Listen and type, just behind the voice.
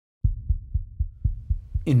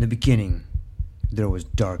In the beginning, there was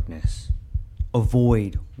darkness, a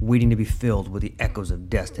void waiting to be filled with the echoes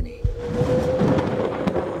of destiny.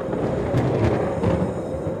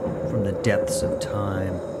 From the depths of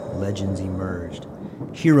time, legends emerged.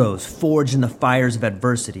 Heroes forged in the fires of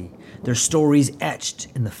adversity, their stories etched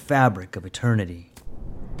in the fabric of eternity.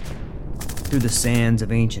 Through the sands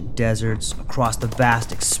of ancient deserts, across the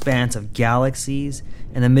vast expanse of galaxies,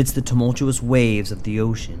 and amidst the tumultuous waves of the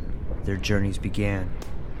ocean, their journeys began.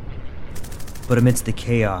 But amidst the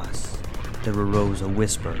chaos, there arose a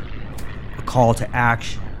whisper, a call to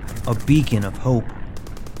action, a beacon of hope.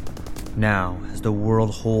 Now, as the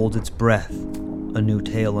world holds its breath, a new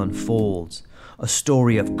tale unfolds, a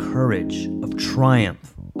story of courage, of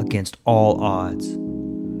triumph against all odds.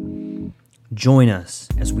 Join us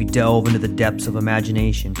as we delve into the depths of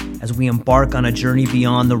imagination, as we embark on a journey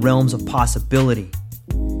beyond the realms of possibility.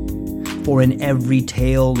 For in every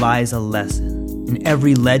tale lies a lesson, in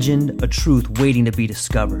every legend a truth waiting to be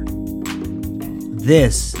discovered.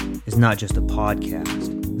 This is not just a podcast.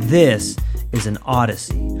 This is an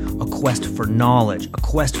odyssey, a quest for knowledge, a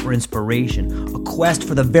quest for inspiration, a quest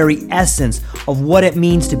for the very essence of what it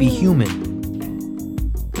means to be human.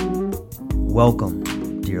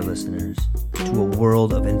 Welcome, dear listeners, to a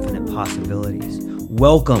world of infinite possibilities.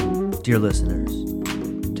 Welcome, dear listeners,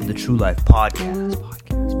 to the True Life Podcast.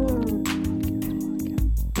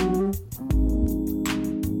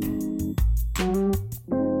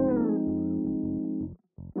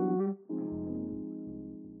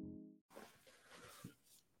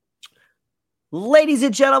 Ladies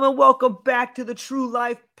and gentlemen, welcome back to the True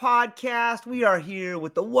Life Podcast. We are here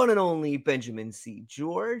with the one and only Benjamin C.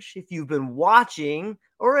 George. If you've been watching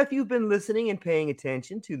or if you've been listening and paying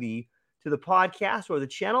attention to the podcast or the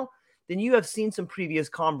channel, then you have seen some previous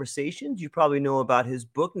conversations. You probably know about his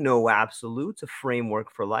book, No Absolutes, A Framework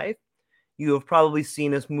for Life. You have probably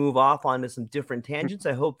seen us move off onto some different tangents.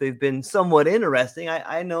 I hope they've been somewhat interesting.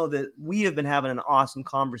 I know that we have been having an awesome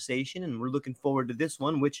conversation, and we're looking forward to this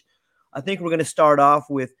one, which I think we're going to start off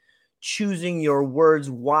with choosing your words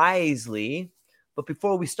wisely. But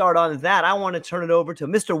before we start on that, I want to turn it over to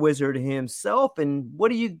Mr. Wizard himself. And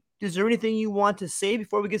is there anything you want to say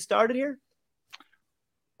before we get started here?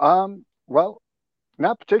 Well,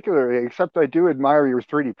 not particularly, except I do admire your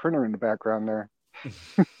 3D printer in the background there.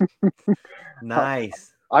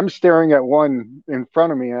 Nice. I'm staring at one in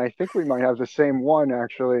front of me, and I think we might have the same one,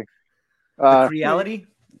 actually. The Creality?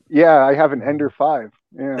 Yeah, I have an Ender 5.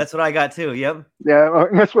 Yeah. That's what I got too. Yep. Yeah,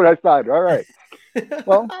 that's what I thought. All right.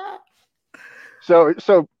 Well,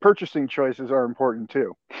 so purchasing choices are important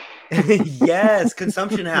too. Yes,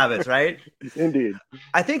 consumption habits, right? Indeed.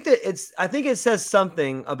 I think it says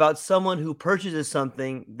something about someone who purchases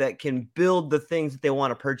something that can build the things that they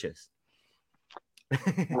want to purchase.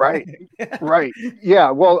 Right. Right.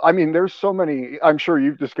 Yeah. Well, I mean, there's so many. I'm sure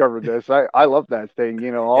you've discovered this. I love that thing.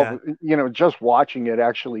 Just watching it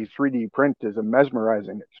actually 3D print is a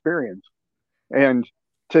mesmerizing experience. And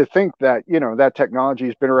to think that that technology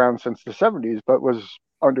has been around since the 70s, but was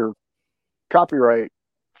under copyright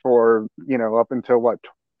for up until what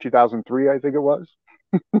 2003, I think it was.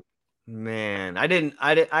 Man, I did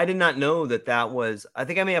not know that was. I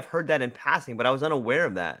think I may have heard that in passing, but I was unaware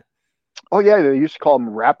of that. Oh yeah, they used to call them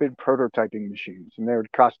rapid prototyping machines, and they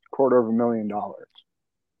would cost $250,000.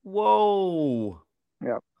 Whoa.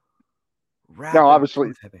 Yeah. Rapid now, obviously,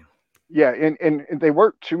 prototyping. yeah, and they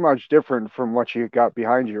weren't too much different from what you got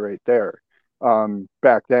behind you right there.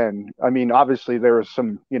 Back then, I mean, obviously there was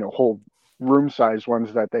some, whole room size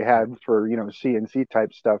ones that they had for, CNC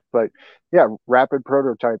type stuff, but yeah, rapid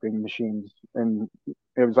prototyping machines, and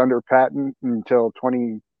it was under patent until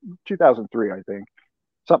 2003, I think.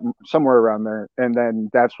 Somewhere around there, and then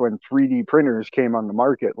that's when 3D printers came on the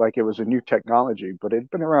market, like it was a new technology, but it'd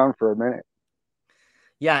been around for a minute.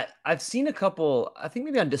 Yeah, I've seen a couple. I think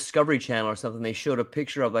maybe on Discovery Channel or something. They showed a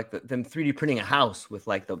picture of like them 3D printing a house with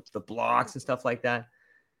like the blocks and stuff like that.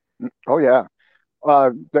 Oh yeah,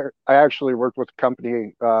 I actually worked with a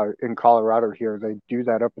company in Colorado here. They do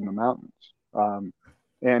that up in the mountains,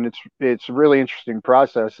 and it's a really interesting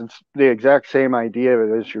process. It's the exact same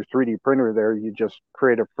idea as your 3D printer. There, you just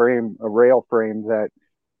create a rail frame that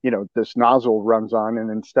this nozzle runs on,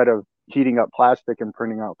 and instead of heating up plastic and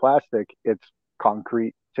printing out plastic, it's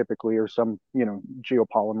concrete typically, or some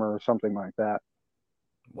geopolymer or something like that.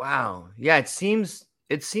 Wow. Yeah, it seems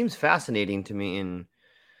fascinating to me.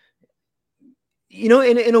 In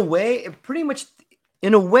a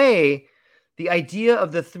way, the idea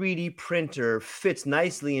of the 3D printer fits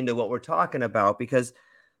nicely into what we're talking about, because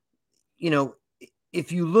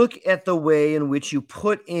if you look at the way in which you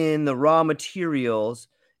put in the raw materials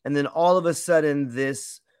And then all of a sudden,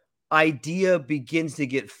 this idea begins to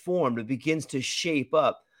get formed, it begins to shape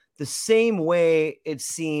up. The same way it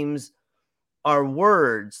seems our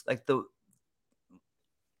words, like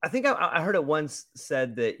I think I heard it once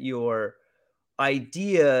said that your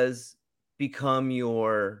ideas become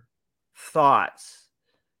thoughts,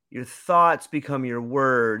 your thoughts become your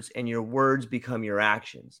words, and your words become your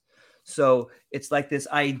actions. So it's like this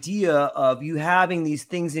idea of you having these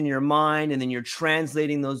things in your mind, and then you're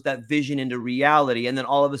translating that vision into reality. And then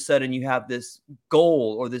all of a sudden you have this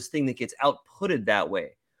goal or this thing that gets outputted that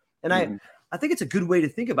way. And Mhm. I think it's a good way to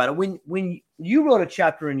think about it. When you wrote a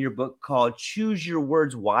chapter in your book called Choose Your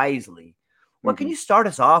Words Wisely, what can Mhm. you start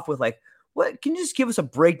us off with? Like, what can you just give us a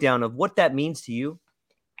breakdown of what that means to you?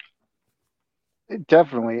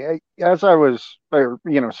 Definitely. As I was,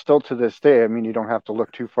 still to this day, I mean, you don't have to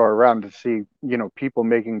look too far around to see, people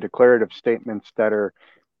making declarative statements that are,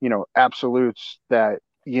 absolutes that,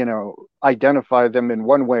 identify them in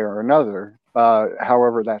one way or another,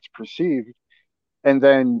 however that's perceived. And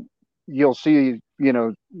then you'll see,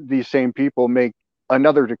 these same people make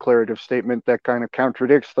another declarative statement that kind of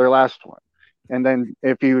contradicts their last one. And then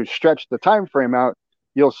if you stretch the time frame out,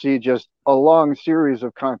 you'll see just a long series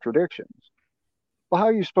of contradictions. Well, how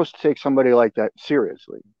are you supposed to take somebody like that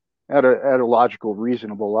seriously at a logical,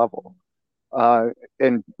 reasonable level? Uh,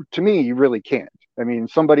 and to me, you really can't. I mean,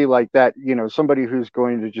 somebody like that, somebody who's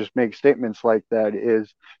going to just make statements like that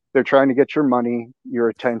is they're trying to get your money, your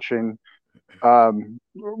attention, or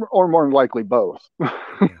more than likely both.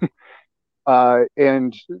 Yeah.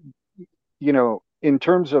 And in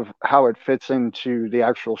terms of how it fits into the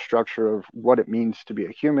actual structure of what it means to be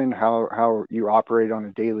a human, how you operate on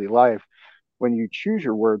a daily life, when you choose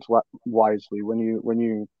your words wisely, when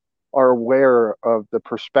you are aware of the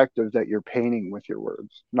perspective that you're painting with your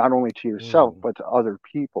words, not only to yourself Ooh. but to other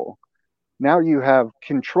people, now you have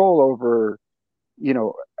control over,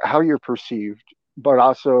 how you're perceived, but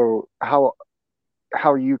also how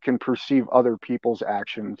you can perceive other people's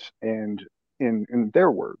actions and in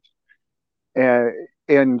their words.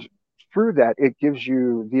 And through that, it gives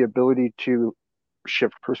you the ability to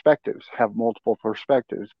shift perspectives, have multiple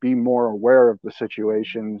perspectives, be more aware of the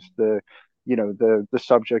situations, the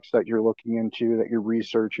subjects that you're looking into, that you're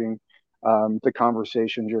researching, the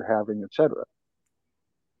conversations you're having, etc.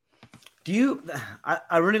 Do you?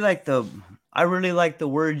 I really like the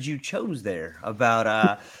words you chose there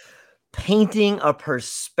about painting a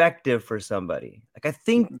perspective for somebody. Like I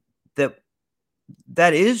think that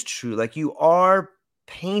that is true. Like you are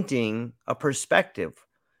painting a perspective.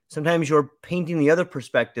 Sometimes you're painting the other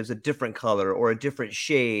perspectives a different color or a different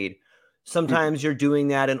shade. Mhm. Sometimes you're doing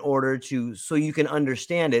that in order to so you can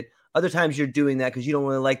understand it. Other times you're doing that because you don't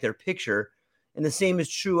really like their picture. And the same is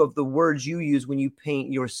true of the words you use when you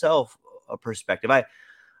paint yourself a perspective. I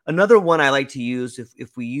Another one I like to use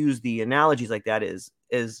if we use the analogies like that is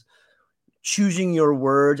choosing your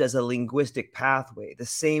words as a linguistic pathway, the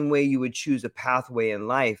same way you would choose a pathway in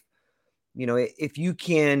life. If you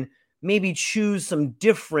can maybe choose some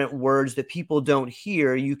different words that people don't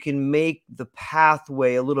hear, you can make the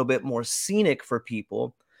pathway a little bit more scenic for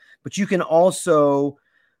people. But you can also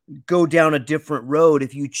go down a different road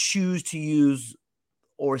if you choose to use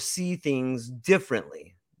or see things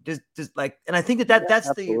differently. Just like, and I think Yeah, that's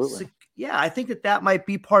absolutely. yeah, I think that might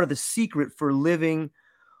be part of the secret for living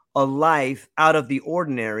a life out of the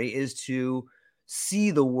ordinary is to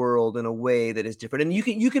see the world in a way that is different. And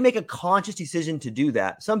you can make a conscious decision to do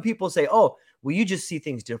that. Some people say, "Oh, well you just see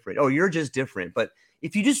things different. Oh, you're just different." But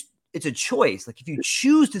if you just it's a choice. Like if you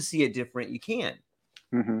choose to see it different, you can.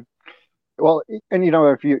 Hmm. Well, and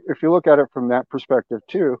if you look at it from that perspective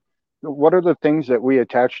too, what are the things that we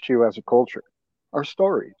attach to as a culture? Our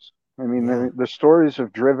stories. I mean, Yeah. the stories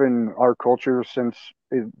have driven our culture since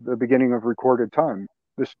the beginning of recorded time.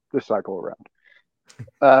 This cycle around,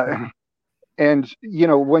 uh, and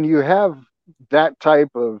when you have that type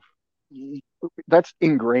of, that's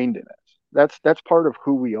ingrained in us. That's part of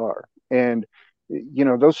who we are, and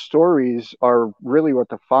those stories are really what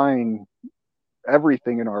define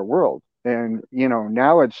everything in our world. And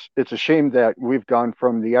now it's a shame that we've gone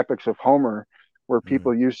from the epics of Homer, where Mm.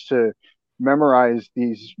 people used to memorize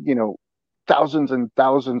these, thousands and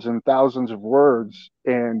thousands and thousands of words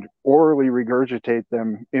and orally regurgitate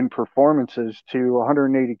them in performances to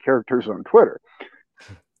 180 characters on Twitter.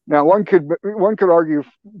 Now, one could argue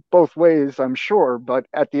both ways, I'm sure, but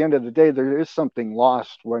at the end of the day, there is something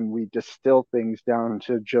lost when we distill things down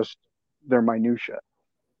to just their minutia.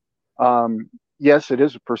 um, yes, it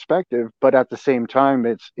is a perspective, but at the same time,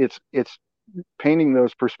 it's painting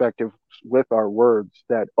those perspectives with our words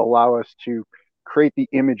that allow us to create the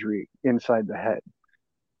imagery inside the head.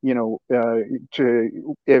 to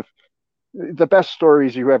if the best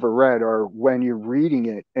stories you ever read are when you're reading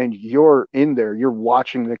it and you're in there, you're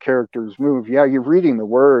watching the characters move. Yeah, you're reading the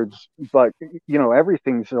words, but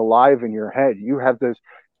everything's alive in your head. You have this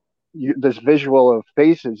visual of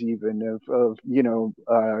faces, even of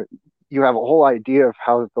you have a whole idea of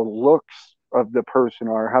how the looks of the person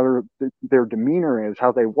are, how their demeanor is,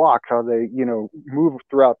 how they walk, how they move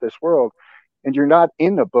throughout this world, and you're not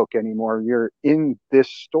in the book anymore. You're in this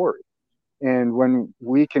story, and when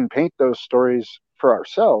we can paint those stories for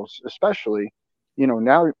ourselves, especially,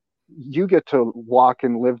 now you get to walk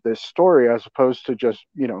and live this story as opposed to just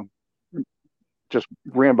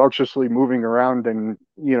rambunctiously moving around and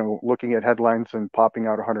looking at headlines and popping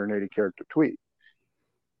out a 180 character tweet.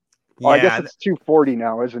 Oh, I guess Yeah. it's 240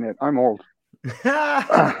 now, isn't it? I'm old.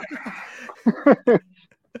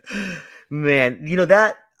 Man,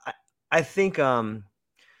 that I think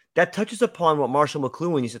that touches upon what Marshall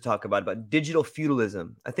McLuhan used to talk about digital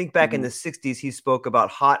feudalism. I think back in the 60s, he spoke about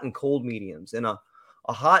hot and cold mediums. And a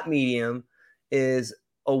hot medium is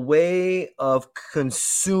a way of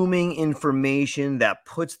consuming information that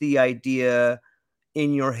puts the idea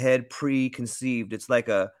in your head preconceived. It's like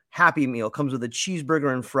a Happy Meal, comes with a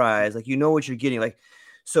cheeseburger and fries. Like, what you're getting. Like,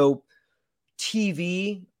 so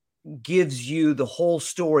TV gives you the whole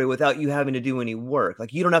story without you having to do any work.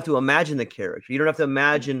 Like, you don't have to imagine the character. You don't have to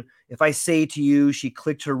imagine, if I say to you, she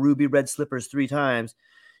clicked her ruby red slippers 3 times,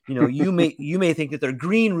 you may think that they're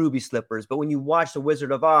green ruby slippers, but when you watch The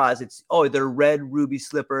Wizard of Oz, it's, oh, they're red ruby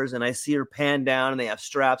slippers, and I see her pan down and they have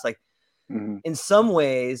straps. Like, in some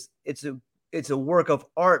ways, it's a work of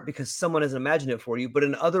art because someone has imagined it for you, but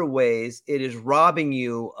in other ways, it is robbing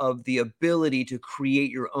you of the ability to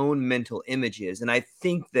create your own mental images. And I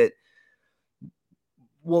think that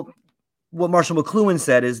what Marshall McLuhan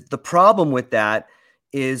said is the problem with that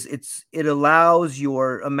is it allows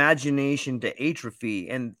your imagination to atrophy,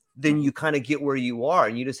 and then you kind of get where you are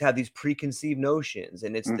and you just have these preconceived notions,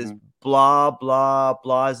 and it's this blah, blah,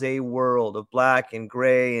 blase world of black and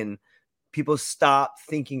gray, and people stop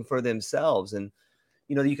thinking for themselves. And,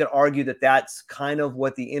 you could argue that that's kind of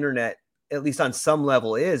what the internet, at least on some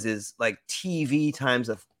level, is like TV times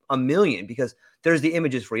a million, because there's the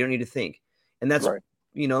images for you. You don't need to think. And that's, right.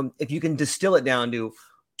 If you can distill it down to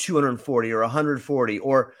 240 or 140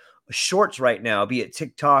 or shorts right now, be it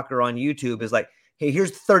TikTok or on YouTube, is like, hey,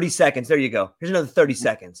 here's 30 seconds. There you go. Here's another 30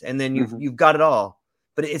 seconds. And then you've got it all.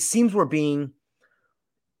 But it seems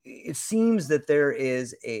that there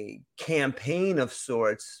is a campaign of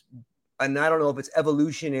sorts, and I don't know if it's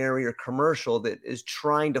evolutionary or commercial, that is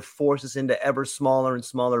trying to force us into ever smaller and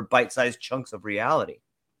smaller bite-sized chunks of reality.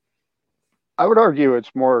 I would argue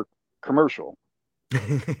it's more commercial. Why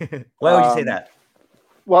would you say that?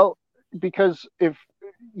 Well, because if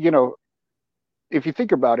you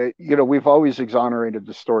think about it, we've always exonerated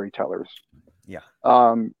the storytellers. Yeah.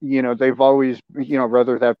 They've always,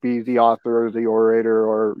 whether that be the author or the orator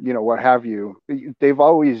or, what have you, they've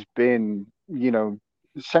always been,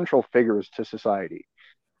 central figures to society.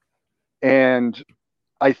 And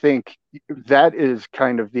I think that is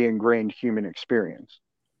kind of the ingrained human experience.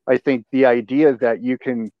 I think the idea that you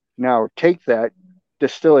can now take that,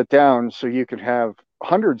 distill it down so you can have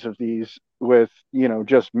hundreds of these with,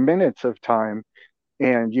 just minutes of time,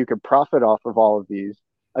 and you could profit off of all of these.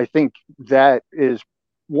 I think that is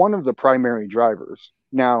one of the primary drivers.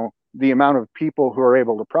 Now, the amount of people who are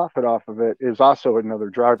able to profit off of it is also another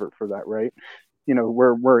driver for that, right?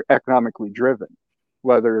 We're economically driven,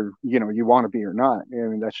 whether, you want to be or not. I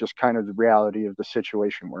mean, that's just kind of the reality of the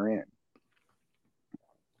situation we're in.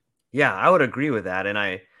 Yeah, I would agree with that. And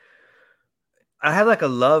I have like a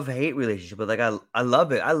love-hate relationship, but like I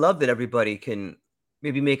love it. I love that everybody can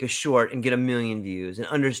maybe make a short and get 1 million views and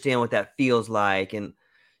understand what that feels like. And,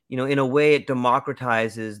 in a way, it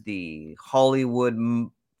democratizes the Hollywood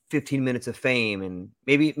 15 minutes of fame. And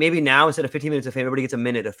maybe now, instead of 15 minutes of fame, everybody gets a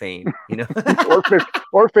minute of fame,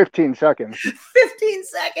 or 15 seconds. 15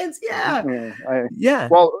 seconds. Yeah. Yeah.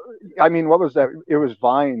 Well, I mean, what was that? It was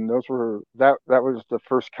Vine. That was the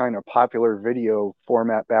first kind of popular video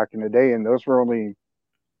format back in the day. And those were only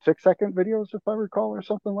 6-second videos, if I recall, or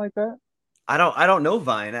something like that. I don't know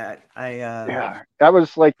Vine. Yeah, that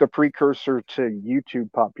was like the precursor to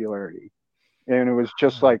YouTube popularity, and it was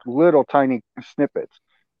just like little tiny snippets.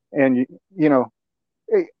 And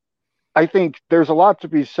I think there's a lot to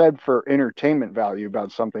be said for entertainment value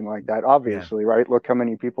about something like that. Obviously, right? Look how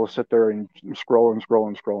many people sit there and scroll and scroll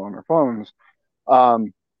and scroll on their phones.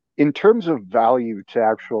 In terms of value to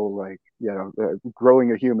actual, like,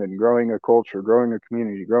 growing a human, growing a culture, growing a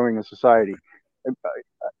community, growing a society,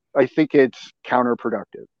 I think it's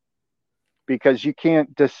counterproductive, because you can't,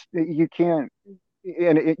 and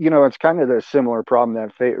it's kind of the similar problem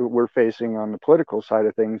that we're facing on the political side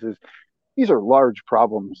of things. Is these are large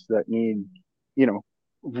problems that need, you know,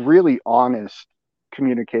 really honest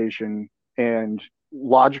communication and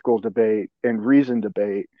logical debate and reasoned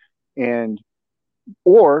debate. And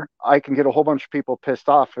or I can get a whole bunch of people pissed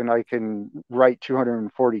off and I can write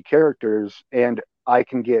 240 characters and I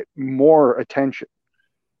can get more attention.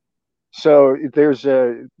 So there's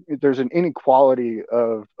an inequality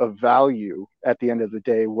of value at the end of the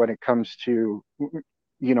day when it comes to,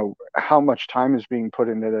 how much time is being put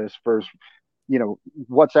into this versus,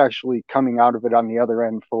 what's actually coming out of it on the other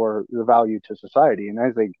end for the value to society. And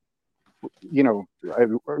I think,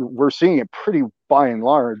 we're seeing it pretty by and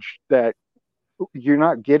large that you're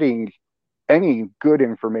not getting any good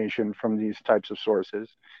information from these types of sources.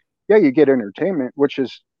 Yeah, you get entertainment, which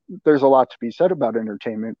is, there's a lot to be said about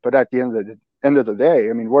entertainment, but at the end of the day,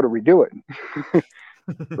 I mean, what are we doing?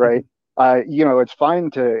 Right? It's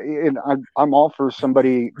fine to, and I'm all for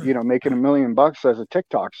somebody, making $1 million as a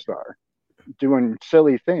TikTok star, doing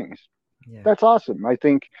silly things. Yeah. That's awesome. I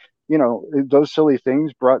think, those silly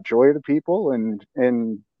things brought joy to people,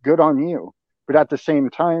 and good on you. But at the same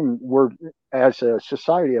time, we're, as a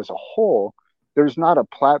society as a whole, there's not a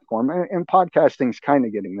platform, and podcasting's kind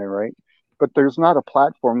of getting there, right? But there's not a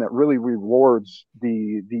platform that really rewards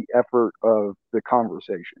the effort of the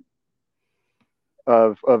conversation,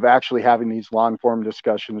 of actually having these long form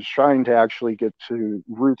discussions, trying to actually get to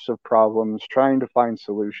roots of problems, trying to find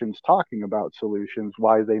solutions, talking about solutions,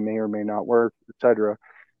 why they may or may not work, etc.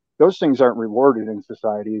 Those things aren't rewarded in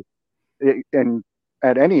society, and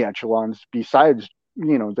at any echelons besides,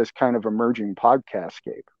 this kind of emerging podcast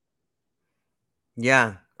scape.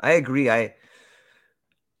 Yeah, I agree. I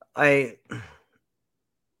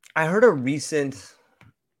heard a recent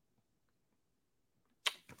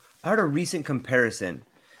comparison,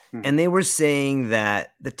 Mhm. and they were saying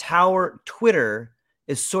that Twitter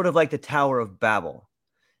is sort of like the Tower of Babel,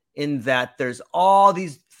 in that there's all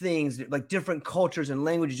these things like different cultures and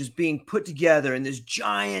languages just being put together in this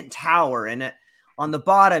giant tower. And on the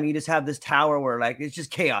bottom, you just have this tower where like it's just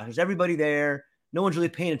chaos. There's everybody there. No one's really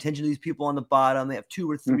paying attention to these people on the bottom. They have 2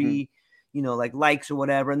 or 3, like likes or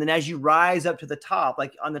whatever. And then as you rise up to the top,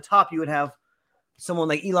 like on the top, you would have someone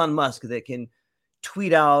like Elon Musk that can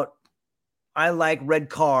tweet out, "I like red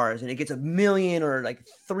cars," and it gets 1 million or like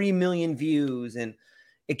 3 million views, and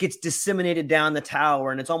it gets disseminated down the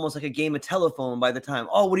tower, and it's almost like a game of telephone by the time.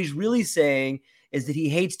 Oh, what he's really saying is that he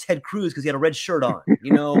hates Ted Cruz because he had a red shirt on,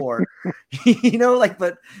 or,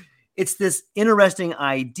 but it's this interesting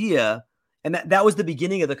idea. And that was the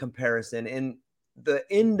beginning of the comparison. And the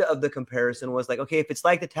end of the comparison was like, okay, if it's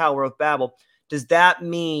like the Tower of Babel, does that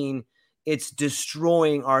mean it's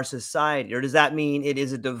destroying our society? Or does that mean it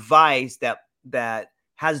is a device that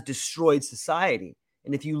has destroyed society?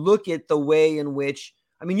 And if you look at the way in which,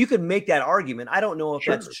 I mean, you could make that argument. I don't know if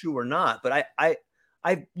Sure. that's true or not, but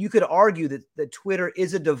you could argue that Twitter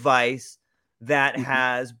is a device that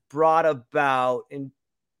has brought about in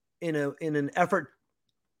an effort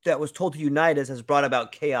that was told to unite us, has brought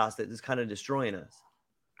about chaos that is kind of destroying us.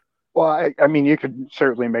 Well, I mean, you could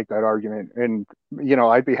certainly make that argument, and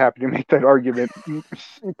I'd be happy to make that argument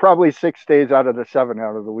probably 6 days out of the 7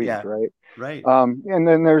 out of the week, Yeah, right? right. And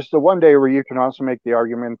then there's the one day where you can also make the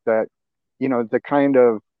argument that, the kind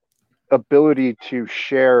of ability to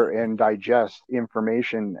share and digest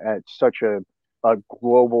information at such a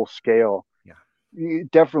global scale,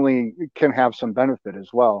 definitely can have some benefit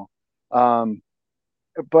as well.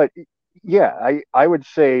 But yeah, I would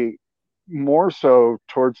say more so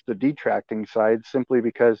towards the detracting side, simply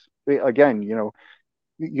because, again,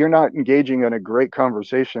 you're not engaging in a great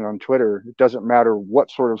conversation on Twitter. It doesn't matter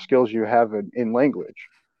what sort of skills you have in language.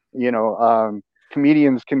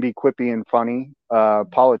 Comedians can be quippy and funny.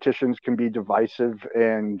 Politicians can be divisive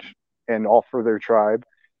and all for their tribe.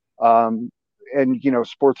 And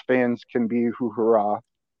sports fans can be hoo-hurrah.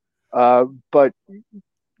 But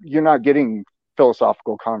you're not getting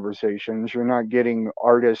philosophical conversations. You're not getting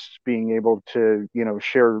artists being able to,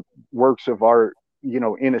 share works of art,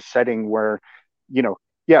 in a setting where,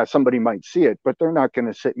 yeah, somebody might see it, but they're not going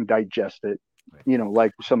to sit and digest it,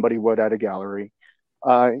 like somebody would at a gallery.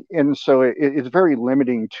 And so it's very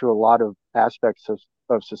limiting to a lot of aspects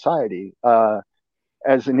of society.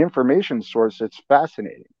 As an information source, it's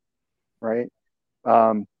fascinating, right?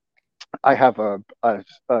 I have a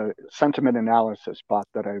sentiment analysis bot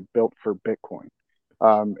that I built for Bitcoin,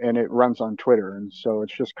 and it runs on Twitter. And so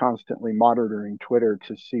it's just constantly monitoring Twitter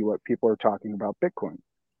to see what people are talking about Bitcoin.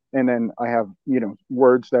 And then I have,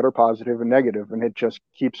 words that are positive and negative, and it just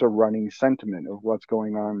keeps a running sentiment of what's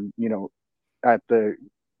going on, at the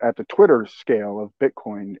Twitter scale of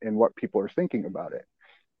Bitcoin and what people are thinking about it.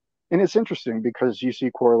 And it's interesting because you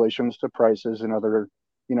see correlations to prices and other,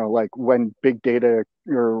 like when big data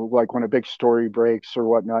or like when a big story breaks or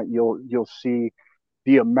whatnot, you'll see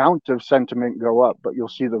the amount of sentiment go up, but you'll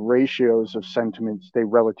see the ratios of sentiment stay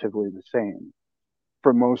relatively the same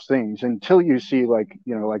for most things until you see like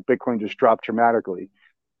Bitcoin just dropped dramatically.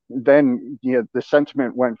 Then the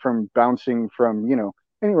sentiment went from bouncing from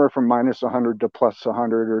anywhere from minus 100 to plus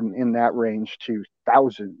 100 or in that range to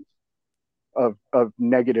thousands of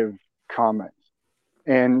negative comments.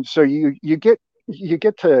 And so you get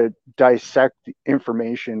to dissect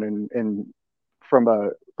information and from a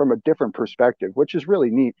different perspective, which is really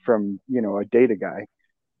neat from a data guy.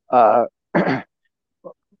 Uh,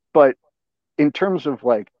 but in terms of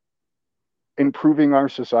like improving our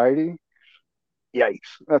society,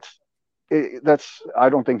 yikes, that's I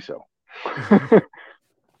don't think so.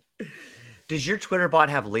 Does your Twitter bot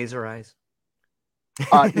have laser eyes?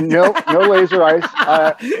 No laser eyes.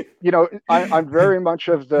 I'm very much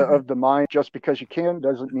of the mind. Just because you can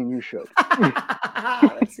doesn't mean you should.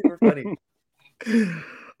 That's super funny.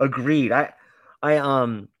 Agreed.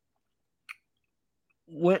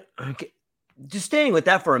 Just staying with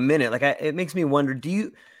that for a minute, it makes me wonder,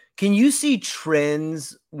 can you see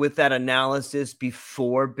trends with that analysis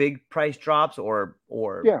before big price drops or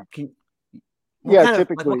yeah.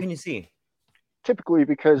 Typically, what can you see? Typically,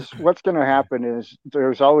 because what's going to happen is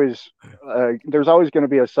there's always going to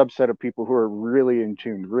be a subset of people who are really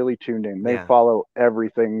tuned in. They follow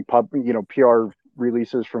everything, PR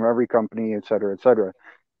releases from every company, et cetera, et cetera.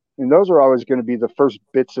 And those are always going to be the first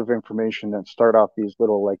bits of information that start off these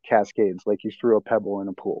little like cascades, like you threw a pebble in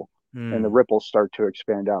a pool and the ripples start to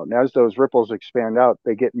expand out. And as those ripples expand out,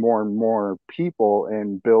 they get more and more people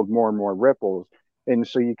and build more and more ripples. And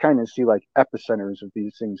so you kind of see like epicenters of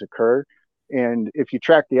these things occur. And if you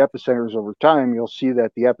track the epicenters over time, you'll see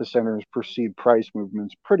that the epicenters precede price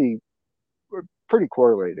movements pretty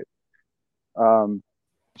correlated.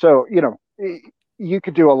 So, you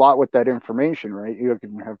could do a lot with that information, right? You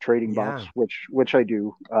can have trading bots, which I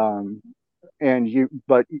do.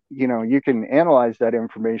 But you can analyze that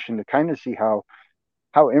information to kind of see how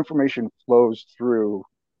information flows through,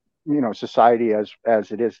 society as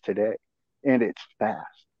it is today. And it's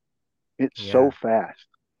fast. It's so fast.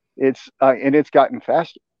 And it's gotten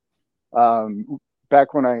faster. Back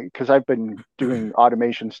because I've been doing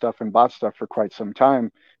automation stuff and bot stuff for quite some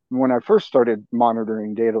time. When I first started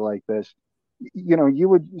monitoring data like this, you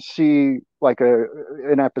would see like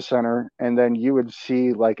an epicenter, and then you would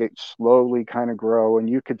see like it slowly kind of grow, and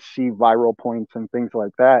you could see viral points and things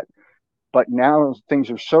like that. But now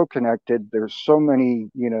things are so connected. There's so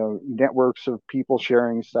many, networks of people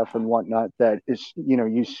sharing stuff and whatnot that is,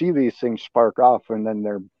 you see these things spark off, and then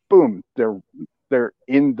they're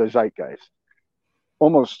in the zeitgeist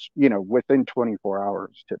almost, within 24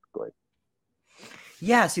 hours typically.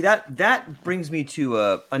 Yeah, see that brings me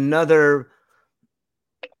to another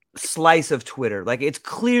slice of Twitter. Like, it's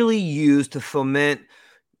clearly used to foment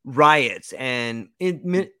riots and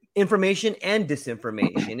information and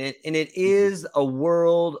disinformation. And it is a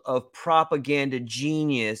world of propaganda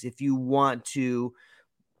genius if you want to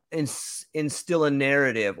instill a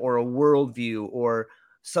narrative or a worldview or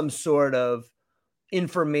some sort of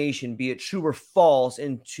information, be it true or false,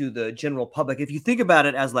 into the general public. If you think about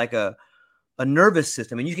it as like a nervous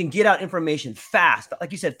system, and you can get out information fast,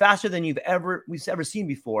 like you said, faster than we've ever seen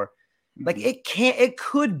before. Like, it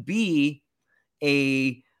could be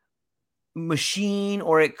a machine,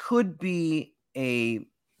 or it could be a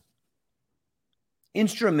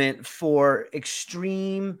instrument for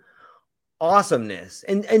extreme awesomeness.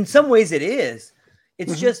 And in some ways it is.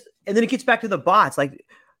 It's just, and then it gets back to the bots. Like,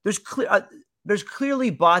 there's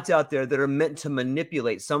clearly bots out there that are meant to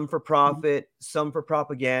manipulate, some for profit, some for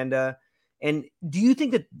propaganda. And do you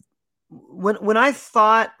think that when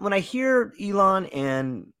I hear Elon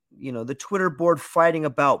and the Twitter board fighting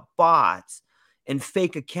about bots and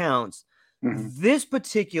fake accounts, this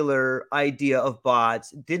particular idea of bots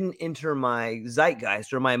didn't enter my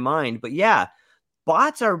zeitgeist or my mind? But yeah,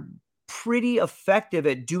 bots are pretty effective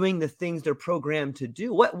at doing the things they're programmed to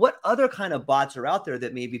do. What other kind of bots are out there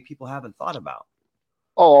that maybe people haven't thought about?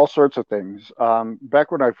 Oh, all sorts of things.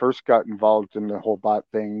 Back when I first got involved in the whole bot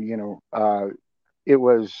thing,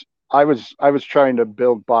 I was trying to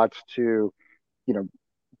build bots to,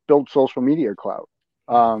 build social media clout.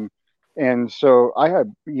 And so I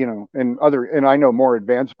had, and I know more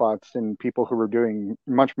advanced bots than people who were doing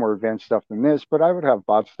much more advanced stuff than this, but I would have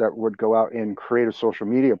bots that would go out and create a social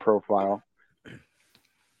media profile,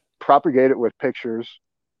 propagate it with pictures,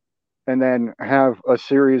 and then have a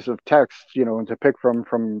series of texts, and to pick from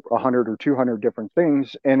 100 or 200 different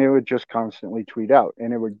things, and it would just constantly tweet out,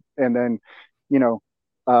 and then, you know,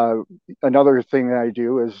 uh, another thing that I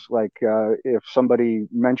do is like, if somebody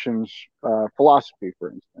mentions philosophy,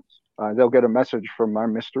 for instance, they'll get a message from my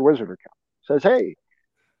Mr. Wizard account. Says, hey,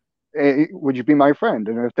 would you be my friend?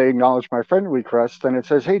 And if they acknowledge my friend request, then it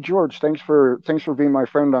says, hey George, thanks for being my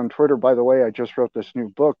friend on Twitter. By the way, I just wrote this new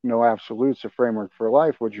book, No Absolutes: A Framework for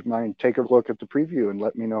Life. Would you mind take a look at the preview and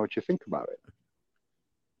let me know what you think about it?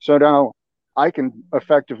 So now I can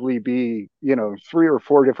effectively be, three or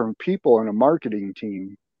four different people in a marketing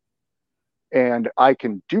team, and I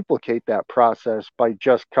can duplicate that process by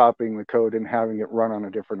just copying the code and having it run on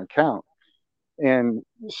a different account. And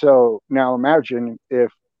so now imagine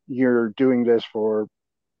if you're doing this for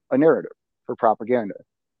a narrative, for propaganda.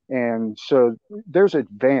 And so there's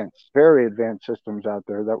very advanced systems out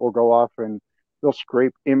there that will go off and they'll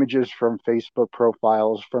scrape images from Facebook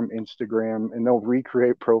profiles, from Instagram, and they'll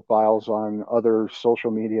recreate profiles on other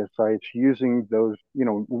social media sites using those,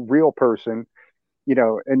 real person,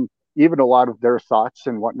 and even a lot of their thoughts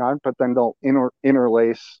and whatnot, but then they'll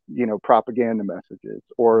interlace, propaganda messages,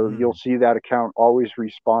 or you'll Hmm. see that account always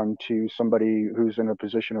respond to somebody who's in a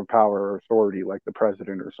position of power or authority, like the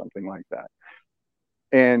president or something like that.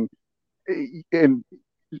 And and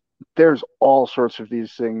there's all sorts of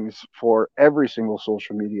these things for every single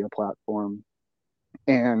social media platform,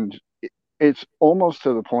 and it's almost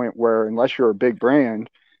to the point where unless you're a big brand,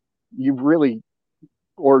 you really,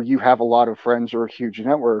 or you have a lot of friends or a huge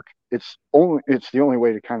network, it's the only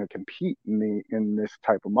way to kind of compete in this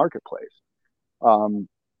type of marketplace. Um,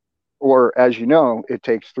 or as you know, it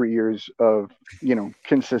takes 3 years of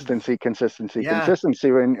consistency, consistency, Yeah, consistency,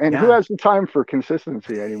 and who yeah, has the time for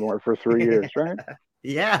consistency anymore for 3 years, right?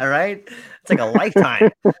 yeah, right? It's like a lifetime.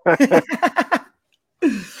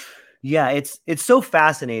 Yeah, it's so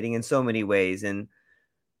fascinating in so many ways, and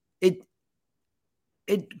it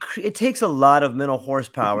it takes a lot of mental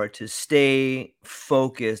horsepower to stay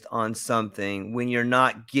focused on something when you're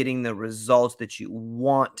not getting the results that you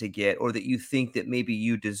want to get or that you think that maybe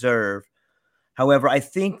you deserve. However, I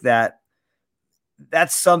think that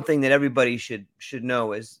that's something that everybody should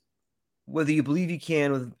know is whether you believe you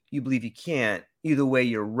can or you believe you can't, either way,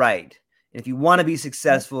 you're right. And if you want to be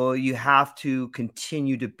successful, you have to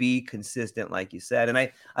continue to be consistent, like you said. And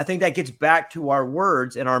I think that gets back to our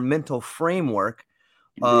words and our mental framework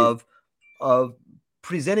Indeed. of of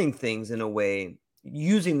presenting things in a way,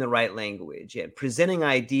 using the right language and presenting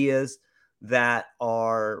ideas that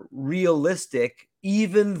are realistic,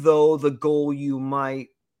 even though the goal you might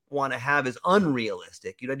want to have is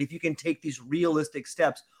unrealistic. If you can take these realistic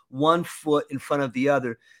steps, one foot in front of the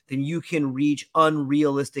other, then you can reach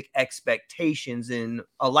unrealistic expectations in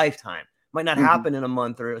a lifetime. Might not Mm-hmm. happen in a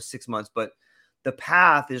month or 6 months, but the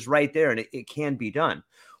path is right there and it can be done,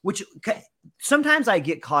 which sometimes I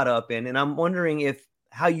get caught up in, and I'm wondering if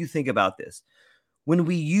how you think about this. When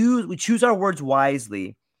we choose our words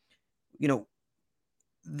wisely, you know,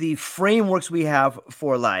 the frameworks we have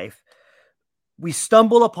for life, we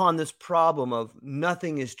stumble upon this problem of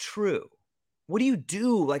nothing is true. What do you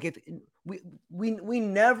do? Like if we we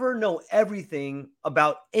never know everything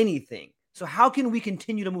about anything. So how can we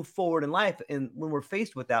continue to move forward in life and when we're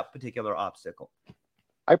faced with that particular obstacle?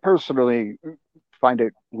 I personally find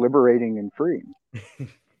it liberating and freeing.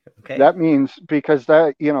 Okay. That means because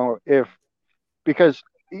that, if because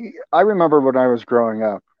I remember when I was growing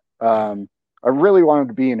up, I really wanted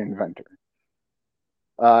to be an inventor.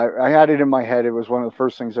 I had it in my head. It was one of the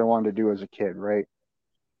first things I wanted to do as a kid, right?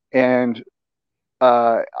 And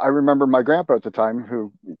I remember my grandpa at the time,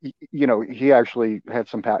 who, he actually had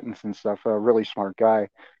some patents and stuff. A really smart guy.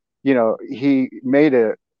 He made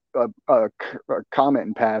a comment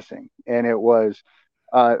in passing, and it was,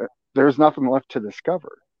 uh, "There's nothing left to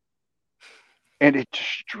discover," and it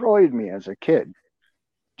destroyed me as a kid.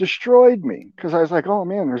 Destroyed me because I was like, "Oh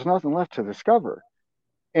man, there's nothing left to discover."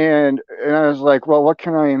 And I was like, well, what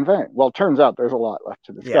can I invent? Well, it turns out there's a lot left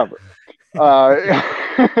to Yeah. discover.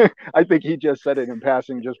 I think he just said it in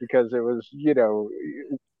passing just because it was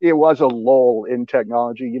a lull in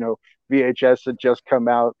technology. VHS had just come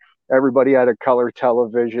out. Everybody had a color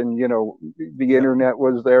television. The Yep. internet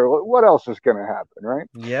was there. What else is going to happen, right?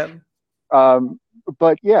 Yep. Um,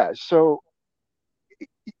 but yeah, so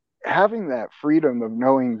having that freedom of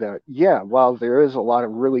knowing that, yeah, while there is a lot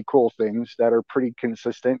of really cool things that are pretty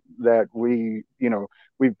consistent that we've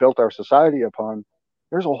built our society upon,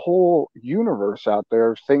 there's a whole universe out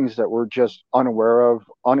there of things that we're just unaware of,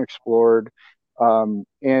 unexplored.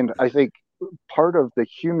 And I think part of the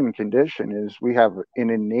human condition is we have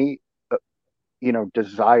an innate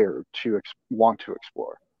desire to want to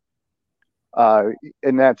explore.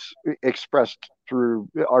 And that's expressed through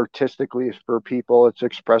artistically for people. It's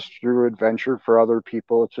expressed through adventure for other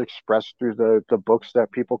people. It's expressed through the books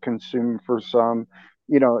that people consume for some,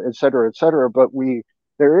 et cetera, et cetera. But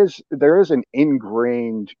there is an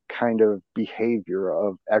ingrained kind of behavior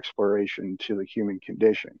of exploration to the human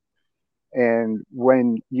condition. And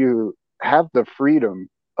when you have the freedom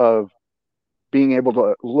of being able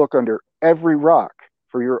to look under every rock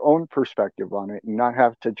for your own perspective on it and not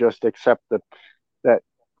have to just accept that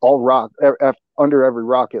all rock under every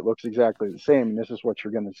rock it looks exactly the same and this is what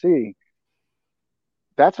you're going to see,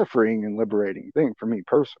 that's a freeing and liberating thing for me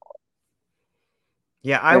personally.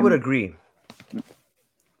 Yeah, I would agree.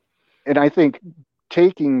 And I think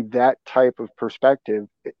taking that type of perspective,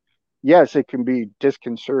 yes, it can be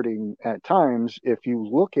disconcerting at times if you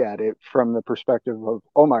look at it from the perspective of,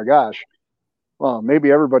 oh my gosh, well, maybe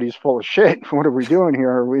everybody's full of shit. What are we doing here?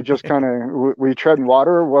 Are we just kind of, we treading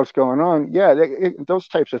water? What's going on? Yeah, those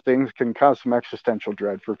types of things can cause some existential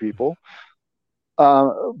dread for people.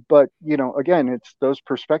 But, again, it's those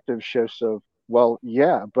perspective shifts of, well,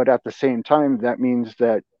 yeah, but at the same time, that means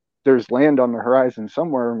that there's land on the horizon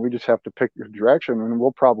somewhere and we just have to pick the direction and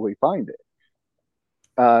we'll probably find it.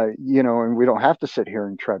 And we don't have to sit here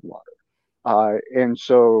and tread water. And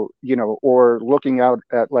so, or looking out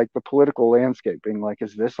at like the political landscape, being like,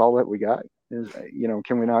 is this all that we got?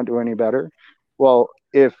 Can we not do any better? Well,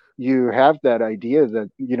 if you have that idea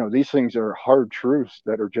that, these things are hard truths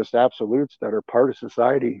that are just absolutes that are part of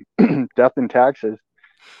society, death and taxes,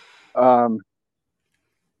 that's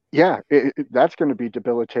going to be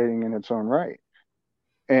debilitating in its own right.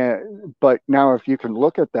 But now if you can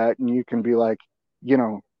look at that and you can be like,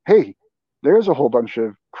 hey, there's a whole bunch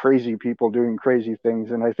of crazy people doing crazy things.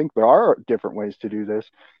 And I think there are different ways to do this.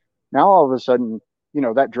 Now, all of a sudden,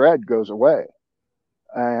 that dread goes away.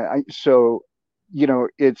 So,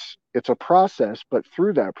 it's a process, but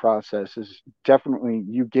through that process is definitely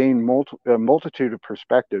you gain a multitude of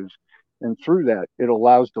perspectives. And through that, it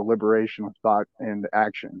allows the liberation of thought and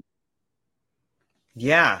action.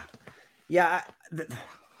 Yeah. Yeah.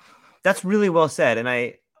 That's really well said. And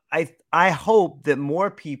I hope that more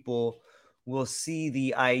people will see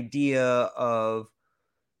the idea of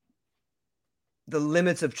the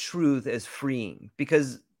limits of truth as freeing,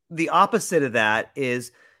 because the opposite of that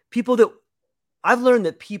is I've learned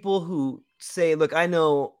that people who say, look, I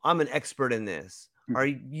know I'm an expert in this, are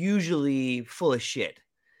usually full of shit.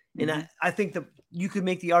 Mm-hmm. And I think that you could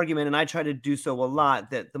make the argument, and I try to do so a lot,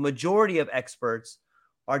 that the majority of experts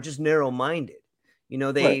are just narrow-minded.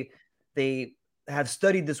 They have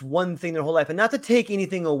studied this one thing their whole life, and not to take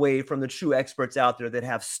anything away from the true experts out there that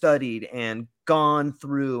have studied and gone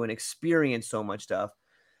through and experienced so much stuff.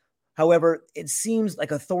 However, it seems like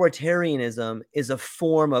authoritarianism is a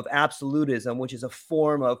form of absolutism, which is a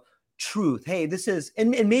form of truth. Hey, this is,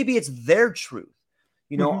 and maybe it's their truth.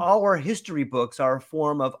 Our history books are a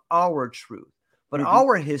form of our truth, but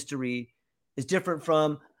our history is different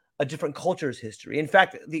from a different culture's history. In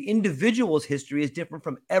fact, the individual's history is different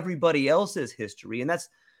from everybody else's history. And that's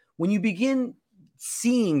when you begin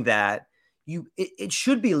seeing that, it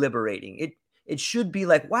should be liberating. It should be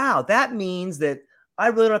like, wow, that means that I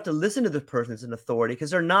really don't have to listen to the person as an authority,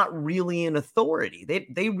 because they're not really an authority.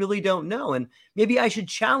 They really don't know. And maybe I should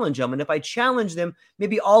challenge them. And if I challenge them,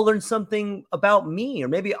 maybe I'll learn something about me, or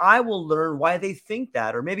maybe I will learn why they think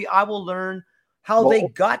that, or maybe I will learn how they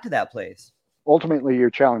got to that place. Ultimately, you're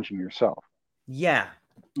challenging yourself. Yeah.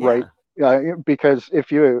 Right. Because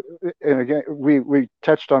and again, we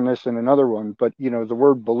touched on this in another one, but the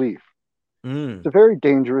word belief, it's a very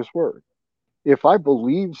dangerous word. If I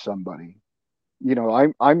believe somebody,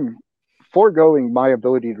 I'm foregoing my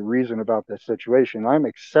ability to reason about this situation. I'm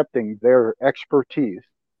accepting their expertise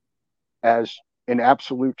as an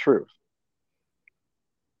absolute truth.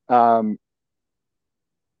 That's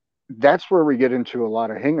where we get into a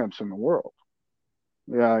lot of hangups in the world.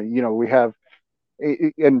 We have,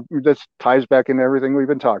 and this ties back into everything we've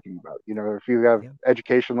been talking about. If you have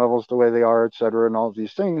education levels the way they are, et cetera, and all of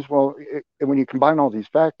these things, well, when you combine all these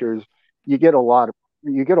factors, you get a lot of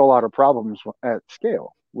problems at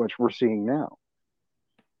scale, which we're seeing now.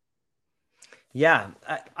 Yeah,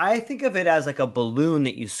 I think of it as like a balloon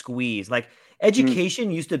that you squeeze. Like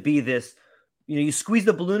education used to be this, you squeeze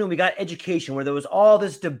the balloon and we got education, where there was all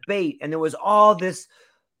this debate and there was all this,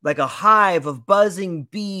 like a hive of buzzing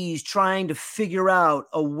bees trying to figure out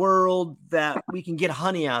a world that we can get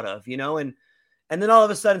honey out of, and then all of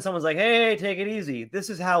a sudden someone's like, hey, take it easy. This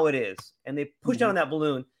is how it is. And they push down on that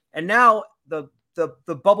balloon. And now the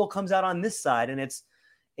bubble comes out on this side, and it's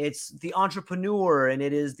the entrepreneur, and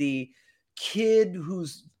it is the kid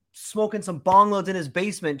who's smoking some bong loads in his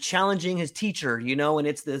basement, challenging his teacher, and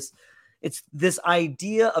it's this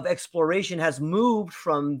idea of exploration has moved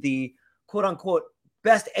from the quote unquote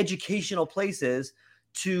best educational places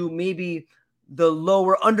to maybe the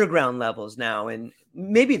lower underground levels now. And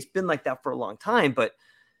maybe it's been like that for a long time, but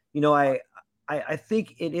I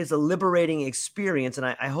think it is a liberating experience, and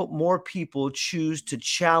I hope more people choose to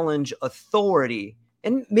challenge authority.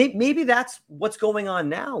 And maybe that's what's going on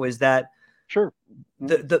now, is that Sure.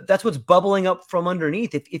 that's what's bubbling up from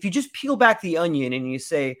underneath. If you just peel back the onion and you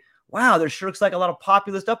say, wow, there sure looks like a lot of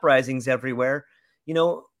populist uprisings everywhere,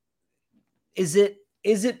 is it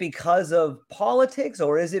because of politics,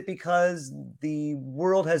 or is it because the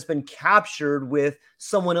world has been captured with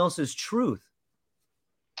someone else's truth?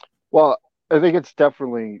 Well, I think it's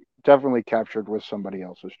definitely captured with somebody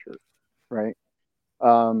else's truth, right?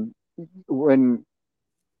 Um,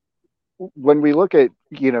 when we look at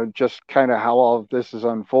just kind of how all of this is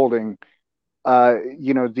unfolding,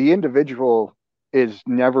 the individual is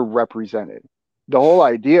never represented. The whole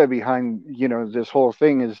idea behind this whole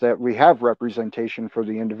thing is that we have representation for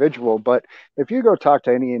the individual, but if you go talk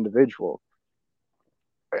to any individual,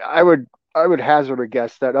 I would hazard a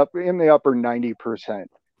guess that up in the upper 90%,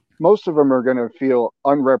 most of them are going to feel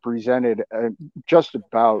unrepresented just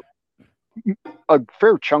about a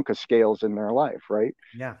fair chunk of scales in their life, right?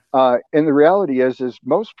 Yeah. And the reality is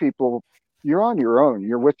most people, you're on your own.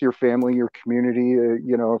 You're with your family, your community.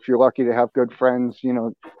 If you're lucky to have good friends,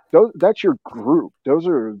 that's your group.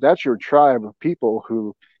 That's your tribe of people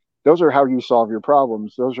who, those are how you solve your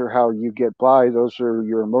problems. Those are how you get by. Those are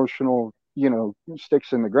your emotional,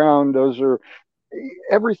 sticks in the ground. Those are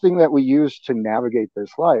everything that we use to navigate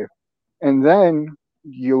this life. And then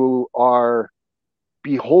you are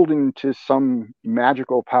beholden to some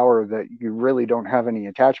magical power that you really don't have any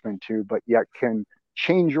attachment to, but yet can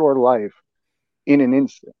change your life in an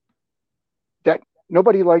instant. That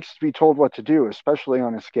nobody likes to be told what to do, especially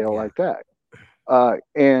on a scale Yeah. like that.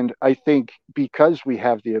 And I think because we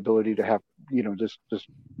have the ability to have, this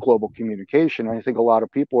global communication, I think a lot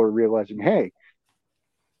of people are realizing, hey,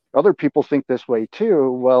 other people think this way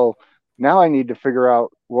too. Well, now I need to figure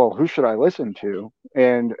out, well, who should I listen to?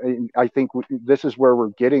 And I think this is where we're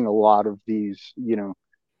getting a lot of these,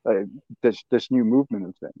 uh, this new movement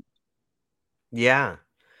of things. Yeah.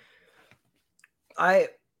 I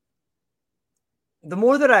The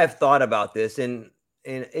more that I've thought about this, and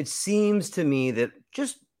it seems to me that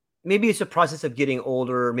just maybe it's a process of getting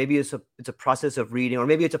older, maybe it's a process of reading, or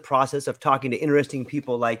maybe it's a process of talking to interesting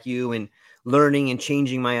people like you and learning and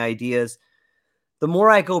changing my ideas. The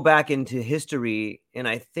more I go back into history and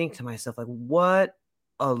I think to myself, like, what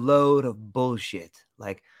a load of bullshit.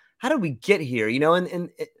 Like, how did we get here?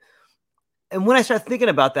 And when I start thinking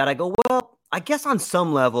about that, I go, well, I guess on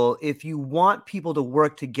some level, if you want people to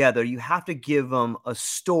work together, you have to give them a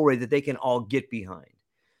story that they can all get behind.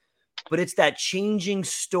 But it's that changing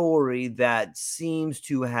story that seems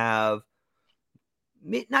to have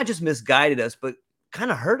not just misguided us, but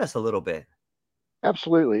kind of hurt us a little bit.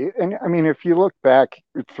 Absolutely. And I mean, if you look back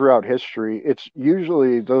throughout history, it's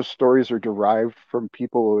usually those stories are derived from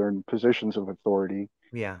people who are in positions of authority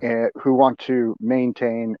Yeah. and who want to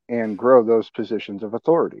maintain and grow those positions of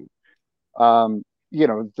authority. The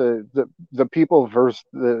people versus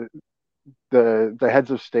the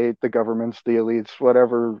heads of state, the governments, the elites,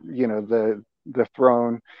 whatever, the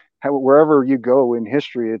throne, wherever you go in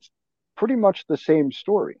history, it's pretty much the same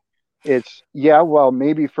story. It's, yeah, well,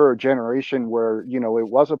 maybe for a generation where, it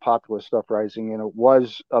was a populist uprising and it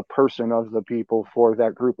was a person of the people for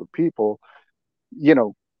that group of people,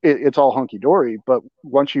 it's all hunky dory. But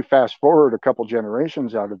once you fast forward a couple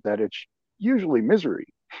generations out of that, it's usually misery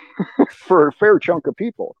for a fair chunk of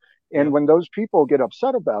people. And Yep. when those people get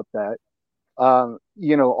upset about that,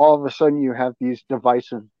 all of a sudden you have these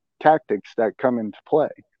divisive tactics that come into play.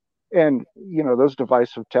 And, those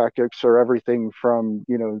divisive tactics are everything from,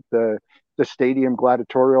 the stadium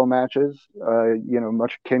gladiatorial matches,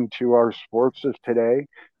 much akin to our sports of today,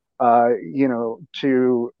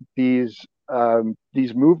 to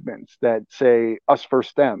these movements that say us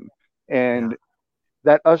first them. Yeah. And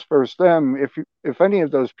that us versus them, if any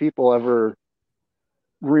of those people ever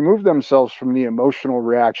remove themselves from the emotional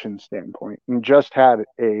reaction standpoint and just had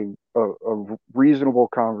a reasonable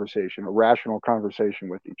conversation, a rational conversation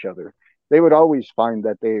with each other, they would always find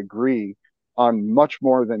that they agree on much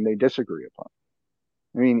more than they disagree upon.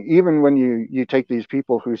 I mean, even when you take these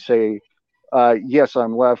people who say, yes,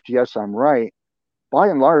 I'm left, yes, I'm right, by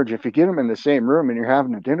and large, if you get them in the same room and you're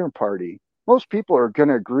having a dinner party, most people are going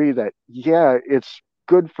to agree that, yeah, it's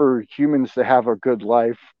good for humans to have a good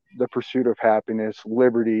life. the pursuit of happiness,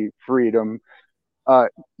 liberty, freedom. Uh,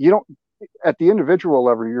 you don't, at the individual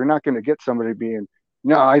level, you're not going to get somebody being,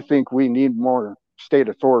 no, I think we need more state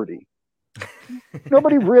authority.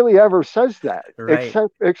 Nobody really ever says that, Right.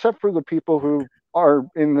 except for the people who are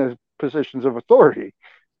in the positions of authority.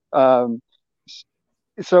 Um,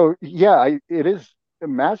 so yeah, it is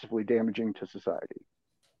massively damaging to society.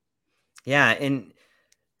 Yeah, and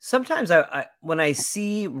sometimes when I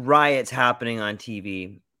see riots happening on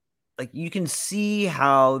TV, like you can see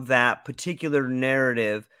how that particular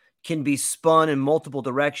narrative can be spun in multiple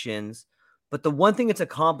directions, but the one thing it's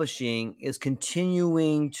accomplishing is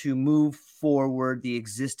continuing to move forward the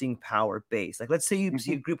existing power base. Like let's say you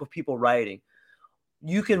see Mm-hmm. a group of people rioting,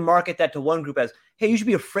 you can market that to one group as, hey, you should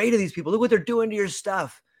be afraid of these people, look what they're doing to your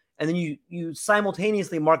stuff. And then you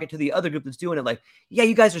simultaneously market to the other group that's doing it like, yeah,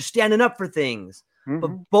 you guys are standing up for things. But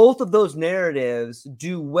Mm-hmm. both of those narratives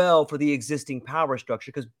do well for the existing power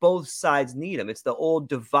structure because both sides need them. It's the old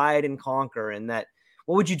divide and conquer, and that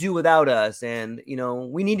what would you do without us? And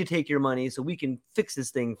we need to take your money so we can fix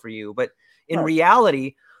this thing for you. But in Right.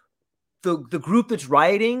 reality, the group that's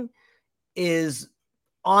rioting is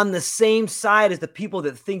on the same side as the people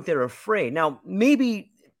that think they're afraid. Now,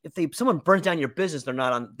 maybe if someone burns down your business,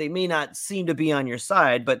 they may not seem to be on your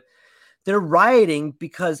side, but they're rioting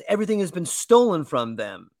because everything has been stolen from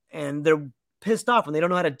them and they're pissed off and they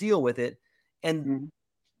don't know how to deal with it. And Mm-hmm.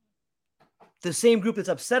 the same group that's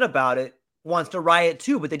upset about it wants to riot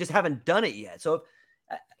too, but they just haven't done it yet. So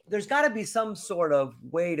there's got to be some sort of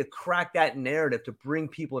way to crack that narrative to bring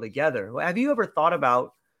people together. Have you ever thought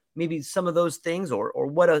about maybe some of those things or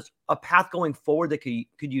what a path going forward that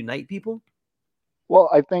could unite people? Well,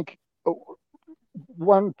 I think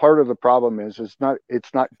one part of the problem is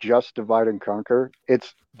it's not just divide and conquer.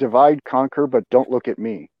 It's divide, conquer, but don't look at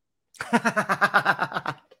me.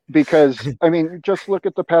 Because I mean, just look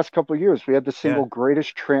at the past couple of years. We had the Yeah. single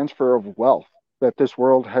greatest transfer of wealth that this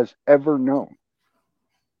world has ever known.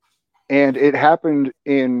 And it happened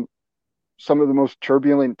in some of the most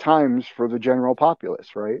turbulent times for the general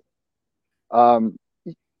populace, right? Um,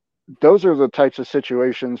 those are the types of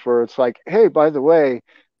situations where it's like, hey, by the way,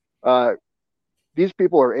 uh, these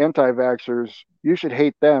people are anti-vaxxers. You should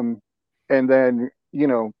hate them. And then,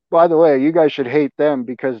 by the way, you guys should hate them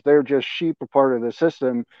because they're just sheep, a part of the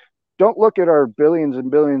system. Don't look at our billions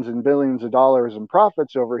and billions and billions of dollars in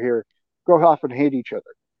profits over here. Go off and hate each other.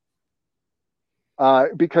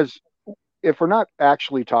 Because if we're not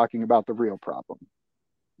actually talking about the real problem,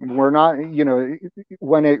 we're not,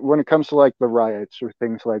 when it comes to like the riots or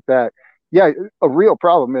things like that, yeah, a real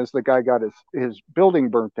problem is the guy got his building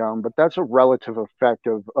burnt down, but that's a relative effect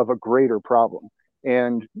of a greater problem.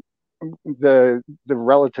 And the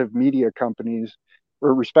relative media companies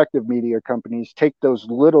or respective media companies take those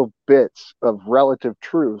little bits of relative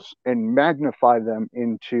truths and magnify them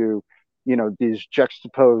into, these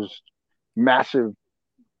juxtaposed massive,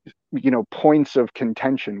 points of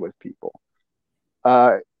contention with people.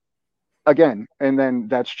 Uh, Again, and then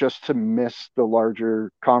that's just to miss the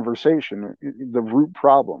larger conversation, the root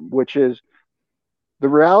problem, which is the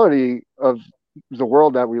reality of the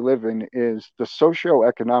world that we live in is the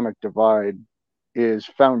socioeconomic divide is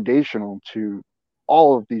foundational to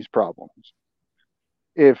all of these problems.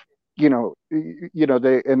 If they,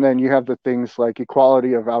 and then you have the things like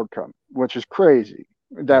equality of outcome, which is crazy.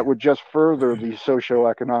 That Yeah. would just further the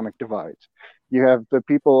socioeconomic divides. You have the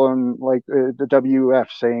people in like the WF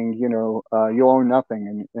saying, you own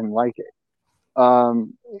nothing and like it.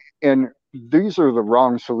 Um, and these are the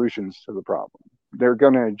wrong solutions to the problem. They're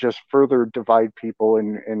going to just further divide people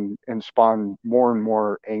and spawn more and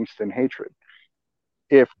more angst and hatred.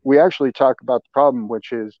 If we actually talk about the problem,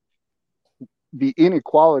 which is the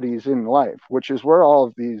inequalities in life, which is where all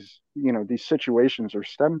of these situations are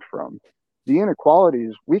stemmed from, the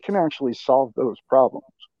inequalities, we can actually solve those problems.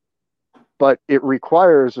 But it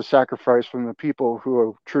requires a sacrifice from the people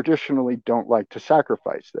who traditionally don't like to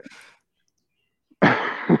sacrifice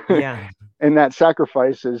things. Yeah. And that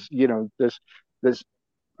sacrifice is, this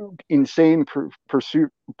insane pursuit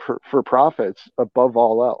for profits above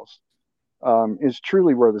all else. Is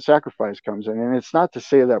truly where the sacrifice comes in. And it's not to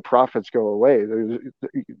say that profits go away.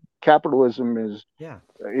 Capitalism Yeah.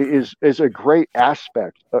 is a great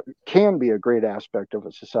aspect, can be a great aspect of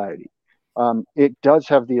a society. It does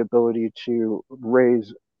have the ability to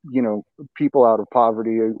raise, people out of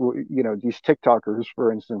poverty. These TikTokers,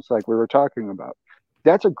 for instance, like we were talking about.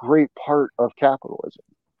 That's a great part of capitalism.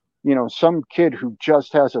 Some kid who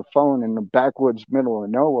just has a phone in the backwoods middle of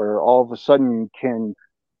nowhere all of a sudden can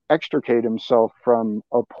extricate himself from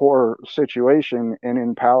a poor situation and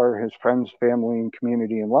empower his friends, family, and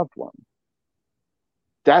community and loved ones.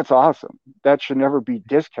 That's awesome. That should never be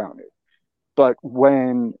discounted. But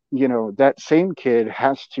when, that same kid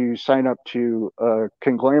has to sign up to a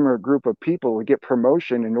conglomerate group of people to get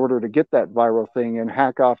promotion in order to get that viral thing and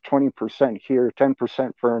hack off 20% here,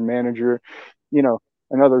 10% for a manager, you know,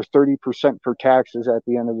 another 30% for taxes at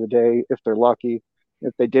the end of the day, if they're lucky,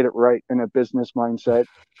 if they did it right in a business mindset.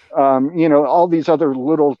 All these other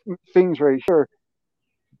little things right here,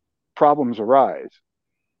 problems arise.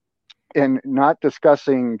 And not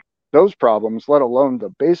discussing those problems, let alone the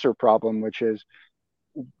baser problem, which is,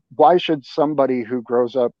 why should somebody who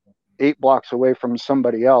grows up 8 blocks away from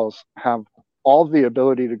somebody else have all the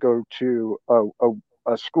ability to go to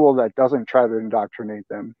a school that doesn't try to indoctrinate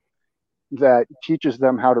them, that teaches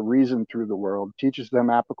them how to reason through the world, teaches them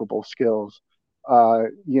applicable skills,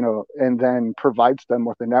 and then provides them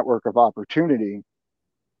with a network of opportunity.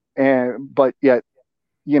 But yet,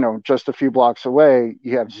 just a few blocks away,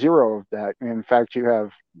 you have zero of that. And in fact, you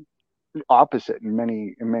have opposite in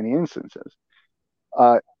many instances.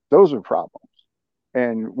 Uh, those are problems.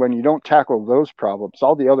 And when you don't tackle those problems,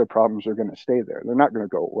 all the other problems are going to stay there. They're not going to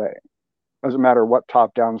go away. Doesn't matter what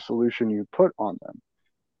top-down solution you put on them,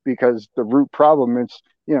 because the root problem is,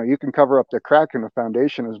 you can cover up the crack in the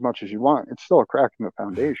foundation as much as you want. It's still a crack in the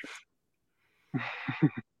foundation.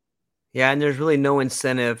 Yeah, and there's really no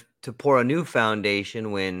incentive to pour a new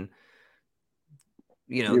foundation when,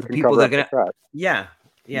 You the can people cover that are up the gonna. crack. Yeah,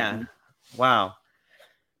 yeah, Mm-hmm. wow,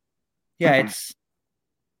 yeah.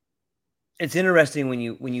 It's interesting when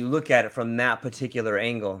you look at it from that particular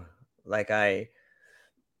angle. Like and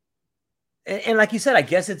like you said, I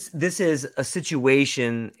guess this is a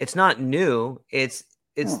situation. It's not new. It's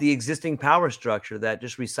Oh, the existing power structure that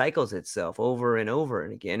just recycles itself over and over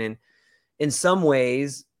and again. And in some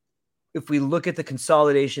ways, if we look at the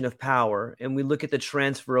consolidation of power and we look at the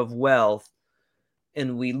transfer of wealth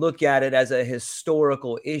and we look at it as a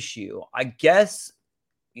historical issue, I guess,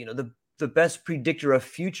 the best predictor of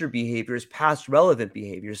future behavior is past relevant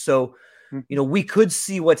behavior. So, mm-hmm. we could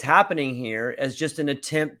see what's happening here as just an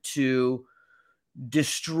attempt to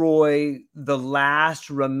destroy the last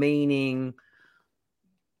remaining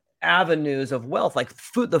avenues of wealth, like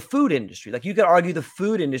the food industry. Like, you could argue the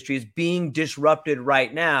food industry is being disrupted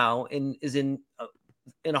right now and is in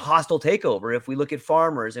a hostile takeover. If we look at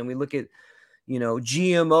farmers and we look at,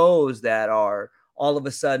 GMOs that are all of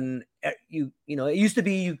a sudden, it used to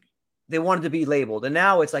be they wanted to be labeled, and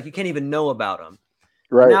now it's like you can't even know about them.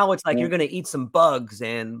 And Right. now it's like Yeah. you're going to eat some bugs,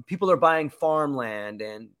 and people are buying farmland,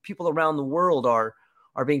 and people around the world are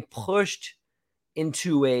being pushed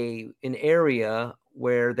into an area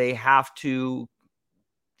where they have to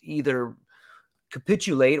either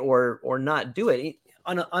capitulate or not do it.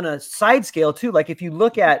 On a side scale too, like if you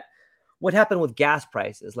look at what happened with gas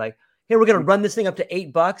prices, like, hey, we're going to run this thing up to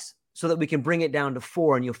 $8 so that we can bring it down to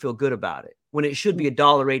 4 and you'll feel good about it, when it should be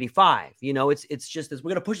 $1.85. It's just this, we're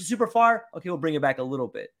going to push it super far. Okay, we'll bring it back a little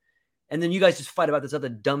bit. And then you guys just fight about this other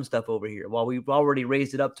dumb stuff over here while we've already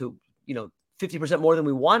raised it up to, 50% more than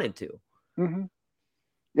we wanted to. Mm-hmm.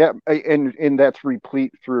 Yeah, and that's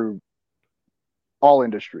replete through all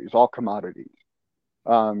industries, all commodities.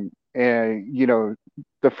 And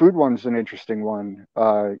the food one's an interesting one.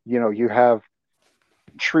 You have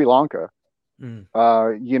Sri Lanka. Mm.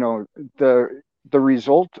 The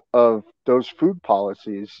result of those food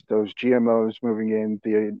policies, those GMOs moving in,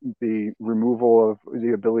 the removal of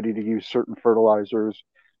the ability to use certain fertilizers,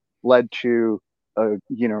 led to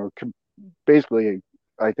basically,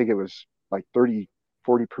 I think it was like 30-40%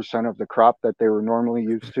 of the crop that they were normally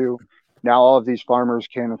used to. Now all of these farmers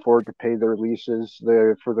can't afford to pay their leases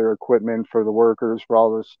for their equipment, for the workers, for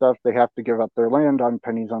all this stuff. They have to give up their land on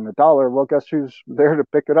pennies on the dollar. Well, guess who's there to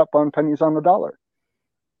pick it up on pennies on the dollar?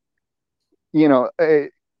 You know,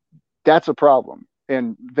 that's a problem.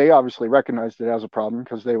 And they obviously recognized it as a problem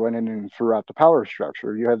because they went in and threw out the power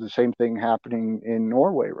structure. You have the same thing happening in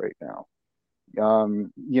Norway right now.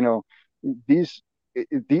 Um, you know, these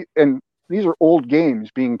and these are old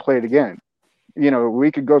games being played again.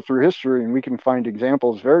 We could go through history and we can find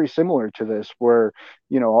examples very similar to this where,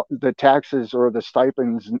 the taxes or the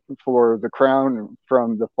stipends for the crown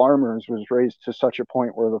from the farmers was raised to such a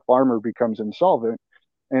point where the farmer becomes insolvent.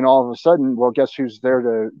 And all of a sudden, well, guess who's there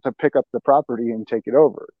to pick up the property and take it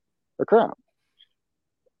over? The crown.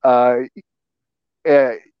 Uh,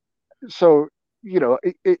 uh, so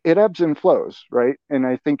it ebbs and flows, right? And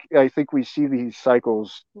I think we see these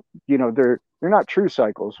cycles. They're not true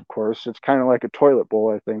cycles, of course. It's kind of like a toilet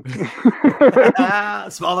bowl, I think.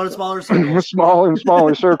 Smaller and smaller circles. Small and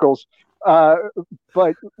smaller circles. uh,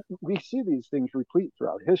 but we see these things replete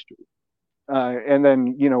throughout history. And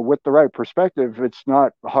then with the right perspective, it's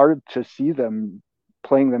not hard to see them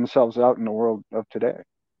playing themselves out in the world of today.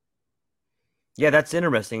 Yeah, that's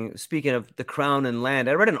interesting. Speaking of the crown and land,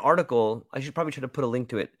 I read an article. I should probably try to put a link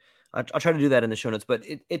to it. I'll try to do that in the show notes. But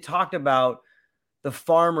it talked about the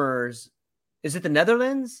farmers. Is it the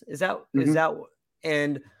Netherlands? Is Hmm. that?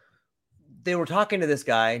 And they were talking to this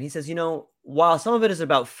guy, and he says, while some of it is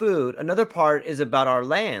about food, another part is about our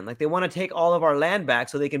land. Like they want to take all of our land back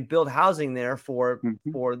so they can build housing there for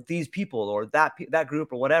Hmm. these people or that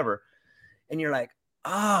group or whatever. And you're like,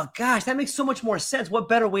 oh gosh, that makes so much more sense. What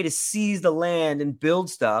better way to seize the land and build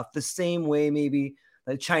stuff the same way maybe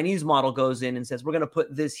the Chinese model goes in and says, we're going to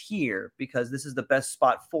put this here because this is the best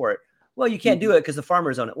spot for it. Well, you can't Hmm. do it because the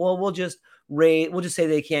farmers own it. Well, we'll just say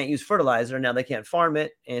they can't use fertilizer. Now they can't farm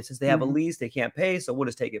it. And since they have a Hmm. lease, they can't pay. So we'll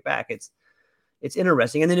just take it back. It's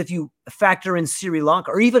interesting. And then if you factor in Sri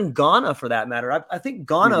Lanka or even Ghana for that matter, I think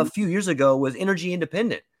Ghana a Hmm. few years ago was energy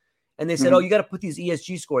independent. And they said, "Oh, Hmm. you got to put these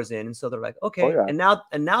ESG scores in." And so they're like, Oh "Okay." yeah.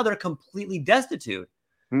 And now they're completely destitute,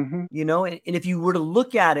 Hmm. And if you were to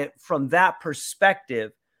look at it from that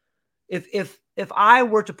perspective, if I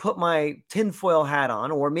were to put my tinfoil hat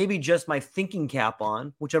on, or maybe just my thinking cap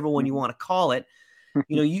on, whichever one you Hmm. want to call it,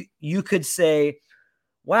 you could say,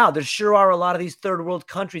 wow, there sure are a lot of these third world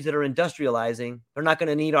countries that are industrializing. They're not going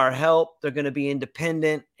to need our help. They're going to be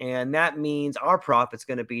independent. And that means our profit's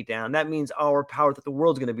going to be down. That means our power that the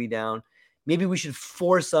world's going to be down. Maybe we should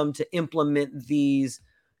force them to implement these,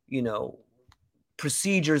 you know,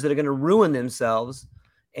 procedures that are going to ruin themselves.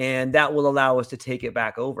 And that will allow us to take it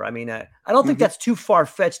back over. I mean, I don't think Hmm. that's too far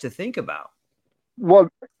fetched to think about. Well,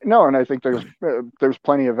 no, and I think there's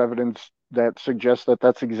plenty of evidence that suggests that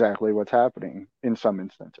that's exactly what's happening in some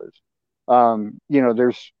instances.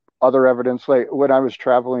 There's other evidence. Like when I was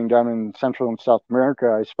traveling down in Central and South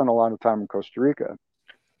America, I spent a lot of time in Costa Rica.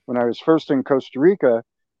 When I was first in Costa Rica,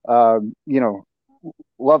 um, you know,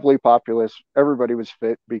 lovely populace. Everybody was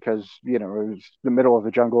fit because it was the middle of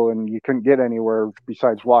the jungle and you couldn't get anywhere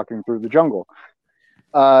besides walking through the jungle.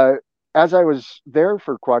 Uh, as I was there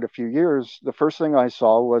for quite a few years, the first thing I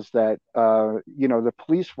saw was that the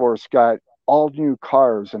police force got all new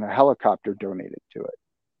cars and a helicopter donated to it.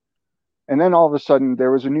 And then all of a sudden,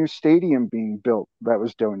 there was a new stadium being built that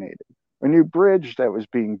was donated, a new bridge that was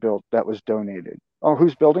being built that was donated. Oh,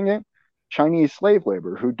 who's building it? Chinese slave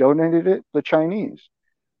labor. Who donated it? The Chinese.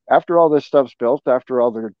 After all this stuff's built, after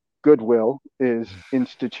all their goodwill is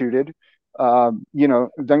instituted,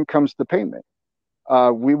 then comes the payment.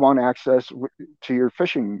 We want access to your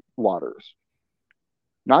fishing waters.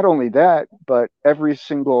 Not only that, but every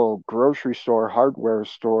single grocery store, hardware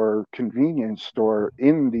store, convenience store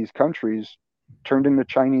in these countries turned into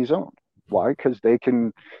Chinese owned. Why? Because they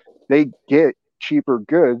get cheaper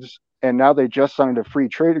goods, and now they just signed a free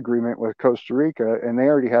trade agreement with Costa Rica, and they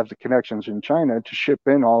already have the connections in China to ship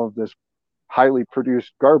in all of this highly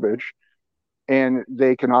produced garbage, and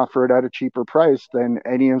they can offer it at a cheaper price than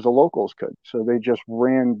any of the locals could. So they just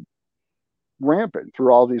ran rampant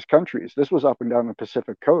through all these countries. This was up and down the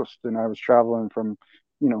Pacific coast, and I was traveling from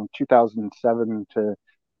 2007 to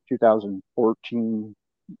 2014,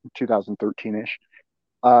 2013 ish,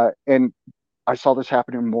 and I saw this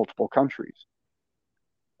happen in multiple countries.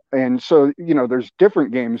 And so, there's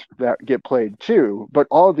different games that get played too, but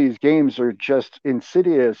all of these games are just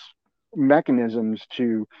insidious mechanisms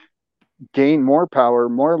to gain more power,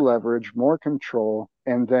 more leverage, more control.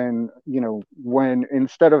 And then, when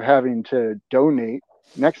instead of having to donate,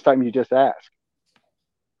 next time you just ask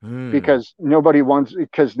Hmm. because nobody wants,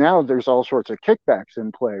 because now there's all sorts of kickbacks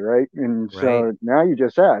in play, right? And Right. so now you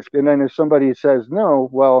just ask. And then if somebody says no,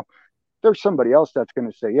 well, there's somebody else that's going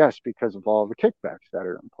to say yes because of all the kickbacks that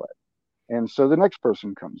are in play. And so the next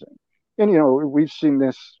person comes in. And we've seen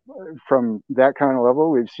this from that kind of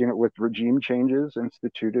level. We've seen it with regime changes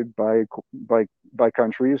instituted by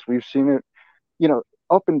countries. We've seen it,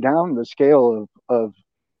 up and down the scale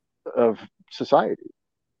of society.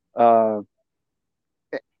 Uh,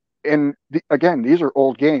 again, these are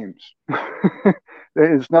old games.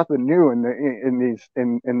 There's nothing new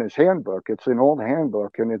in this handbook. It's an old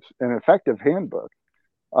handbook, and it's an effective handbook.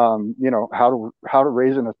 How to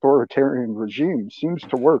raise an authoritarian regime seems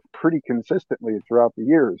to work pretty consistently throughout the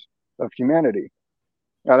years of humanity.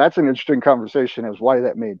 Now, that's an interesting conversation as why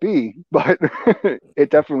that may be, but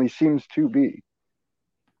it definitely seems to be.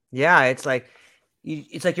 Yeah, it's like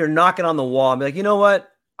you're knocking on the wall and be like, you know what?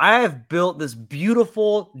 I have built this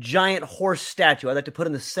beautiful giant horse statue I'd like to put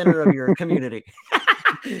in the center of your community.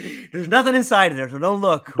 There's nothing inside of there, so don't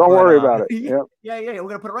look. Don't But worry about it. yeah, Yep. yeah, we're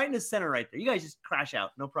gonna put it right in the center right there. You guys just crash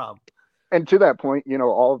out, no problem. And to that point,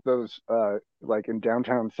 all of those, like in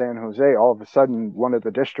downtown San Jose, all of a sudden one of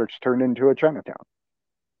the districts turned into a Chinatown.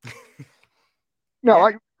 No,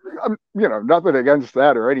 Yeah. I'm, nothing against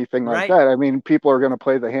that or anything like Right. that. I mean, people are going to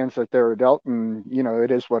play the hands that they're dealt, and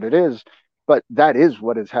it is what it is. But that is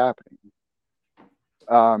what is happening.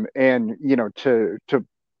 And to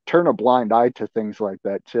turn a blind eye to things like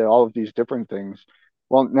that, to all of these different things,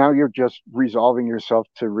 well, now you're just resolving yourself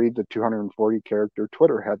to read the 240 character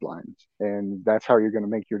Twitter headlines, and that's how you're going to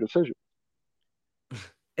make your decision.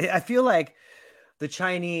 I feel like the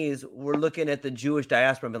Chinese were looking at the Jewish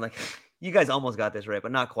diaspora and been like, "You guys almost got this right,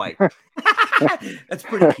 but not quite." That's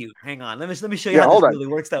pretty cute. Hang on, let me show you Yeah, how this really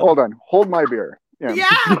works out. hold my beer. Yeah.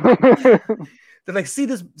 Yeah. They're like, see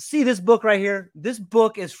this book right here. This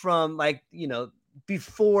book is from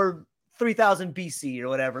before 3000 BC or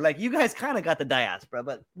whatever. Like, you guys kind of got the diaspora,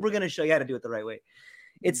 but we're gonna show you how to do it the right way.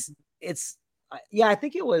 It's yeah. I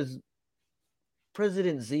think it was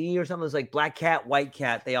President Z or something. It was like black cat, white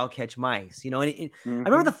cat, they all catch mice. And I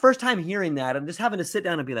remember the first time hearing that and just having to sit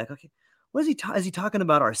down and be like, okay, what is he? Is he talking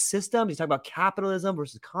about our system? He's talking about capitalism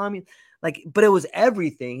versus communism. Like, but it was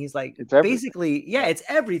everything. He's like, It's everything. basically, yeah, it's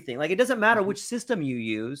everything. Like, it doesn't matter which system you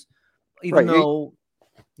use, even Right. though,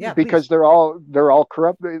 yeah, Because please. they're all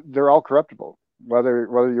corrupt. They're all corruptible. Whether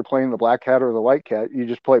you're playing the black cat or the white cat, you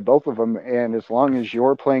just play both of them, and as long as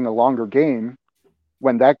you're playing a longer game,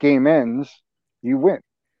 when that game ends, you win.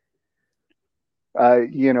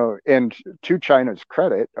 And to China's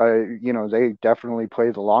credit, they definitely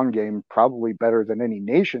play the long game probably better than any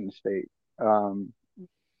nation state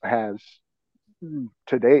has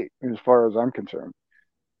to date, as far as I'm concerned.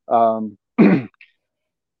 Um,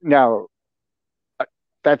 Now,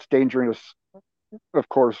 that's dangerous. Of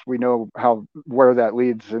course, we know where that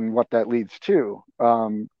leads and what that leads to.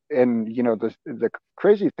 And the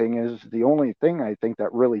crazy thing is, the only thing I think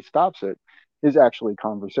that really stops it is actually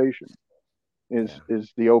conversation. Yeah.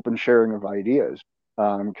 Is the open sharing of ideas.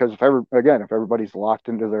 Because if everybody's locked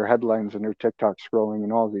into their headlines and their TikTok scrolling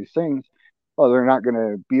and all these things, well, they're not going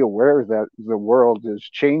to be aware that the world is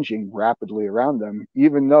changing rapidly around them,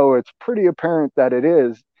 even though it's pretty apparent that it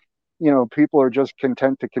is. People are just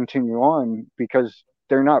content to continue on because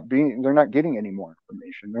they're not getting any more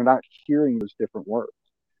information. They're not hearing those different words.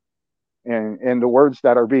 And the words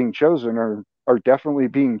that are being chosen are definitely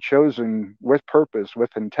being chosen with purpose,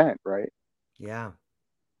 with intent, right? Yeah.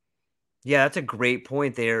 Yeah. That's a great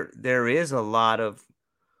point. There is a lot of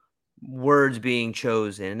words being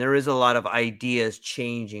chosen. There is a lot of ideas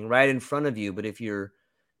changing right in front of you. But if you're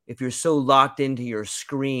so locked into your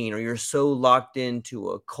screen or you're so locked into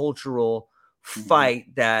a cultural Mm-hmm.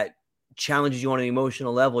 fight that challenges you on an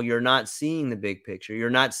emotional level, you're not seeing the big picture.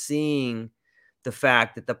 You're not seeing the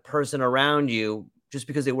fact that the person around you, just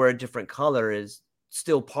because they wear a different color, is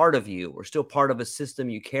still part of you or still part of a system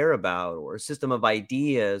you care about or a system of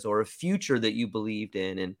ideas or a future that you believed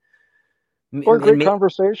in. Or a And great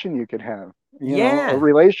conversation you could have, a yeah,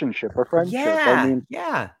 relationship, a friendship. I yeah, mean,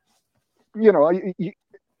 yeah, you know,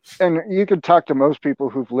 and you could talk to most people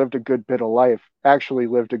who've lived a good bit of life, actually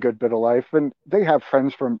lived a good bit of life, and they have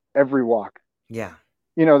friends from every walk. yeah.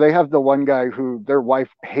 They have the one guy who their wife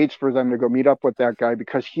hates for them to go meet up with that guy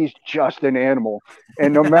because he's just an animal.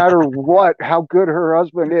 And no matter what, how good her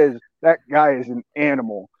husband is, that guy is an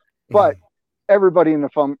animal. But everybody in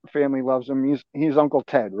the family loves him. He's Uncle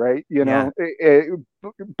Ted, right? Yeah.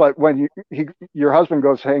 But when your husband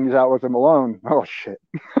goes hangs out with him alone, oh shit.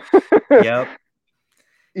 Yep.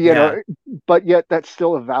 you know, Yeah. but yet that's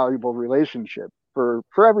still a valuable relationship for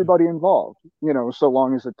everybody involved. So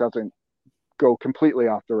long as it doesn't go completely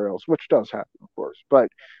off the rails, which does happen, of course. But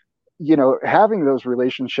having those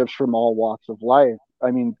relationships from all walks of life,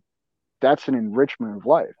 I mean, that's an enrichment of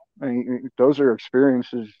life. I mean, those are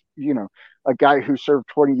experiences. A guy who served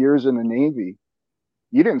 20 years in the Navy.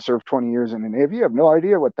 You didn't serve 20 years in the Navy. You have no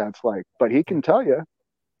idea what that's like, but he can tell you,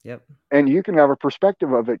 Yep. and you can have a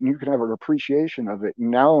perspective of it, and you can have an appreciation of it.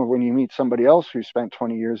 And now, when you meet somebody else who spent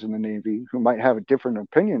 20 years in the Navy, who might have a different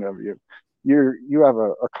opinion of you, you have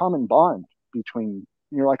a common bond between.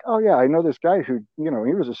 You're like, oh yeah, I know this guy who, he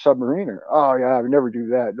was a submariner. Oh yeah, I would never do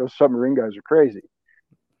that. Those submarine guys are crazy.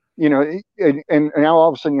 And now all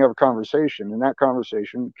of a sudden you have a conversation, and that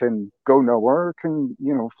conversation can go nowhere, can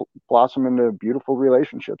blossom into beautiful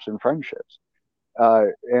relationships and friendships.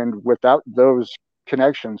 And without those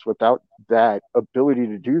connections, without that ability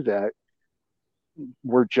to do that,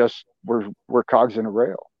 we're cogs in a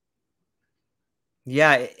rail.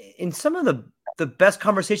 Yeah. In some of the best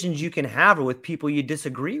conversations you can have are with people you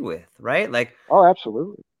disagree with, right? Like, Oh,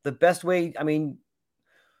 absolutely. the best way, I mean,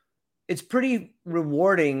 it's pretty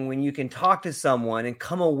rewarding when you can talk to someone and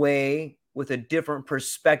come away with a different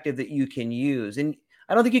perspective that you can use. And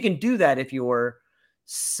I don't think you can do that if you're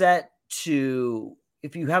set to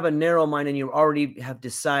if you have a narrow mind and you already have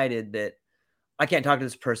decided that I can't talk to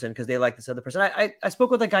this person because they like this other person. I spoke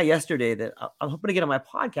with a guy yesterday that I'm hoping to get on my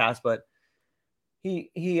podcast, but he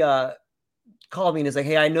called me and is like,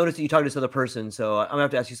 "Hey, I noticed that you talked to this other person, so I'm gonna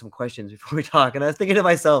have to ask you some questions before we talk." And I was thinking to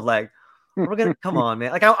myself, like, we're gonna come on,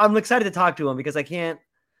 man. Like I'm excited to talk to him because I can't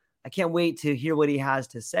wait to hear what he has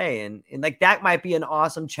to say. And like that might be an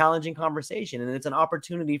awesome, challenging conversation. And it's an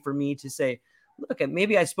opportunity for me to say, look,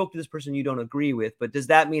 maybe I spoke to this person you don't agree with, but does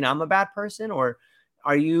that mean I'm a bad person? Or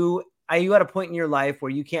are you at a point in your life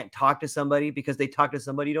where you can't talk to somebody because they talk to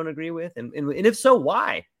somebody you don't agree with? And if so,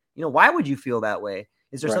 why? Why would you feel that way?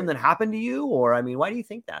 Is there Right. something that happened to you? Or, I mean, why do you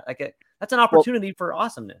think that? Like, that's an Well, opportunity for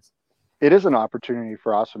awesomeness. it is an opportunity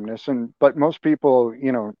for awesomeness, but most people,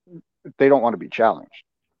 they don't want to be challenged.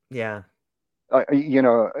 Yeah.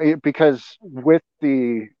 Because with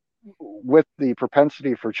the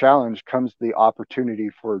propensity for challenge comes the opportunity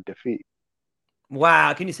for defeat.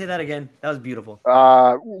 Wow. Can you say that again? That was beautiful.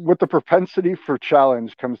 With the propensity for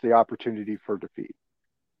challenge comes the opportunity for defeat.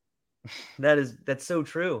 That's so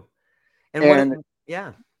true. And And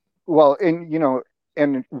yeah. well,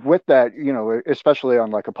 and with that, especially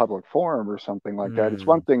on like a public forum or something like that, it's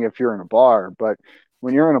one Mm, thing if you're in a bar, but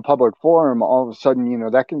when you're in a public forum, all of a sudden,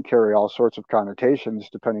 that can carry all sorts of connotations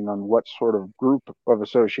depending on what sort of group of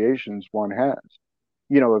associations one has.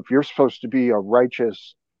 If you're supposed to be a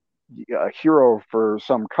righteous hero for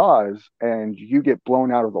some cause and you get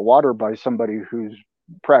blown out of the water by somebody who's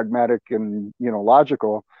pragmatic and,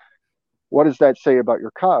 logical, what does that say about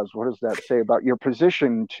your cause? What does that say about your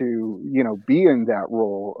position to, be in that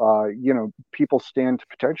role? People stand to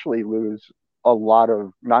potentially lose a lot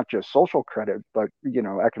of not just social credit, but,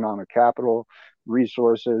 economic capital,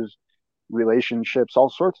 resources, relationships, all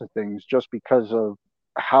sorts of things, just because of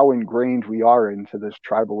how ingrained we are into this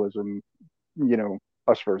tribalism,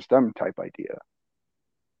 us versus them type idea.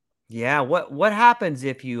 yeah. What happens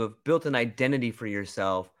if you have built an identity for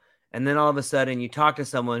yourself and then all of a sudden you talk to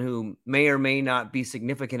someone who may or may not be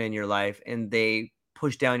significant in your life and they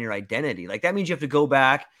push down your identity? Like that means you have to go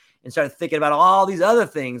back and start thinking about all these other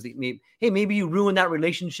things that maybe you ruined that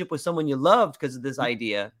relationship with someone you loved because of this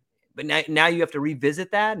idea. But now you have to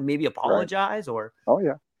revisit that and maybe Right. apologize or Oh,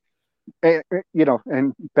 yeah.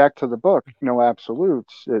 And back to the book, no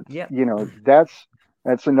absolutes. It's, yeah.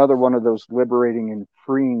 that's another one of those liberating and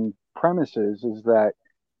freeing premises is that,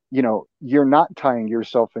 you're not tying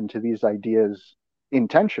yourself into these ideas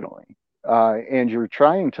intentionally. And you're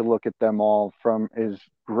trying to look at them all from as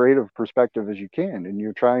great of perspective as you can. And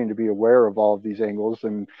you're trying to be aware of all of these angles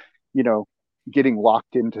and, you know, getting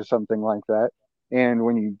locked into something like that. And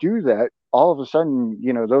when you do that, all of a sudden,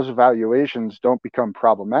 those evaluations don't become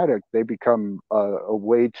problematic. They become a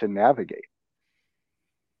way to navigate.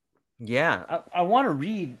 Yeah, I want to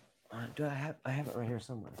read. Do I have it right here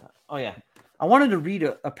somewhere? Oh yeah, I wanted to read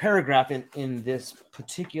a paragraph in this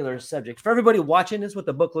particular subject for everybody watching. This is what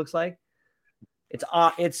the book looks like. It's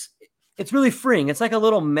it's really freeing. It's like a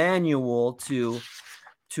little manual to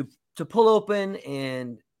to pull open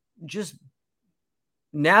and just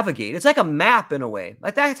navigate. It's like a map in a way.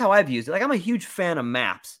 Like that's how I've used it. Like I'm a huge fan of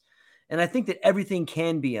maps. And I think that everything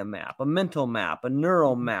can be a map, a mental map, a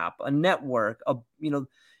neural map, a network,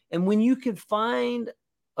 and when you can find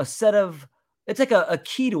a set of it's like a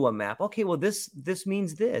key to a map. Okay, well this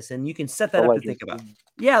means this, and you can set The that up to legend. think about.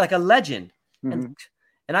 Yeah, like a legend. And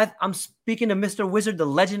Mm-hmm. I'm speaking to Mr. Wizard, the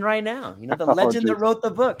legend right now. The Oh, legend that geez. wrote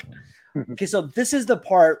the book. Okay, so this is the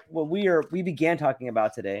part what we began talking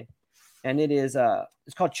about today. And it's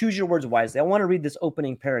called Choose Your Words Wisely. I want to read this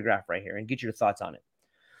opening paragraph right here and get your thoughts on it.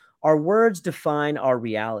 Our words define our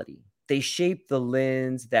reality. They shape the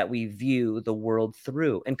lens that we view the world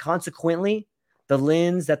through, and consequently, the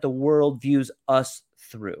lens that the world views us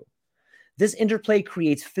through. This interplay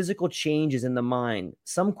creates physical changes in the mind,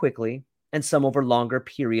 some quickly and some over longer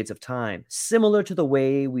periods of time, similar to the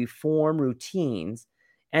way we form routines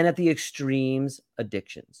and at the extremes,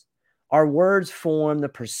 addictions. Our words form the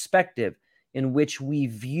perspective in which we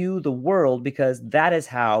view the world because that is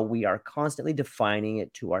how we are constantly defining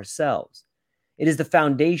it to ourselves. It is the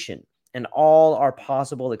foundation, and all our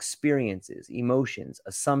possible experiences, emotions,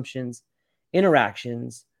 assumptions,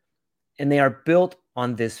 interactions, and they are built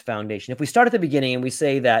on this foundation. If we start at the beginning and we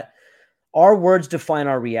say that our words define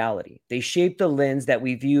our reality, they shape the lens that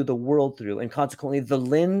we view the world through, and consequently, the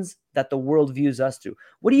lens that the world views us through.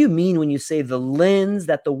 What do you mean when you say the lens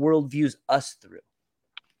that the world views us through?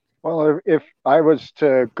 Well, if I was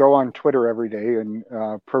to go on Twitter every day and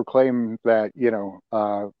proclaim that,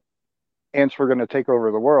 ants were going to take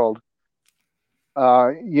over the world,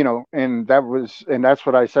 And that's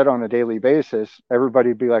what I said on a daily basis.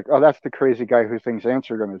 Everybody'd be like, "Oh, that's the crazy guy who thinks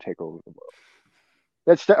ants are going to take over the world."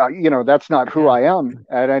 That's not who Yeah. I am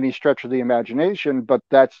at any stretch of the imagination, but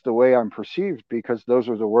that's the way I'm perceived because those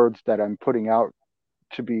are the words that I'm putting out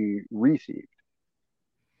to be received.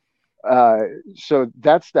 Uh, so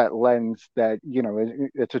that's that lens that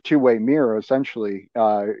it's a two-way mirror essentially.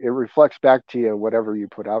 It reflects back to you whatever you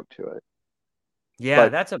put out to it. Yeah, But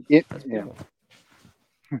that's it, yeah, beautiful.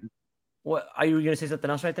 What are you going to say something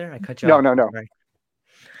else right there? I cut you no, off. no, I'm no. sorry.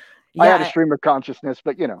 I had a Yeah, stream of consciousness,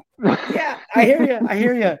 but yeah, I hear you. I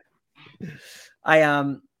hear you.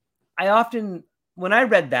 I often when I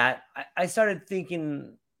read that, I started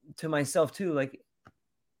thinking to myself too, like,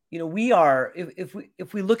 we are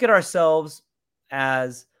if we look at ourselves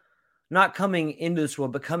as not coming into this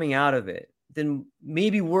world but coming out of it, then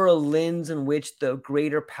maybe we're a lens in which the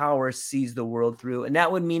greater power sees the world through, and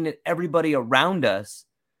that would mean that everybody around us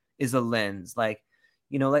is a lens. Like,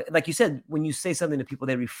 like you said, when you say something to people,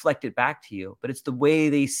 they reflect it back to you, but it's the way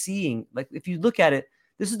they seeing. Like, if you look at it,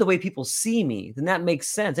 this is the way people see me, then that makes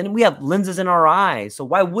sense. And we have lenses in our eyes, so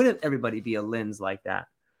why wouldn't everybody be a lens like that?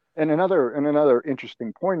 and another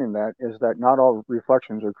interesting point in that is that not all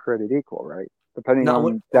reflections are created equal, right? Depending Not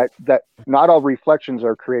what on that not all reflections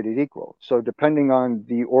are created equal. So depending on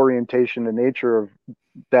the orientation and nature of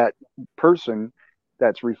that person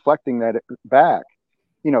that's reflecting that back,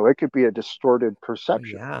 it could be a distorted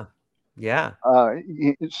perception. Yeah, yeah.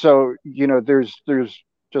 So there's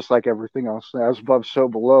just like everything else, as above, so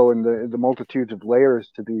below, and the multitudes of layers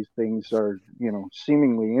to these things are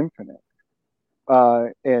seemingly infinite,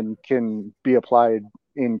 and can be applied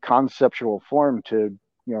in conceptual form to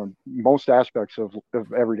most aspects of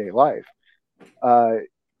everyday life. Uh,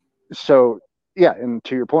 so yeah, and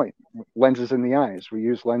to your point, lenses in the eyes. We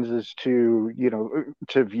use lenses to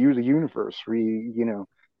view the universe.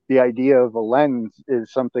 The idea of a lens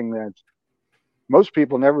is something that most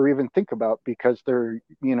people never even think about because they're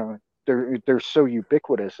so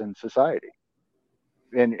ubiquitous in society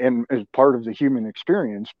and as part of the human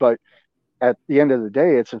experience. But at the end of the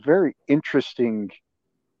day, it's a very interesting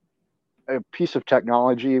piece of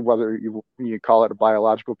technology, whether you call it a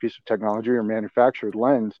biological piece of technology or manufactured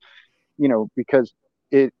lens, because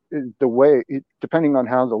the way depending on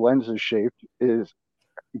how the lens is shaped is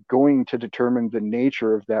going to determine the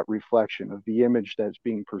nature of that reflection of the image that's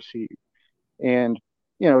being perceived. And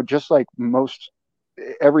just like most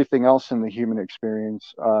everything else in the human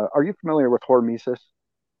experience, are you familiar with hormesis?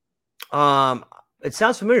 Um, it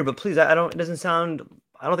sounds familiar, but please, I don't. It doesn't sound.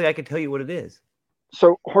 I don't think I can tell you what it is.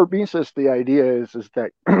 So hormesis, the idea is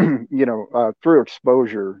that through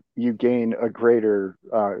exposure you gain a greater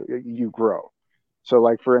you grow. So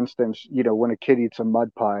like for instance, when a kid eats a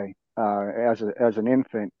mud pie as an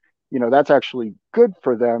infant, that's actually good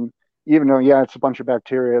for them, even though yeah it's a bunch of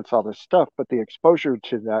bacteria, it's all this stuff, but the exposure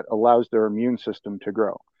to that allows their immune system to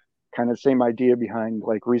grow. Kind of same idea behind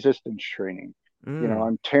like resistance training. Mm,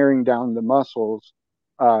 I'm tearing down the muscles,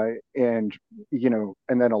 and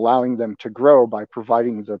and then allowing them to grow by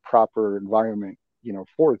providing the proper environment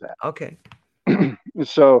for okay. that.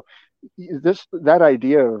 So that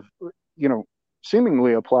idea of you know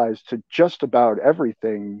seemingly applies to just about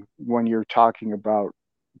everything when you're talking about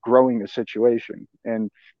growing a situation, and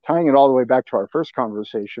tying it all the way back to our first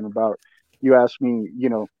conversation about, you asked me,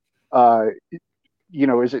 uh,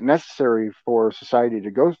 is it necessary for society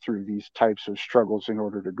to go through these types of struggles in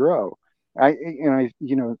order to grow?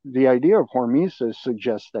 The idea of hormesis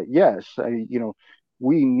suggests that yes,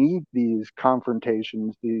 we need these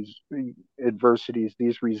confrontations, these adversities,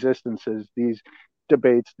 these resistances, these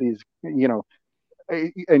debates,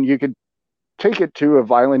 and you could take it to a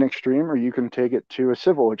violent extreme or you can take it to a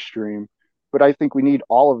civil extreme. But I think we need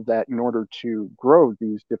all of that in order to grow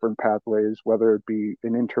these different pathways, whether it be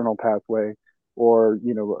an internal pathway or,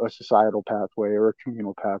 a societal pathway or a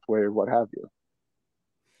communal pathway or what have you.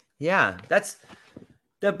 Yeah,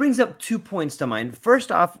 that brings up 2 points to mind.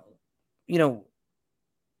 First off, you know,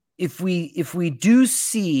 if we do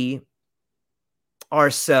see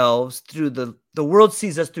ourselves through the world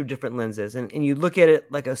sees us through different lenses, and you look at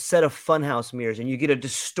it like a set of funhouse mirrors and you get a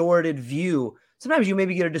distorted view. Sometimes you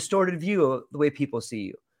maybe get a distorted view of the way people see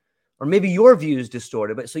you, or maybe your view is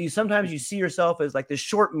distorted, but so you see yourself as like this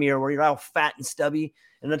short mirror where you're all fat and stubby,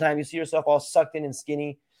 and the time you see yourself all sucked in and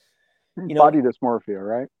skinny. you know Body dysmorphia,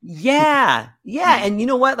 right? yeah, and you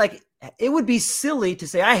know what, like, it would be silly to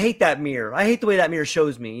say I hate that mirror, I hate the way that mirror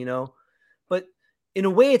shows me, but in a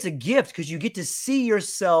way it's a gift because you get to see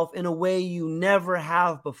yourself in a way you never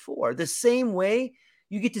have before, the same way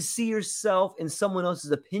you get to see yourself in someone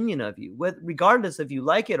else's opinion of you, regardless if you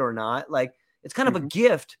like it or not. Like, It's kind of a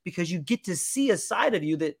gift because you get to see a side of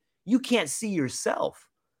you that you can't see yourself.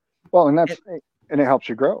 Well, and it helps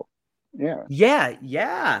you grow. Yeah.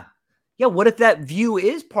 Yeah. What if that view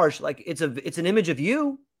is partial? Like it's an image of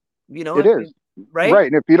you, It is. right? Right.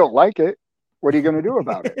 And if you don't like it, what are you going to do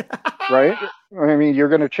about it? Right. I mean, you're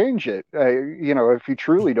going to change it. If you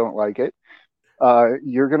truly don't like it,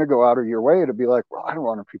 you're going to go out of your way to be like, well, I don't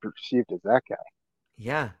want to be perceived as that guy.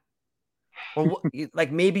 Yeah. Or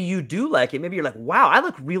like maybe you do like it. Maybe you're like, wow, I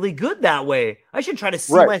look really good that way. I should try to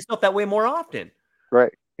see myself that way more often.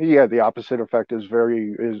 Right. Yeah. The opposite effect is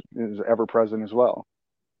ever present as well.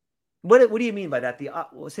 What do you mean by that?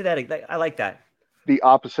 Say that. I like that. The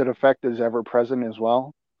opposite effect is ever present as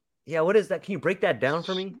well. Yeah. What is that? Can you break that down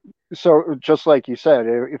for me? So just like you said,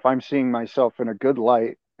 if I'm seeing myself in a good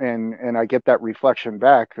light and I get that reflection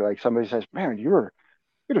back, like somebody says, man, you're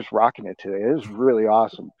just rocking it today. It is really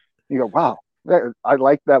awesome. You go, wow, I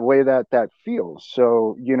like that way that feels.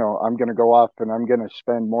 So, I'm going to go off and I'm going to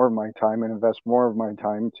spend more of my time and invest more of my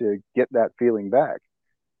time to get that feeling back.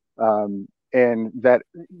 And that,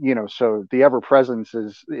 so the ever presence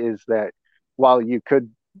is that while you could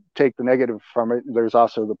take the negative from it, there's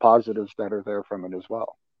also the positives that are there from it as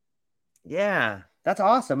well. Yeah, that's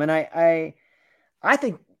awesome. And I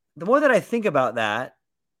think the more that I think about that,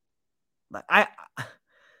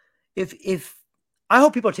 if I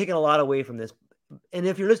hope people are taking a lot away from this. And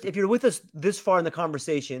if you're with us this far in the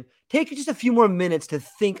conversation, take just a few more minutes to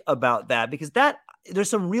think about that, because there's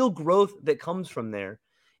some real growth that comes from there.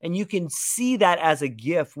 And you can see that as a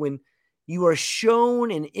gift when you are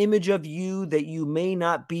shown an image of you that you may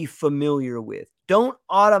not be familiar with. Don't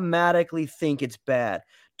automatically think it's bad.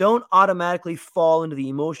 Don't automatically fall into the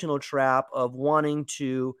emotional trap of wanting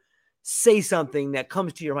to say something that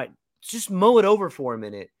comes to your mind. Just mow it over for a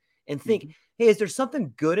minute and think, hey, is there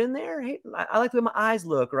something good in there? Hey, I like the way my eyes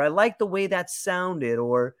look, or I like the way that sounded,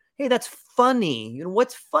 or hey, that's funny.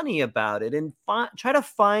 What's funny about it? And try to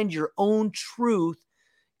find your own truth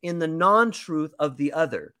in the non-truth of the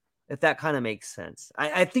other, if that kind of makes sense.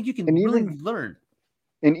 I think you can really learn.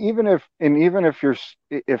 And even if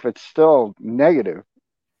it's still negative,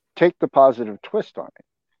 take the positive twist on it.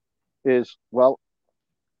 Is, well,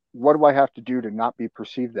 what do I have to do to not be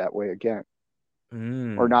perceived that way again?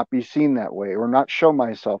 Or not be seen that way, or not show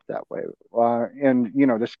myself that way? And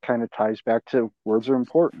this kind of ties back to words are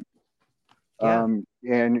important. Yeah.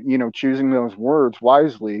 And choosing those words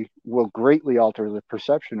wisely will greatly alter the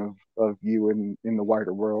perception of you in the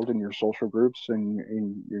wider world, in your social groups, and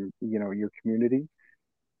in your community,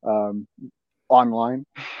 online.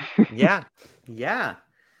 Yeah.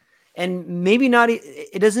 And maybe not.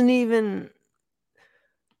 It doesn't even.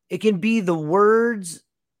 It can be the words.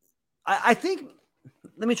 I think.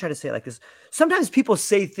 Let me try to say it like this. Sometimes people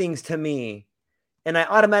say things to me and I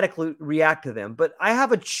automatically react to them, but I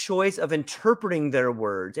have a choice of interpreting their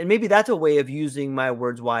words. And maybe that's a way of using my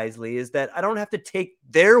words wisely, is that I don't have to take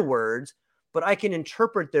their words, but I can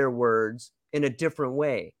interpret their words in a different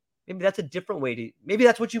way. Maybe that's a different way maybe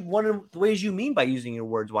that's what one of the ways you mean by using your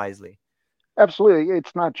words wisely. Absolutely.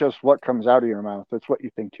 It's not just what comes out of your mouth. It's what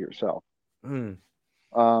you think to yourself. And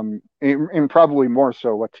probably more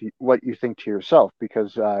so what you think to yourself,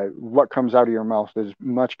 because what comes out of your mouth is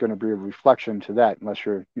much going to be a reflection to that, unless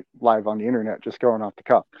you're live on the internet just going off the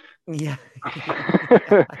cuff. Yeah.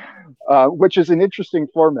 Which is an interesting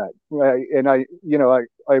format, and I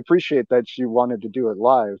appreciate that you wanted to do it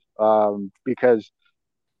live, because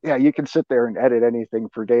you can sit there and edit anything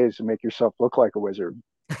for days and make yourself look like a wizard.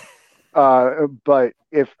 But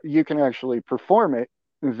if you can actually perform it,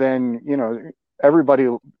 then everybody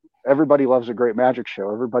loves a great magic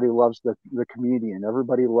show. Everybody loves the comedian.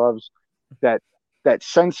 Everybody loves that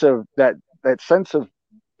sense of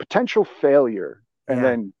potential failure and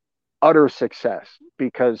then utter success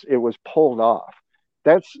because it was pulled off.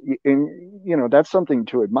 That's something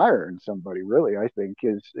to admire in somebody, really. I think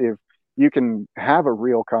is if you can have a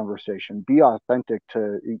real conversation, be authentic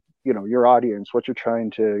to your audience,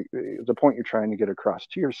 the point you're trying to get across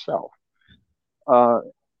to yourself.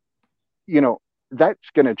 That's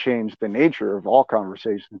going to change the nature of all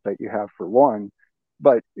conversations that you have, for one,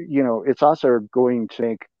 but it's also going to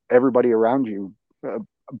make everybody around you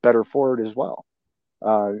better for it as well.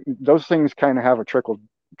 Those things kind of have a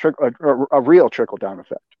real trickle down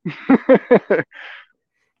effect.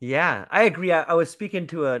 Yeah, I agree. I was speaking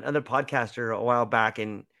to another podcaster a while back,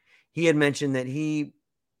 and he had mentioned that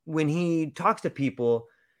when he talks to people,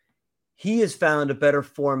 he has found a better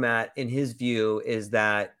format in his view is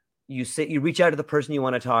that you reach out to the person you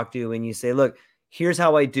want to talk to and you say, look, here's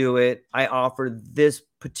how I do it. I offer this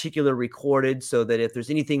particular recorded so that if there's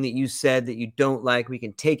anything that you said that you don't like, we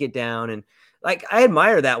can take it down. And like I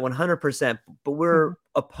admire that 100%, but we're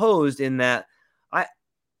opposed in that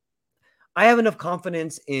I have enough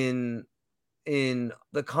confidence in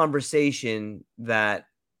the conversation that,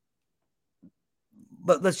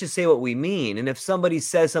 but let's just say what we mean. And if somebody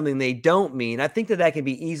says something they don't mean, I think that can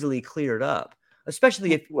be easily cleared up,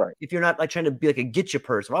 especially if you're not like trying to be like a get you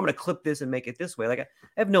person. Well, I'm going to clip this and make it this way. Like I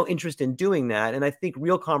have no interest in doing that. And I think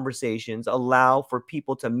real conversations allow for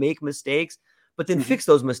people to make mistakes, but then fix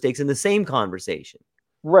those mistakes in the same conversation.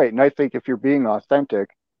 Right. And I think if you're being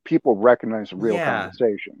authentic, people recognize a real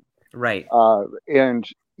conversation. Right. And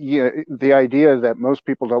the idea that most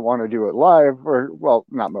people don't want to do it live, or well,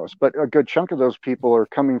 not most, but a good chunk of those people are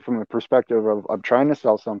coming from the perspective of I'm trying to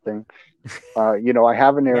sell something. I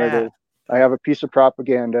have a narrative, I have a piece of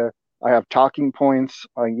propaganda, I have talking points,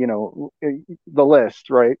 the list,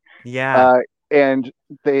 right? Yeah. And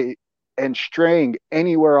straying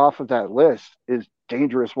anywhere off of that list is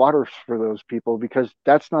dangerous waters for those people because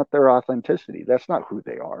that's not their authenticity. That's not who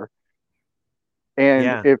they are.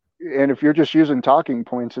 And if you're just using talking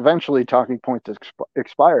points, eventually talking points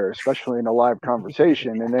expire, especially in a live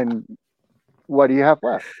conversation. And then what do you have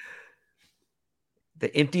left?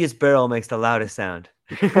 The emptiest barrel makes the loudest sound.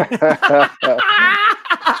 I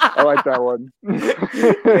like that one.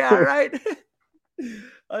 Yeah, right.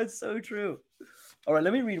 That's so true. All right,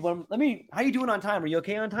 let me read one. How you doing on time? Are you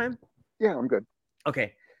okay on time? Yeah, I'm good.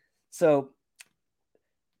 Okay. So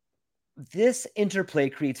this interplay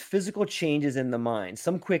creates physical changes in the mind,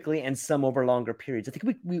 some quickly and some over longer periods. I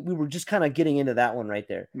think we were just kind of getting into that one right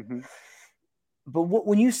there. But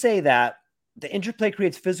when you say that, the interplay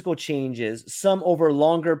creates physical changes, some over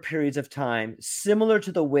longer periods of time, similar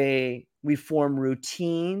to the way we form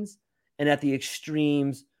routines and at the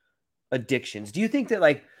extremes, addictions. Do you think that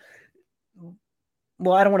I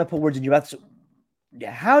don't want to put words in your mouth. So,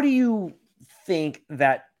 how do you think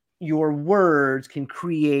that your words can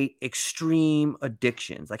create extreme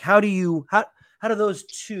addictions? Like how do those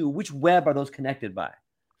two, which web are those connected by?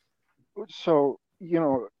 So,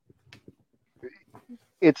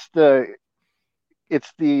 it's the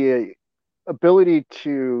ability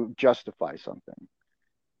to justify something.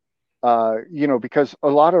 Because a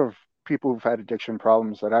lot of people who've had addiction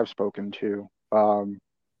problems that I've spoken to,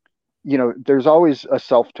 there's always a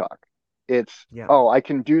self-talk. It's, oh, I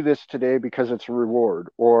can do this today because it's a reward,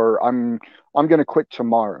 or I'm going to quit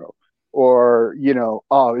tomorrow, or,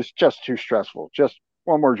 oh, it's just too stressful. Just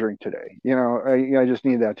one more drink today. I just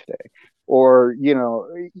need that today, or,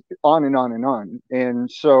 on and on and on. And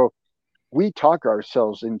so we talk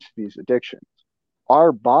ourselves into these addictions.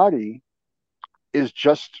 Our body is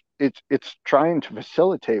just, it's trying to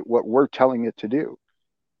facilitate what we're telling it to do.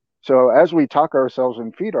 So as we talk ourselves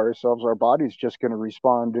and feed ourselves, our body's just going to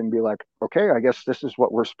respond and be like, okay, I guess this is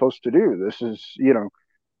what we're supposed to do. This is,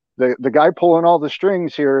 the guy pulling all the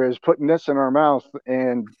strings here is putting this in our mouth,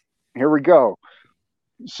 and here we go.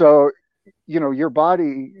 So, your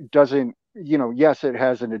body doesn't, yes, it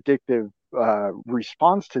has an addictive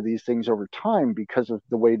response to these things over time because of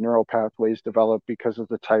the way neural pathways develop, because of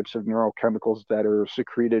the types of neurochemicals that are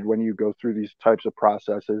secreted when you go through these types of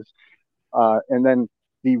processes. And then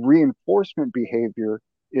the reinforcement behavior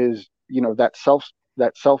is,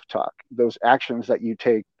 that self-talk, those actions that you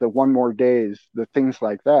take, the one more days, the things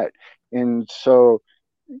like that. And so,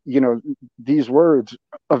 these words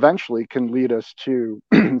eventually can lead us to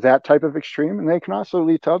that type of extreme, and they can also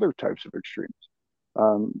lead to other types of extremes.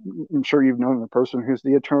 I'm sure you've known the person who's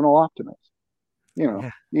the eternal optimist.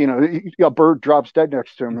 A bird drops dead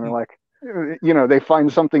next to him, and they're like, they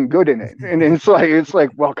find something good in it, and it's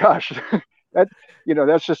like, well, gosh,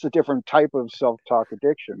 that's just a different type of self-talk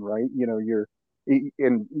addiction, right?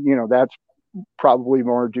 That's probably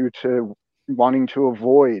more due to wanting to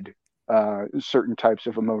avoid certain types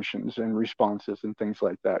of emotions and responses and things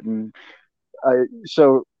like that. And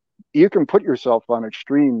so you can put yourself on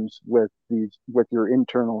extremes with your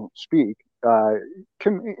internal speak.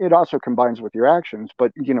 It also combines with your actions,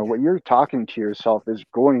 but what you're talking to yourself is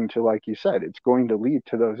going to, like you said, it's going to lead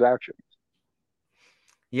to those actions.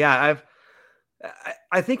 Yeah,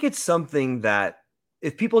 I think it's something that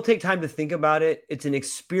if people take time to think about it, it's an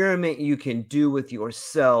experiment you can do with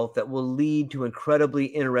yourself that will lead to incredibly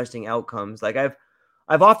interesting outcomes. Like I've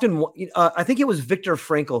often, I think it was Viktor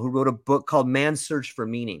Frankl who wrote a book called Man's Search for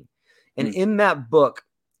Meaning. And in that book,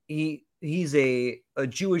 he's a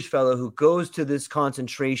Jewish fellow who goes to this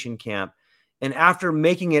concentration camp. And after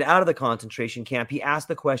making it out of the concentration camp, he asked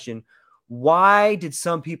the question, why did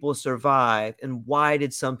some people survive and why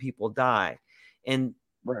did some people die? And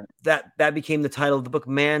that became the title of the book,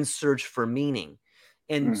 Man's Search for Meaning.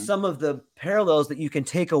 And some of the parallels that you can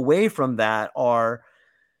take away from that are,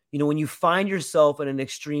 when you find yourself in an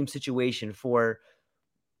extreme situation, for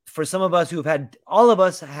some of us who have had, all of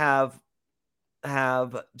us have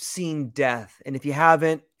seen death. And if you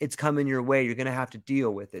haven't, it's coming your way. You're going to have to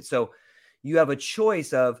deal with it. So you have a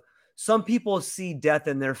choice of, some people see death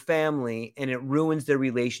in their family and it ruins their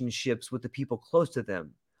relationships with the people close to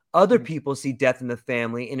them. Other people see death in the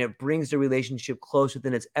family and it brings the relationship closer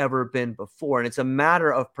than it's ever been before. And it's a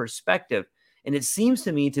matter of perspective. And it seems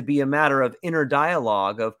to me to be a matter of inner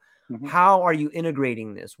dialogue of, how are you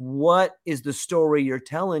integrating this? What is the story you're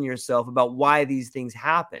telling yourself about why these things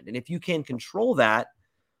happened? And if you can control that,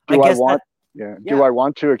 do I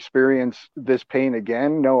want to experience this pain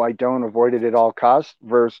again? No, I don't. Avoid it at all costs.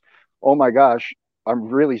 Versus, oh my gosh, I'm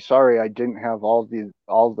really sorry I didn't have all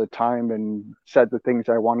the time and said the things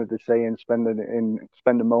I wanted to say and spend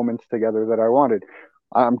the moments together that I wanted.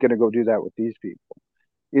 I'm going to go do that with these people.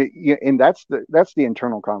 And that's the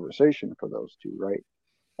internal conversation for those two, right?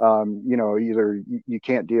 Either you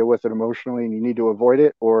can't deal with it emotionally and you need to avoid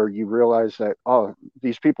it, or you realize that, oh,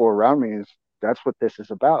 these people around me, that's what this is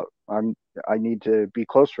about. I need to be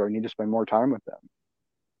closer. I need to spend more time with them.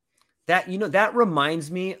 That reminds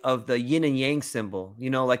me of the yin and yang symbol,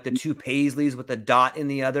 like the two paisleys with the dot in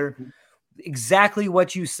the other. Exactly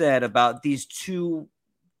what you said about these two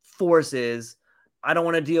forces. I don't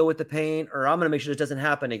want to deal with the pain, or I'm going to make sure this doesn't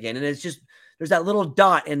happen again. And it's just, there's that little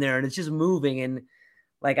dot in there and it's just moving. And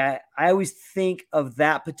like, I always think of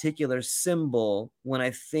that particular symbol when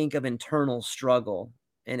I think of internal struggle,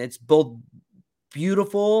 and it's both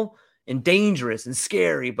beautiful and dangerous and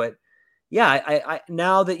scary. But yeah, I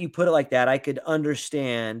now that you put it like that, I could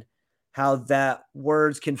understand how that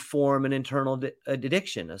words can form an internal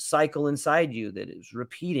addiction, a cycle inside you that is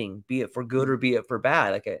repeating, be it for good or be it for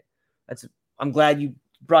bad. I'm glad you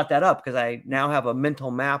brought that up, because I now have a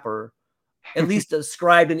mental map, or at least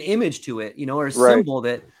ascribed an image to it, or a symbol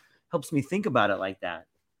that helps me think about it like that.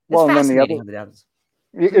 It's fascinating.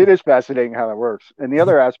 It is fascinating how that works. And the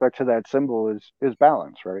other aspect to that symbol is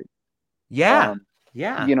balance, right? Yeah.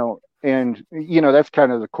 And that's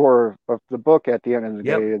kind of the core of the book at the end of the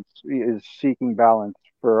day, is seeking balance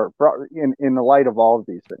in the light of all of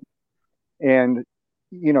these things. And,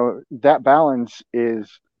 that balance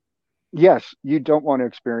is, yes, you don't want to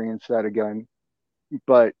experience that again,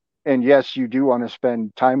 and yes, you do want to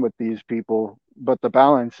spend time with these people, but the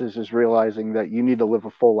balance is realizing that you need to live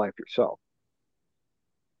a full life yourself.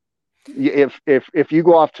 If you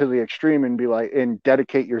go off to the extreme and be like, and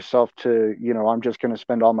dedicate yourself to, I'm just going to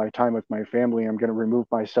spend all my time with my family, I'm going to remove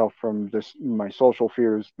myself from my social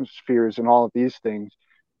spheres and all of these things,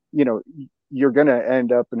 you're going to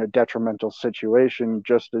end up in a detrimental situation,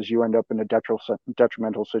 just as you end up in a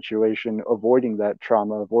detrimental situation avoiding that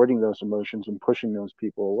trauma, avoiding those emotions, and pushing those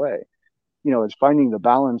people away. It's finding the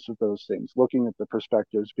balance of those things, looking at the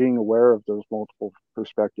perspectives, being aware of those multiple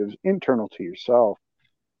perspectives internal to yourself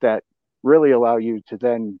that really allow you to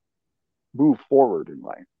then move forward in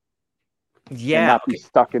life. Yeah. And not be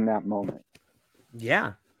stuck in that moment.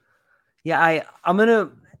 Yeah. Yeah. I'm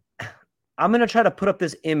going to try to put up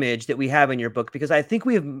this image that we have in your book, because I think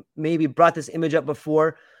we have maybe brought this image up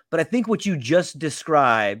before, but I think what you just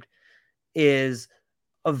described is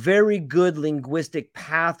a very good linguistic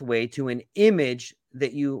pathway to an image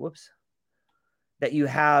that you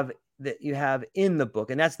have in the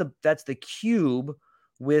book. And that's the cube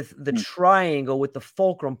with the triangle with the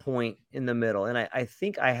fulcrum point in the middle. And I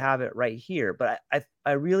think I have it right here, but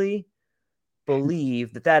I really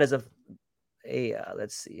believe that is a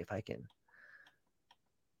let's see if I can.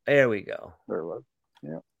 There we go. There it was.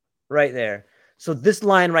 Yeah. Right there. So this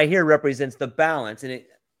line right here represents the balance. And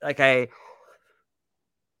I've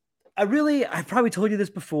probably told you this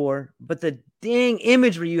before, but the dang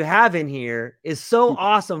imagery you have in here is so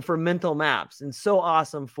awesome for mental maps and so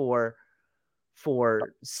awesome for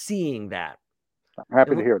seeing that. I'm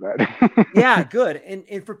happy to hear that. Yeah, good.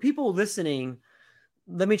 And for people listening,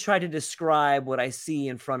 let me try to describe what I see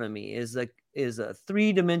in front of me is a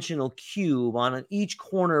three-dimensional cube. On each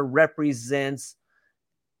corner represents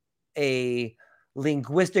a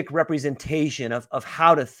linguistic representation of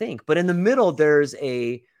how to think. But in the middle, there's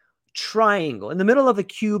a triangle. In the middle of the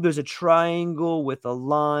cube, there's a triangle with a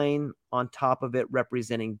line on top of it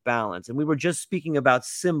representing balance. And we were just speaking about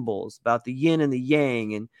symbols, about the yin and the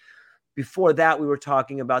yang. And before that, we were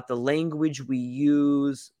talking about the language we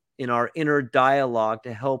use in our inner dialogue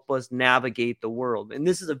to help us navigate the world. And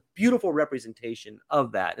this is a beautiful representation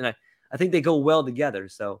of that. And I think they go well together.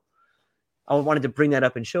 So I wanted to bring that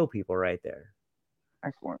up and show people right there.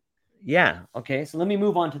 Excellent. Yeah. Okay. So let me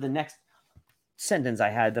move on to the next sentence I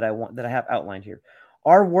had that I have outlined here.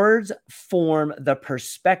 Our words form the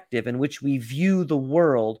perspective in which we view the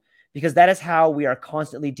world because that is how we are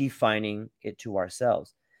constantly defining it to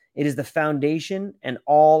ourselves. It is the foundation and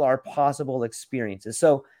all our possible experiences.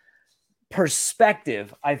 So,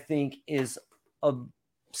 perspective, I think, is a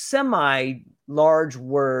semi large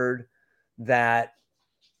word that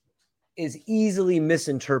is easily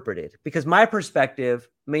misinterpreted because my perspective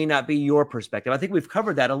may not be your perspective. I think we've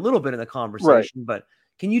covered that a little bit in the Right. conversation, but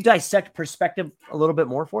can you dissect perspective a little bit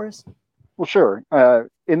more for us? Well, sure.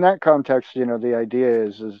 In that context, the idea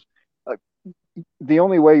is uh, the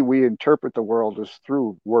only way we interpret the world is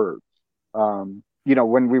through words.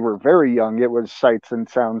 When we were very young, it was sights and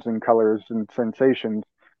sounds and colors and sensations.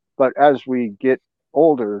 But as we get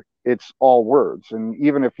older, it's all words. And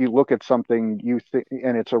even if you look at something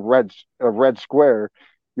and it's a red square,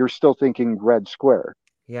 you're still thinking red square.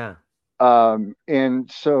 Yeah.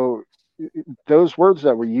 And so those words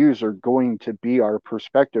that we use are going to be our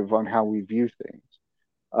perspective on how we view things.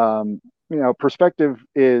 Perspective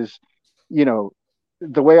is, you know,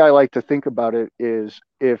 the way I like to think about it is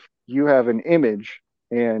if you have an image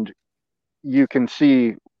and you can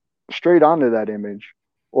see straight onto that image,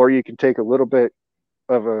 or you can take a little bit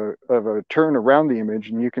of a turn around the image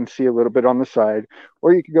and you can see a little bit on the side,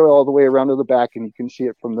 or you can go all the way around to the back and you can see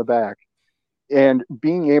it from the back. And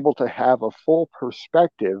being able to have a full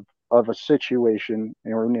perspective of a situation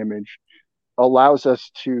or an image allows us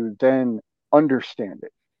to then understand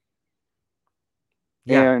it.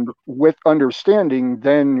 Yeah. And with understanding,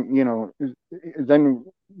 then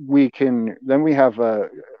we have a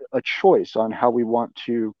choice on how we want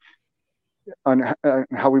to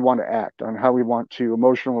act, on how we want to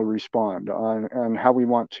emotionally respond, on how we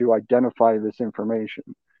want to identify this information,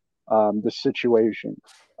 the situation.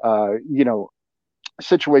 You know,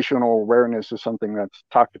 situational awareness is something that's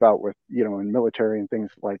talked about with, in military and things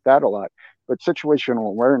like that a lot. But situational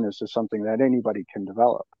awareness is something that anybody can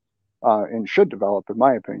develop, and should develop, in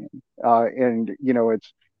my opinion. And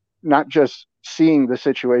it's not just seeing the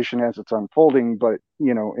situation as it's unfolding, but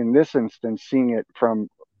in this instance, seeing it from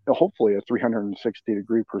hopefully a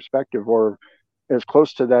 360-degree perspective, or as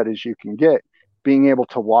close to that as you can get. Being able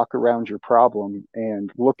to walk around your problem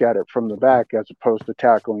and look at it from the back as opposed to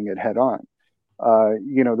tackling it head on.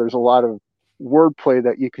 There's a lot of wordplay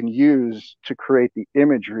that you can use to create the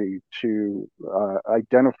imagery to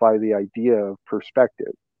identify the idea of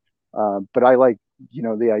perspective. But I like,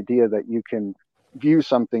 the idea that you can view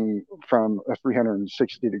something from a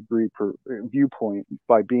 360-degree viewpoint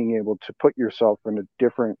by being able to put yourself in a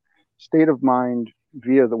different state of mind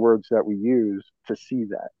via the words that we use to see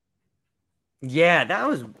that. Yeah, that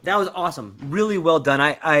was awesome. Really well done.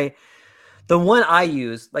 I the one I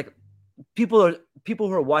use, like people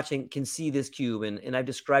who are watching can see this cube and I've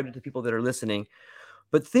described it to people that are listening.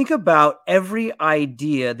 But think about every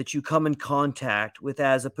idea that you come in contact with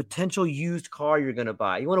as a potential used car you're going to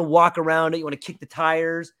buy. You want to walk around it, you want to kick the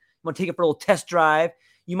tires, you want to take it for a little test drive.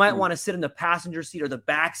 You might Mm. want to sit in the passenger seat or the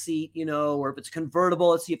back seat, or if it's convertible,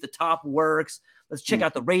 let's see if the top works. Let's check Mm.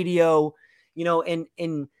 out the radio, and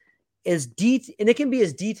and it can be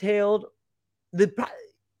as detailed the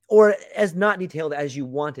or as not detailed as you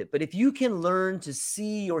want it. But if you can learn to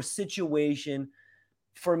see your situation,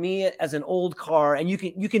 for me as an old car, and you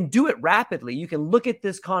can do it rapidly. You can look at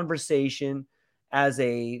this conversation as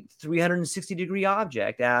a 360-degree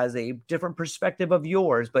object, as a different perspective of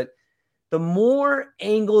yours. But the more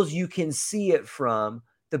angles you can see it from,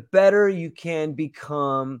 the better you can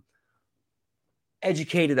become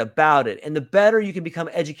educated about it. And the better you can become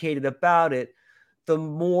educated about it, the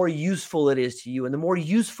more useful it is to you. And the more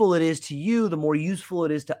useful it is to you, the more useful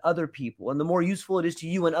it is to other people. And the more useful it is to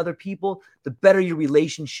you and other people, the better your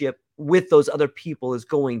relationship with those other people is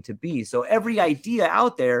going to be. So every idea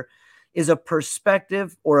out there is a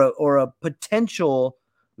perspective or a potential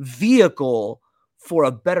vehicle for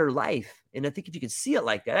a better life. And I think if you could see it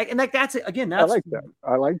like that, and like that's it again, I that's like that.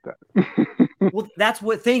 I like that. well, that's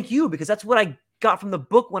what thank you, because that's what I got from the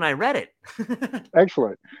book when I read it.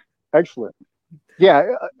 Excellent. Excellent. Yeah,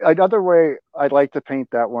 another way I'd like to paint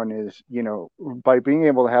that one is, by being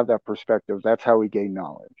able to have that perspective, that's how we gain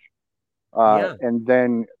knowledge. Yeah. And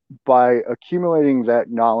then by accumulating that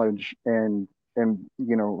knowledge and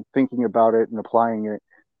thinking about it and applying it,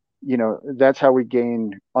 that's how we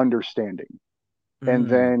gain understanding. And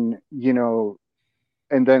Mm.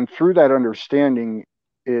 then through that understanding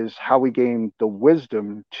is how we gain the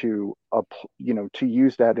wisdom to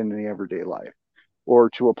use that in the everyday life,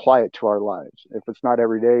 or to apply it to our lives. If it's not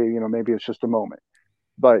every day, maybe it's just a moment.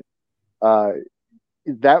 But uh,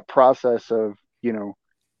 that process of,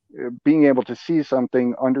 being able to see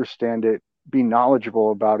something, understand it, be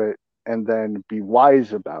knowledgeable about it, and then be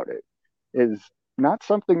wise about it is not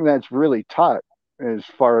something that's really taught as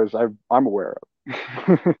far as I'm aware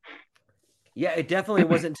of. Yeah, it definitely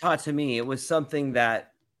wasn't taught to me. It was something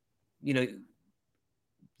that, I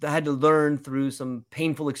had to learn through some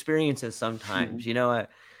painful experiences sometimes. It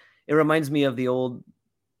reminds me of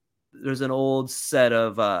there's an old set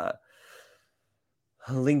of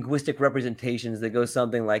linguistic representations that go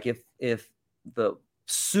something like, if the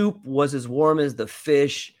soup was as warm as the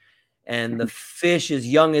fish and the fish as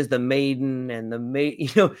young as the maiden and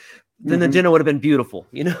the then the dinner would have been beautiful,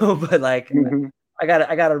 but like, I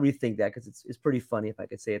gotta rethink that, because it's pretty funny if I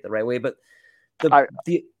could say it the right way. But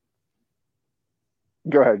the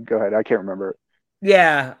go ahead. I can't remember.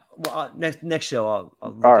 Yeah. Well, next show I'll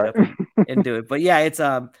look it up and do it. But yeah, it's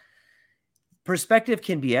perspective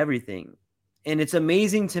can be everything. And it's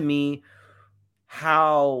amazing to me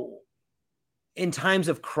how in times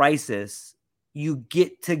of crisis you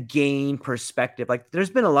get to gain perspective. Like, there's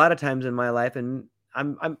been a lot of times in my life, and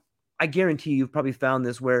I guarantee you've probably found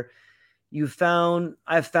this, where I've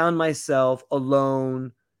found myself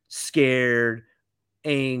alone, scared,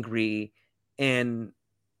 angry, and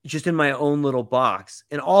just in my own little box.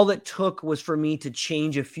 And all it took was for me to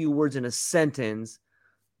change a few words in a sentence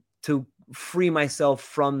to free myself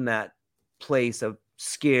from that place of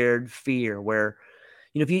scared fear, where,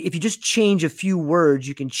 if you just change a few words,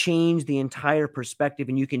 you can change the entire perspective,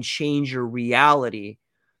 and you can change your reality.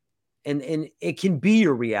 And it can be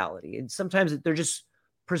your reality. And sometimes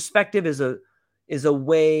perspective is a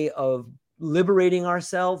way of liberating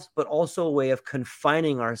ourselves, but also a way of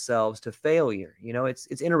confining ourselves to failure.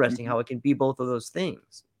 It's interesting how it can be both of those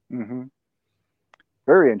things.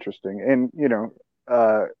 Very interesting. And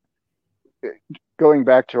going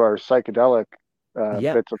back to our psychedelic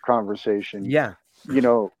bits of conversation,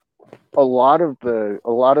 a lot of the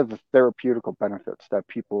therapeutical benefits that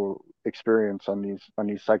people experience on these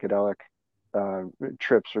psychedelic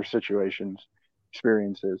trips or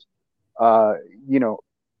experiences,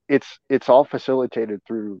 it's all facilitated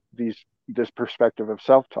through this perspective of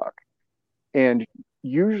self-talk. And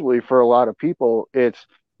usually for a lot of people, it's,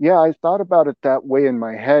 yeah, I thought about it that way in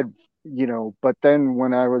my head, but then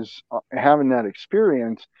when I was having that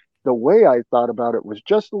experience, the way I thought about it was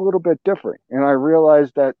just a little bit different. And I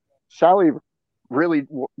realized that Sally really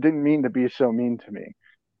didn't mean to be so mean to me,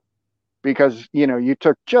 because, you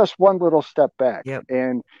took just one little step back. Yep.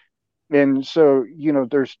 And so,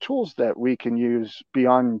 there's tools that we can use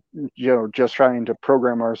beyond, just trying to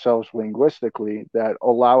program ourselves linguistically, that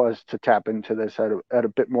allow us to tap into this at a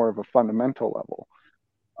bit more of a fundamental level,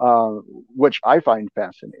 which I find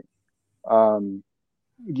fascinating.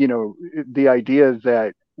 The idea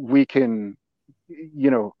that we can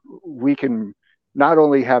not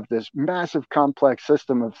only have this massive complex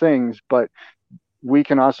system of things, but we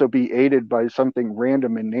can also be aided by something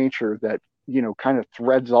random in nature that, kind of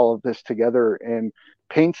threads all of this together and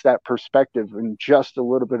paints that perspective in just a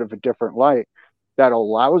little bit of a different light, that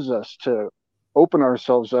allows us to open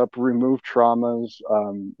ourselves up, remove traumas,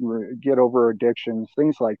 get over addictions,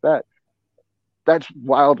 things like that. That's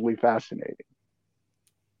wildly fascinating.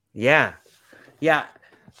 Yeah.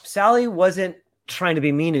 Sally wasn't trying to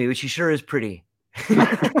be mean to me, but she sure is pretty.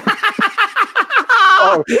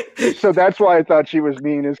 Oh, so that's why I thought she was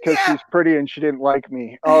mean, is because she's pretty and she didn't like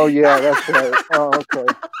me. Oh, yeah, that's right. Oh, okay.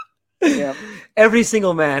 Yeah. Every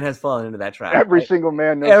single man has fallen into that trap. Every single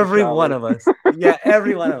man knows. Every one of us. Yeah,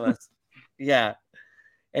 every one of us. Yeah.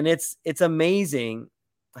 And it's amazing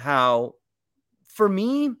how, for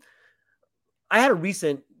me, I had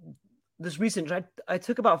I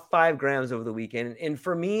took about 5 grams over the weekend. And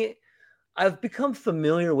for me, I've become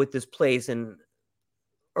familiar with this place,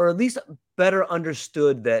 or at least better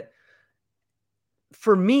understood that,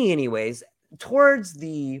 for me anyways, towards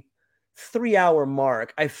the 3-hour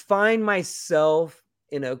mark, I find myself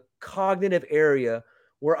in a cognitive area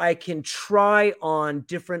where I can try on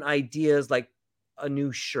different ideas, like a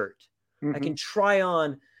new shirt. I can try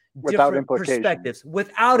on different perspectives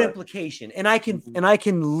without implication. And I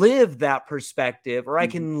can live that perspective, or I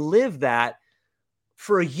can live that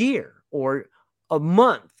for a year or a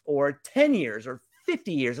month or 10 years or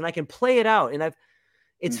 50 years, and I can play it out. And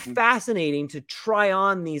it's fascinating to try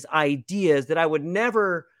on these ideas that I would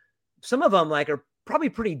never, some of them like are probably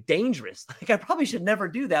pretty dangerous. Like, I probably should never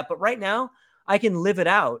do that. But right now I can live it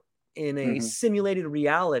out in a simulated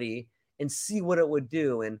reality and see what it would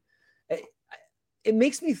do. And it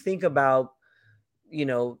makes me think about,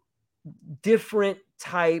 different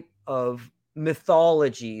type of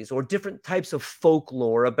mythologies or different types of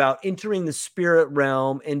folklore about entering the spirit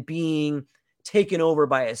realm and being taken over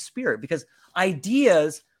by a spirit, because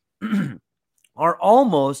ideas are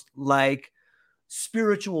almost like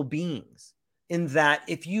spiritual beings, in that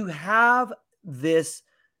if you have this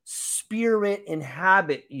spirit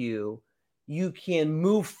inhabit you, you can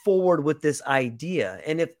move forward with this idea.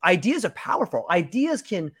 And if ideas are powerful, ideas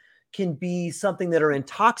can be something that are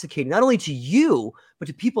intoxicating, not only to you, but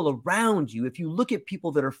to people around you. If you look at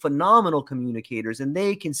people that are phenomenal communicators and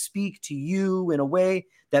they can speak to you in a way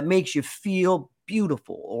that makes you feel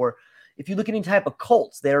beautiful, or if you look at any type of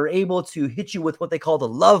cults, they're able to hit you with what they call the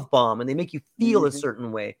love bomb and they make you feel a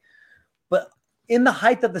certain way. But in the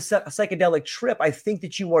height of the psychedelic trip, I think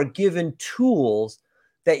that you are given tools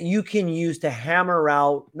that you can use to hammer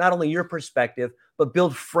out not only your perspective, but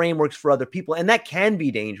build frameworks for other people. And that can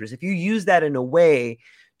be dangerous. If you use that in a way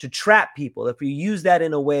to trap people, if you use that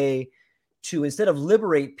in a way to, instead of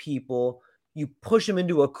liberate people, you push them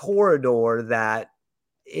into a corridor that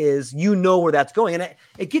is, where that's going. And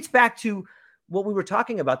it gets back to what we were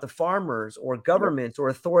talking about, the farmers or governments or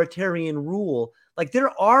authoritarian rule. Like, there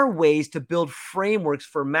are ways to build frameworks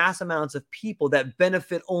for mass amounts of people that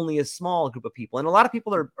benefit only a small group of people. And a lot of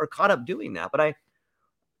people are caught up doing that. But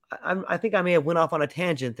I think I may have went off on a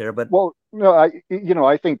tangent there, but well, no,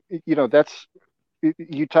 I think, that's,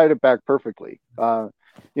 you tied it back perfectly. I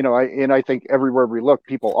think everywhere we look,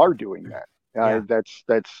 people are doing that.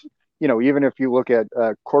 That's, even if you look at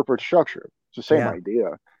corporate structure, it's the same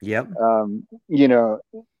idea. Yep.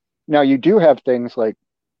 Now you do have things like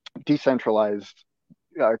decentralized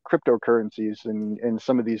cryptocurrencies and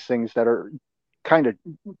some of these things that are kind of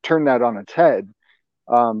turn that on its head.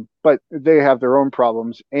 But they have their own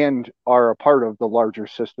problems and are a part of the larger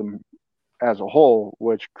system as a whole,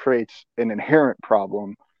 which creates an inherent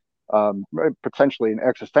problem, potentially an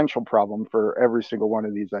existential problem for every single one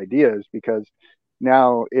of these ideas. Because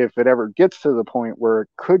now, if it ever gets to the point where it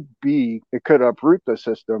could uproot the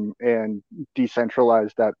system and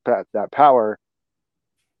decentralize that power,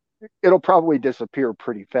 it'll probably disappear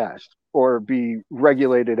pretty fast or be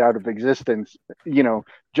regulated out of existence.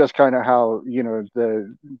 Just kind of how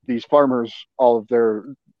these farmers, all of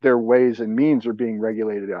their ways and means are being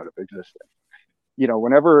regulated out of existence.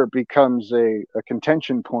 Whenever it becomes a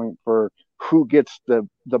contention point for who gets the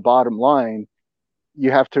bottom line, you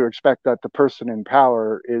have to expect that the person in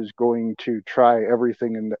power is going to try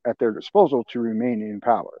everything at their disposal to remain in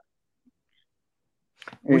power.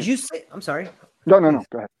 Would you say, I'm sorry. No,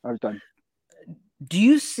 go ahead. I was done. Do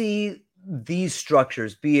you see these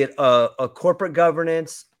structures, be it a corporate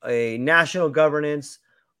governance, a national governance,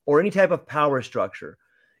 or any type of power structure,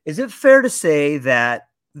 is it fair to say that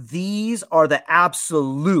these are the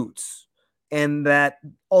absolutes and that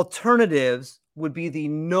alternatives would be the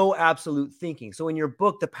no absolute thinking? So in your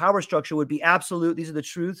book, the power structure would be absolute, these are the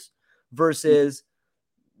truths, versus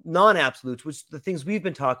non-absolutes, which the things we've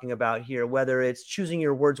been talking about here, whether it's choosing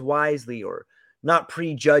your words wisely or not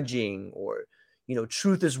prejudging, or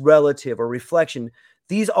truth is relative or reflection.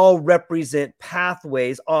 These all represent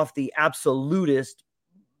pathways off the absolutist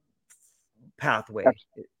pathway.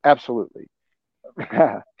 Absolutely.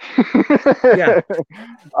 Yeah.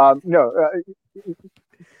 No.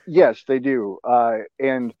 Yes, they do.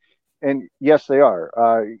 And yes, they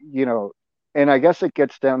are. And I guess it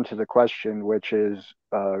gets down to the question, which is,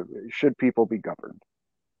 should people be governed?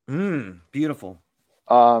 Beautiful.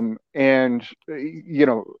 And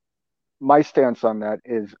my stance on that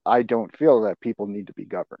is I don't feel that people need to be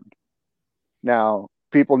governed. Now,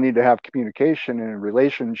 people need to have communication and a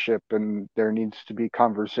relationship, and there needs to be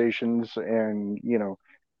conversations and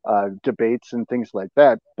debates and things like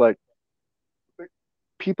that. But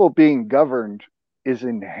people being governed is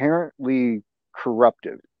inherently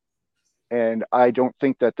corruptive. And I don't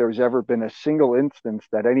think that there's ever been a single instance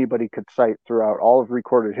that anybody could cite throughout all of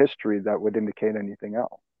recorded history that would indicate anything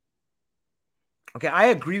else. Okay, I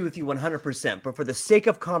agree with you 100%. But for the sake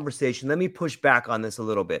of conversation, let me push back on this a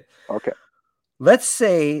little bit. Okay. Let's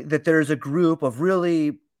say that there's a group of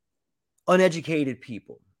really uneducated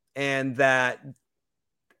people, and that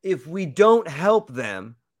if we don't help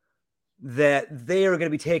them, that they are going to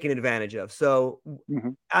be taken advantage of. So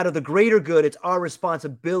out of the greater good, it's our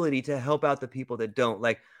responsibility to help out the people that don't.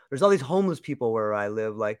 Like, there's all these homeless people where I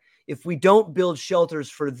live. Like, if we don't build shelters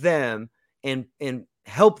for them and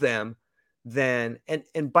help them, then,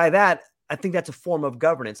 and by that, I think that's a form of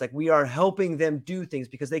governance. Like, we are helping them do things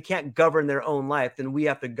because they can't govern their own life. Then we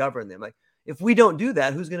have to govern them. Like, if we don't do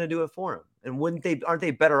that, who's going to do it for them? And aren't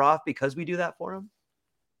they better off because we do that for them?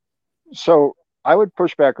 So I would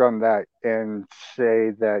push back on that and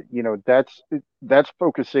say that, that's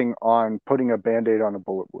focusing on putting a Band-Aid on a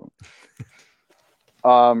bullet wound.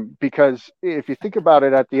 Because if you think about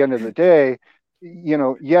it, at the end of the day,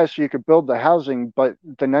 yes, you could build the housing, but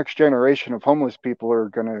the next generation of homeless people are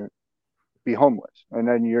going to be homeless. And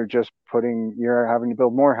then you're having to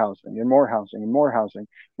build more housing and more housing and more housing.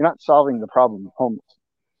 You're not solving the problem of homelessness.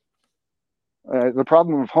 The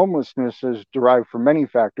problem of homelessness is derived from many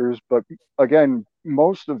factors, but again,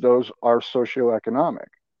 most of those are socioeconomic.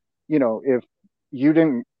 If you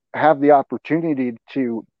didn't have the opportunity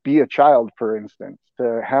to be a child, for instance,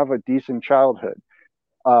 to have a decent childhood,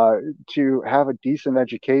 uh, to have a decent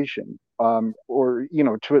education, or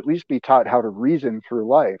to at least be taught how to reason through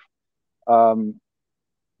life, um,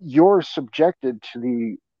 you're subjected to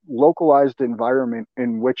the localized environment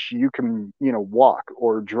in which you can walk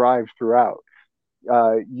or drive throughout.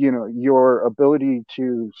 Your ability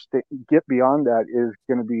to get beyond that is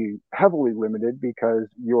going to be heavily limited because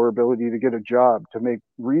your ability to get a job, to make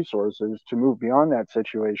resources, to move beyond that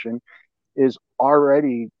situation is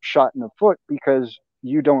already shot in the foot because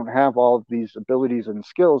you don't have all of these abilities and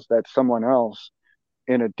skills that someone else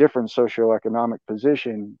in a different socioeconomic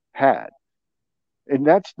position had. And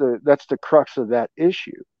that's the crux of that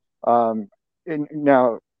issue. And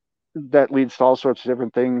now that leads to all sorts of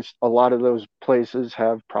different things. A lot of those places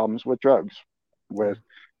have problems with drugs, Yeah. with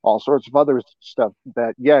all sorts of other stuff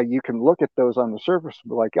that, yeah, you can look at those on the surface and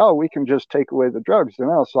be like, oh, we can just take away the drugs and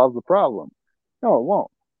that'll solve the problem. No, it won't.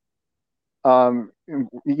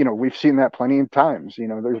 We've seen that plenty of times.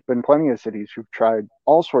 There's been plenty of cities who've tried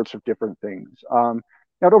all sorts of different things.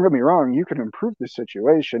 Now, don't get me wrong, you can improve the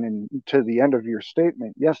situation, and to the end of your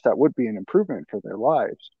statement, yes, that would be an improvement for their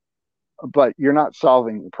lives, but you're not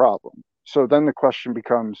solving the problem. So then the question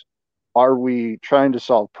becomes, are we trying to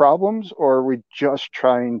solve problems, or are we just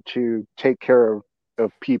trying to take care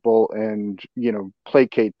of people and,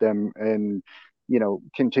 placate them and,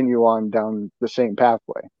 continue on down the same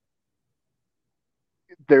pathway?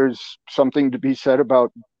 There's something to be said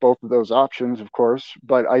about both of those options, of course,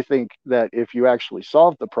 but I think that if you actually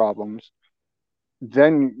solve the problems,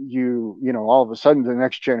 then all of a sudden the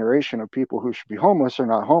next generation of people who should be homeless are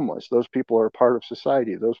not homeless. Those people are part of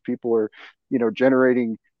society. Those people are,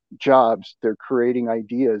 generating jobs. They're creating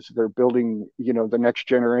ideas. They're building, the next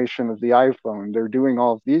generation of the iPhone. They're doing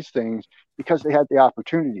all of these things because they had the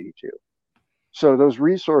opportunity to. So those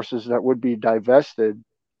resources that would be divested,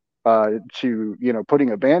 to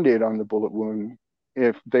putting a band-aid on the bullet wound,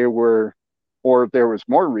 if they were, or if there was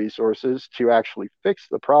more resources to actually fix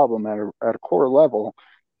the problem at a core level.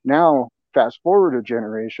 Now fast forward a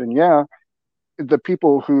generation, yeah, the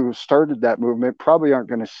people who started that movement probably aren't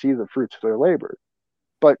going to see the fruits of their labor,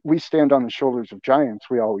 but we stand on the shoulders of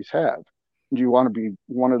giants. We always have. Do you want to be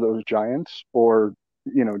one of those giants, or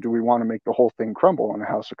do we want to make the whole thing crumble on a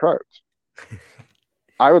house of cards?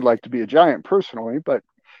 I would like to be a giant personally, but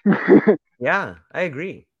Yeah, I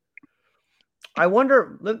agree. I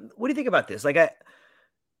wonder, what do you think about this?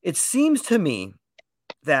 It seems to me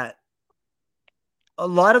that a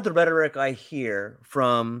lot of the rhetoric I hear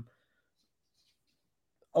from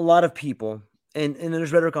a lot of people, and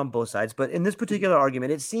there's rhetoric on both sides, but in this particular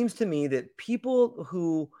argument, it seems to me that people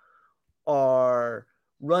who are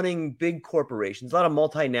running big corporations, a lot of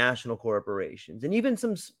multinational corporations, and even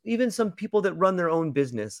some people that run their own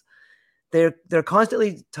business, they're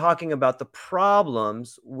constantly talking about the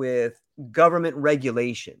problems with government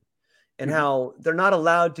regulation and how they're not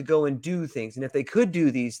allowed to go and do things. And if they could do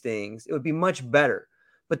these things, it would be much better.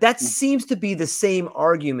 But that seems to be the same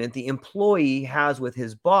argument the employee has with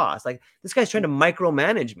his boss. Like, this guy's trying to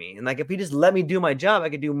micromanage me. And like, if he just let me do my job, I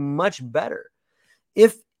could do much better.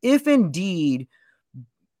 If indeed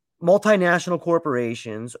multinational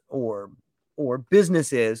corporations or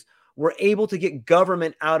businesses were able to get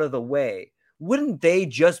government out of the way, wouldn't they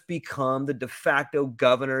just become the de facto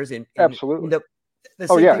governors in absolutely. the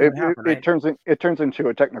Oh same yeah, thing would happen, it right? turns into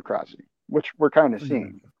a technocracy, which we're kind of Mhm.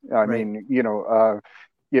 seeing. I Right. mean,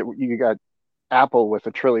 you got Apple with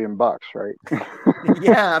 $1 trillion, right?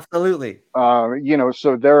 Yeah, absolutely.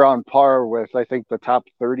 So they're on par with, I think, the top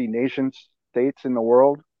 30 nation states in the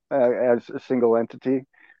world, as a single entity,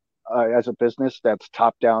 as a business that's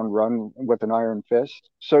top down, run with an iron fist.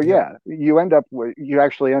 So Yep. yeah, you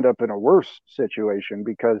actually end up in a worse situation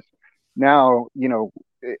because now,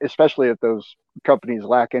 especially if those companies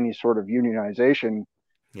lack any sort of unionization,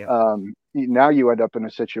 Yep. now you end up in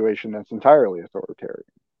a situation that's entirely authoritarian.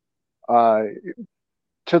 Uh,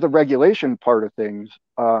 to the regulation part of things,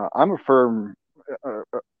 I'm a firm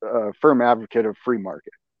advocate of free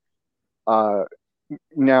market. Uh,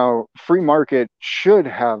 Now, free market should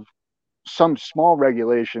have some small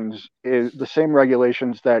regulations, is the same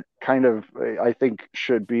regulations that kind of, I think,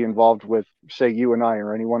 should be involved with, say, you and I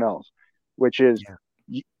or anyone else, which is Yeah.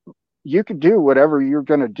 you, you can do whatever you're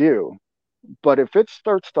going to do, But if it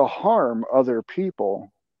starts to harm other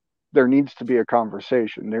people, there needs to be a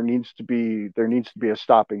conversation. There needs to be a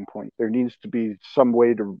stopping point. There needs to be some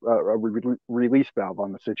way to release valve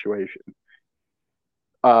on the situation.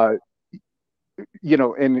 Uh,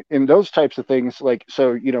 in those types of things, like,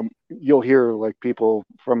 so, you'll hear like people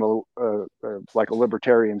from like a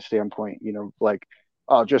libertarian standpoint, like,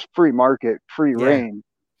 oh, just free market, free Yeah. reign.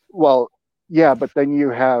 Well, yeah, but then you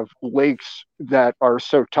have lakes that are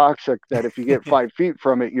so toxic that if you get 5 feet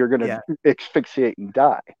from it, you're going Yeah. to asphyxiate and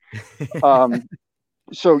die. Um,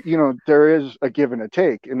 so there is a give and a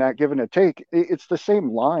take, and that give and a take, it's the same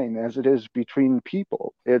line as it is between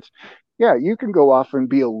people. It's, yeah, you can go off and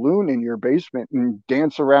be a loon in your basement and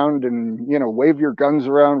dance around and wave your guns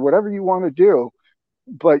around, whatever you want to do,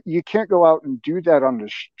 but you can't go out and do that on the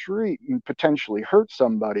street and potentially hurt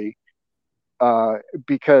somebody, uh,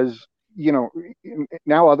 because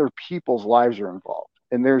now other people's lives are involved,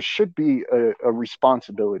 and there should be a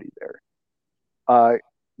responsibility there. uh,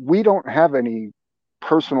 we don't have any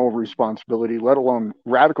personal responsibility, let alone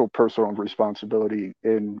radical personal responsibility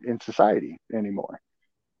in society anymore.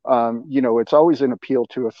 It's always an appeal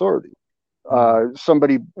to authority. Mm.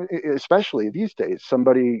 Somebody, especially these days,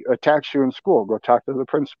 somebody attacks you in school, go talk to the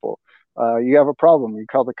principal. You have a problem, you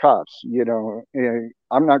call the cops.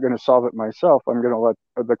 I'm not going to solve it myself. I'm going to let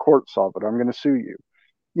the court solve it. I'm going to sue you.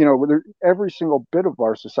 Every single bit of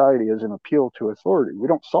our society is an appeal to authority. We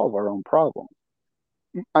don't solve our own problems.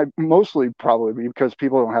 Mostly probably because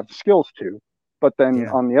people don't have the skills to. But then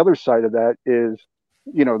Yeah. on the other side of that is,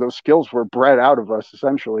 those skills were bred out of us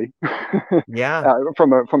essentially, Yeah.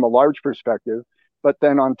 from a large perspective. But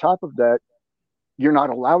then on top of that, you're not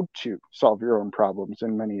allowed to solve your own problems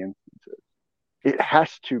in many instances. It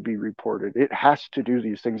has to be reported. It has to do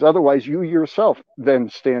these things. Otherwise, you yourself then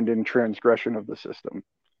stand in transgression of the system.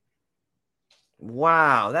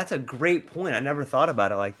 Wow, that's a great point. I never thought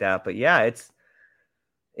about it like that, but yeah, it's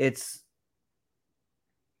it's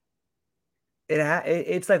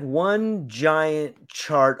like one giant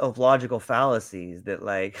chart of logical fallacies that,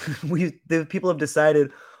 like, the people have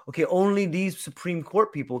decided, okay, only these Supreme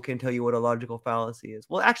Court people can tell you what a logical fallacy is.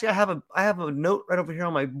 Well, actually, I have a note right over here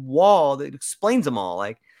on my wall that explains them all.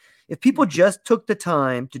 Like, if people just took the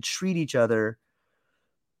time to treat each other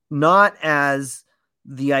not as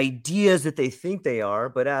the ideas that they think they are,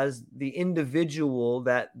 but as the individual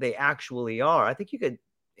that they actually are, I think you could,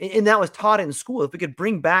 and that was taught in school. If we could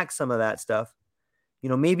bring back some of that stuff,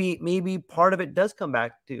 maybe part of it does come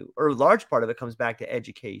back to, or a large part of it comes back to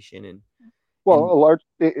education Well, and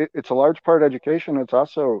it's a large part education. It's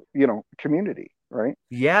also, community, right?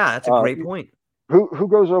 yeah, that's a Uh, great point. who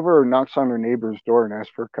goes over and knocks on their neighbor's door and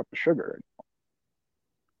asks for a cup of sugar?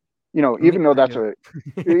 Even Maybe though I that's do.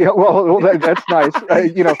 a, yeah, well, that's nice.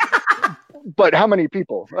 But how many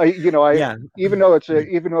people? Yeah, Even though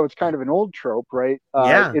it's kind of an old trope, right?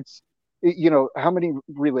 yeah, How many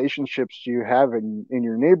relationships do you have in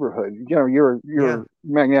your neighborhood? You're yeah. a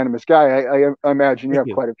magnanimous guy. I imagine you Thank have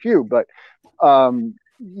you. quite a few, but by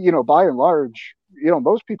and large,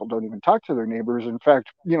 most people don't even talk to their neighbors. In fact,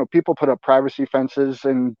 people put up privacy fences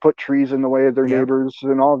and put trees in the way of their Yep. neighbors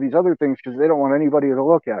and all these other things because they don't want anybody to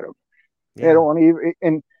look at them. They Yeah. don't want to even.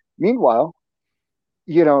 And meanwhile,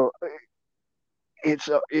 you know, it's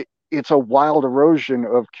a wild erosion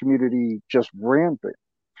of community just rampant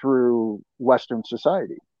through Western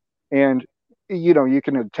society, and you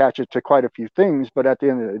can attach it to quite a few things, but at the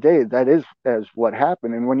end of the day, that is as what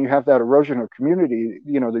happened. And when you have that erosion of community,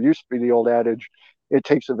 there used to be the old adage, "It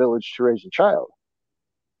takes a village to raise a child."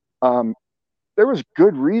 Um, there was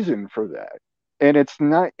good reason for that, and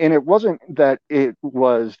it wasn't that it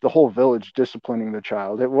was the whole village disciplining the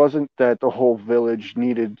child. It wasn't that the whole village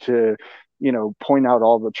needed to point out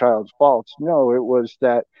all the child's faults. No, it was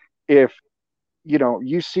that if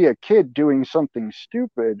you see a kid doing something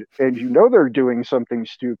stupid and they're doing something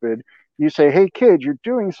stupid, you say, "Hey kid, you're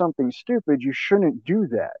doing something stupid, you shouldn't do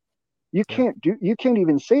that." Yep. You can't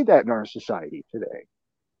even say that in our society today.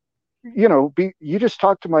 You just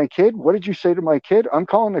talked to my kid. What did you say to my kid? I'm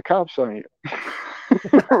calling the cops on you.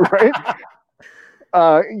 Right?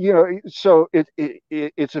 So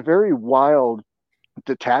it's a very wild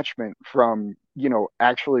detachment from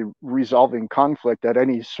actually resolving conflict at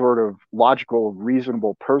any sort of logical,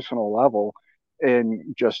 reasonable, personal level,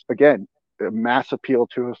 and just, again, a mass appeal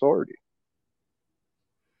to authority.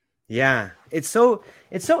 Yeah. It's so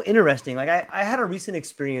interesting. Like, I had a recent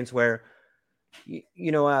experience where you,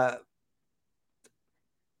 you know uh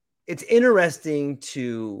it's interesting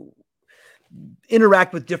to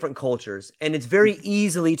interact with different cultures, and it's very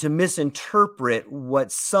easily to misinterpret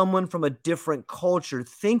what someone from a different culture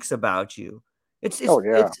thinks about you. It's it's Oh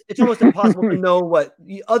yeah. it's it's almost impossible to know what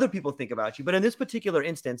other people think about you. But in this particular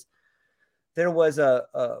instance, there was a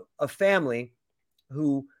family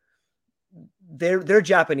who they're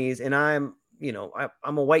Japanese, and I'm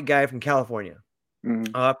a white guy from California.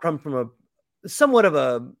 Mm-hmm. Come from a somewhat of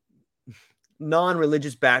a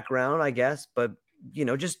non-religious background, I guess, but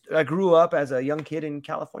just I grew up as a young kid in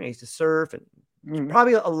California. I used to surf, and Mm-hmm.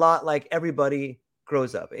 probably a lot like everybody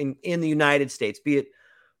grows up in the United States, be it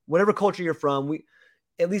whatever culture you're from. We,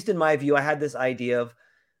 at least in my view, I had this idea of,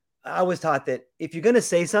 I was taught that if you're going to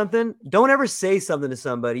say something, don't ever say something to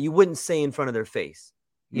somebody you wouldn't say in front of their face,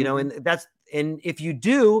 Mm-hmm. and if you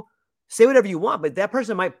do, say whatever you want, but that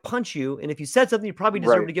person might punch you. And if you said something, you probably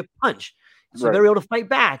deserve Right. to get punched. So Right. they're able to fight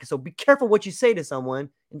back. So be careful what you say to someone,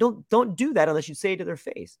 and don't do that unless you say it to their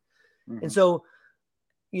face. And Mm-hmm. so,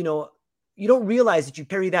 you know, you don't realize that you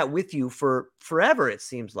carry that with you for forever, it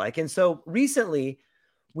seems like. And so recently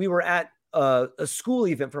we were at a school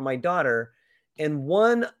event for my daughter,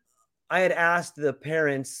 and I had asked the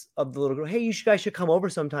parents of the little girl, hey, guys should come over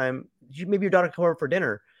sometime. Maybe your daughter come over for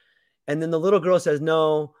dinner. And then the little girl says,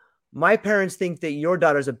 no, my parents think that your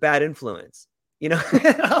daughter's a bad influence.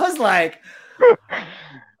 I was like,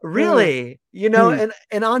 really?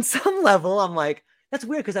 And on some level, I'm like, that's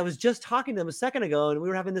weird, because I was just talking to them a second ago and we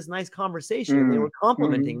were having this nice conversation and they were Mm-hmm.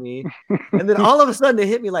 complimenting me. And then all of a sudden it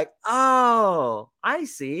hit me like, oh, I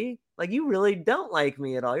see. Like, you really don't like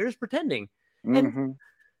me at all. You're just pretending. And Mm-hmm.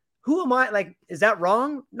 who am I? Like, is that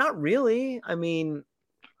wrong? Not really.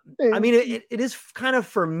 It is kind of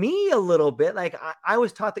for me a little bit. Like, I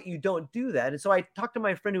was taught that you don't do that. And so I talked to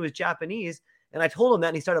my friend who was Japanese, and I told him that,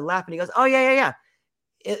 and he started laughing. He goes, oh, yeah.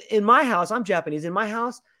 In my house, I'm Japanese. In my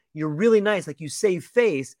house, you're really nice. Like, you save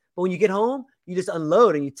face. But when you get home, you just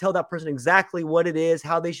unload and you tell that person exactly what it is,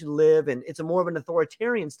 how they should live. And it's a more of an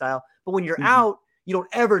authoritarian style. But when you're Mm-hmm. out, you don't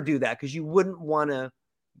ever do that, because you wouldn't want to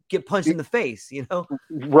get punched in the face.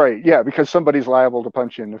 Right. Yeah, because somebody's liable to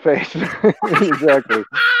punch you in the face. Exactly.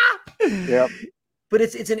 Yeah. But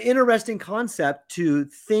it's an interesting concept to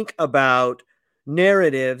think about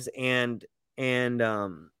narratives and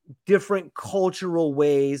different cultural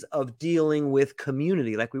ways of dealing with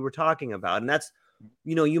community, like we were talking about. And that's,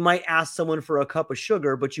 you might ask someone for a cup of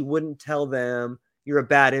sugar, but you wouldn't tell them you're a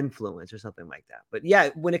bad influence or something like that. But yeah,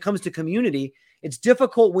 when it comes to community, it's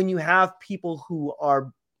difficult when you have people who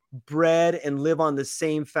are bred and live on the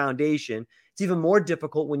same foundation. It's even more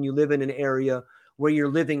difficult when you live in an area where you're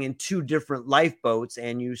living in two different lifeboats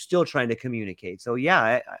and you're still trying to communicate. So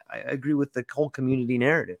yeah, I agree with the whole community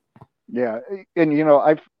narrative. Yeah. And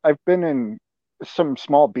I've been in some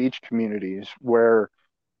small beach communities where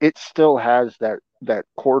it still has that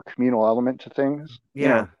core communal element to things.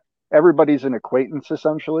 Yeah. Everybody's an acquaintance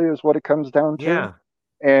essentially is what it comes down to. Yeah.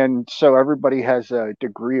 And so everybody has a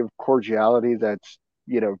degree of cordiality that's,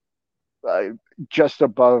 you know, uh, just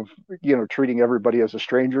above, treating everybody as a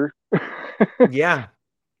stranger. Yeah.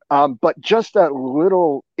 But just that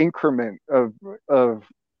little increment of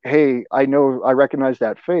hey, I recognize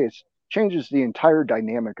that face changes the entire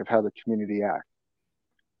dynamic of how the community acts.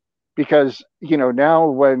 Because now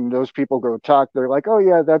when those people go talk, they're like, oh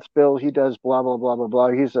yeah, that's Bill. He does blah blah blah blah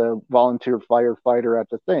blah. He's a volunteer firefighter at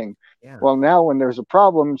the thing. Yeah. Well, now when there's a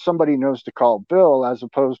problem, somebody knows to call Bill as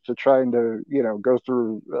opposed to trying to go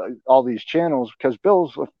through all these channels, because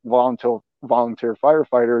Bill's a volunteer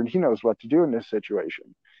firefighter and he knows what to do in this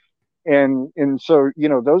situation. And so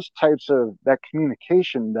those types of that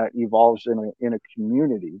communication that evolves in a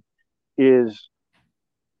community is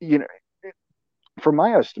you know from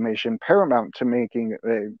my estimation paramount to making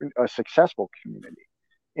a successful community.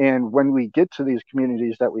 And when we get to these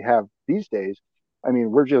communities that we have these days, I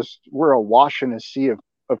mean, we're awash in a sea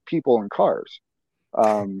of people and cars.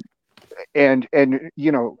 um, and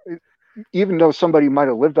even though somebody might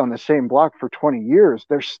have lived on the same block for 20 years,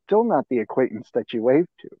 they're still not the acquaintance that you wave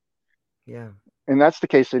to. Yeah. And that's the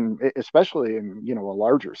case especially in a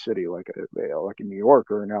larger city like in New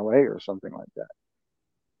York or in LA or something like that.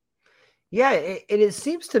 Yeah. It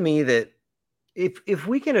seems to me that if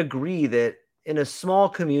we can agree that in a small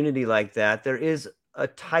community like that, there is a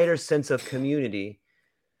tighter sense of community,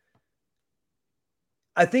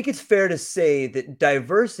 I think it's fair to say that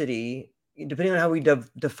diversity, depending on how we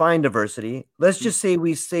define diversity, let's just say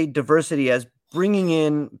we say diversity as bringing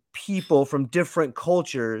in people from different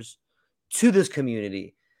cultures to this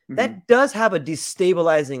community. Mm-hmm. That does have a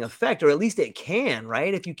destabilizing effect, or at least it can,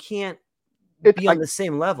 right? If you can't be on the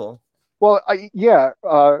same level. Well,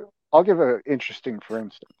 I'll give an interesting for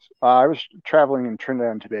instance. I was traveling in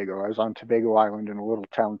Trinidad and Tobago. I was on Tobago Island in a little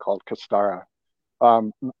town called Castara.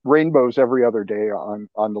 Rainbows every other day on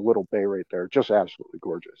the little bay right there. Just absolutely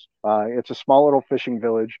gorgeous. It's a small little fishing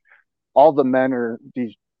village. All the men are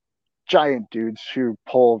these giant dudes who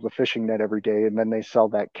pull the fishing net every day, and then they sell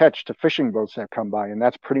that catch to fishing boats that come by, and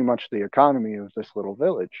that's pretty much the economy of this little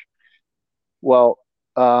village. Well,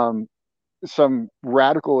 some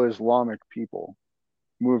radical Islamic people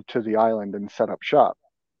moved to the island and set up shop,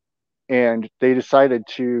 and they decided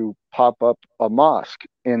to pop up a mosque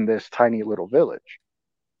in this tiny little village.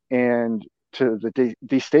 And to the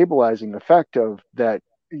destabilizing effect of that,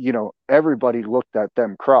 everybody looked at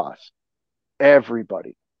them cross,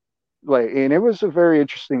 everybody, like, and it was a very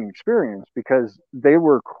interesting experience because they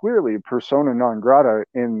were clearly persona non grata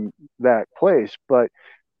in that place, but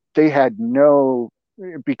they had no,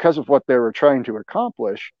 because of what they were trying to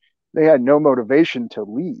accomplish, they had no motivation to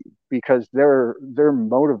leave, because their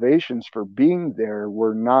motivations for being there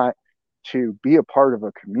were not to be a part of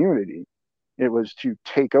a community. It was to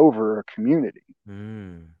take over a community.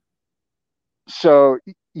 So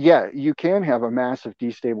yeah, you can have a massive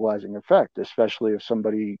destabilizing effect, especially if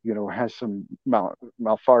somebody, has some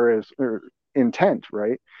malfarious or intent,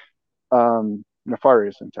 right?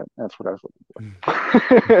 Nefarious intent. That's what I was looking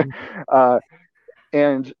for.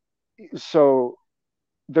 And so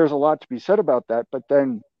there's a lot to be said about that. But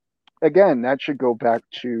then again, that should go back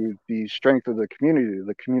to the strength of the community,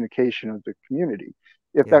 the communication of the community.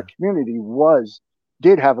 If that community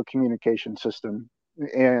did have a communication system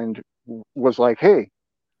and was like, hey,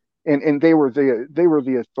 and they were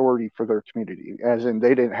the authority for their community, as in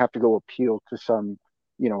they didn't have to go appeal to some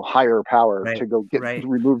higher power to go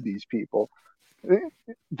remove these people.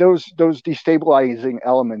 Those destabilizing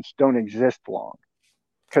elements don't exist long,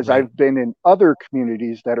 because I've been in other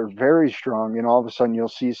communities that are very strong, and all of a sudden you'll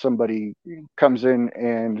see somebody comes in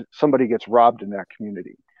and somebody gets robbed in that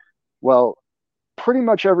community. Well, pretty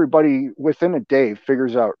much everybody within a day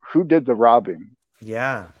figures out who did the robbing.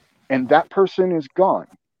 Yeah. And that person is gone.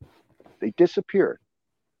 They disappeared.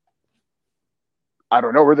 I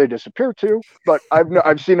don't know where they disappeared to, but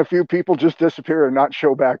I've seen a few people just disappear and not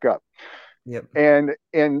show back up. Yep. And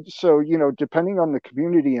so, depending on the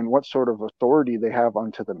community and what sort of authority they have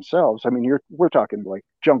onto themselves, I mean, we're talking like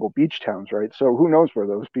jungle beach towns, right? So who knows where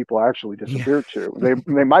those people actually disappeared to?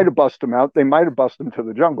 They might have busted them out. They might have busted them to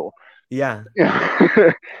the jungle. Yeah.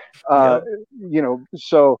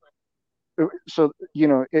 So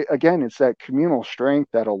again, it's that communal strength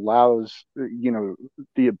that allows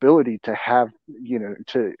the ability to have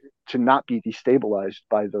to not be destabilized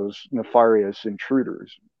by those nefarious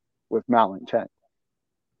intruders with malintent.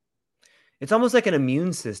 It's almost like an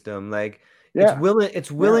immune system. Like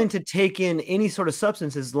it's willing to take in any sort of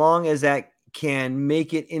substance as long as that can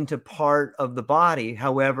make it into part of the body.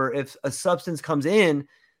 However, if a substance comes in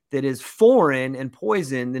that is foreign and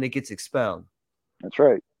poison, then it gets expelled. That's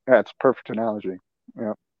right. That's a perfect analogy.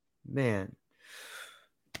 Yeah. Man.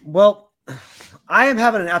 Well, I am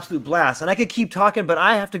having an absolute blast, and I could keep talking, but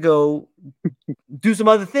I have to go do some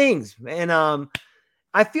other things. And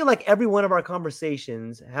I feel like every one of our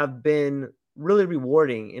conversations have been really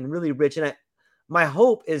rewarding and really rich. And my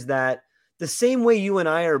hope is that the same way you and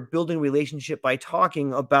I are building relationship by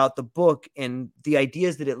talking about the book and the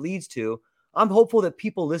ideas that it leads to, I'm hopeful that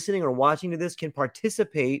people listening or watching to this can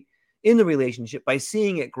participate in the relationship by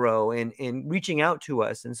seeing it grow and reaching out to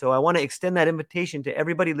us. And so I want to extend that invitation to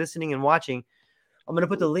everybody listening and watching. I'm going to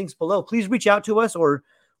put the links below. Please reach out to us, or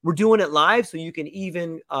we're doing it live, so you can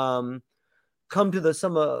even come to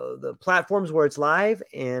some of the platforms where it's live,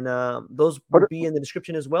 and those will be in the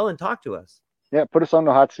description as well, and talk to us. Yeah, put us on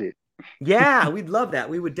the hot seat. Yeah, we'd love that.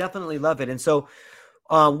 We would definitely love it. And so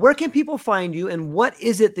where can people find you, and what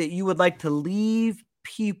is it that you would like to leave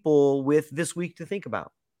people with this week to think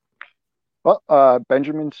about? Well,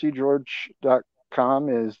 BenjaminCGeorge.com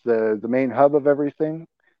is the main hub of everything.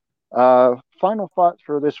 Final thought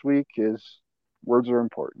for this week is words are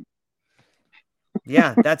important.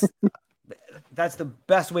 Yeah, that's the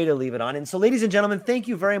best way to leave it on. And so, ladies and gentlemen, thank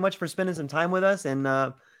you very much for spending some time with us.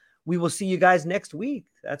 And we will see you guys next week.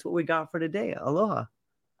 That's what we got for today. Aloha.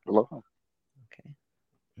 Aloha. Okay.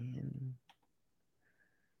 And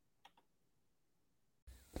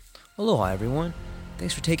aloha, everyone.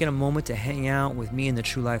 Thanks for taking a moment to hang out with me in the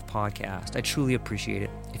True Life Podcast. I truly appreciate it.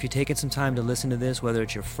 If you're taking some time to listen to this, whether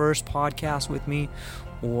it's your first podcast with me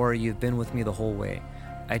or you've been with me the whole way,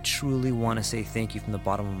 I truly want to say thank you from the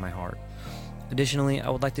bottom of my heart. Additionally, I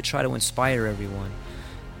would like to try to inspire everyone.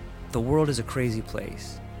 The world is a crazy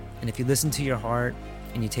place, and if you listen to your heart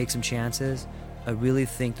and you take some chances, I really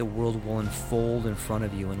think the world will unfold in front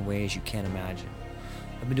of you in ways you can't imagine.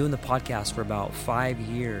 I've been doing the podcast for about 5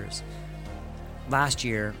 years. last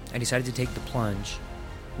year, I decided to take the plunge.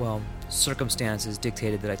 Well, circumstances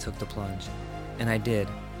dictated that I took the plunge, and I did.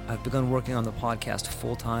 I've begun working on the podcast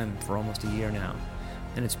full-time for almost a year now,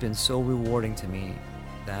 and it's been so rewarding to me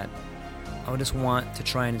that I just want to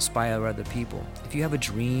try and inspire other people. If you have a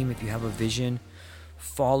dream, if you have a vision,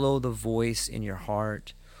 follow the voice in your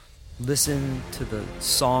heart, listen to the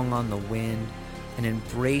song on the wind, and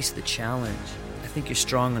embrace the challenge. I think you're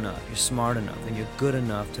strong enough, you're smart enough, and you're good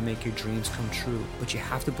enough to make your dreams come true, but you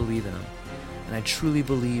have to believe in them. And I truly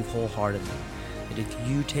believe wholeheartedly that if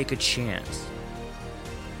you take a chance,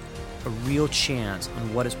 a real chance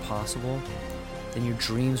on what is possible, then your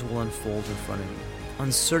dreams will unfold in front of you.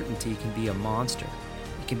 Uncertainty can be a monster.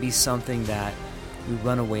 It can be something that we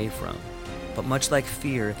run away from. But much like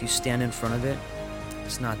fear, if you stand in front of it,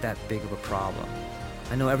 it's not that big of a problem.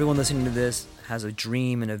 I know everyone listening to this has a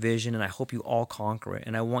dream and a vision, and I hope you all conquer it.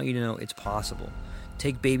 And I want you to know it's possible.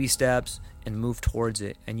 Take baby steps and move towards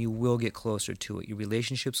it, and you will get closer to it. Your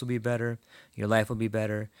relationships will be better. Your life will be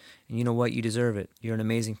better. And you know what? You deserve it. You're an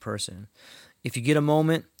amazing person. If you get a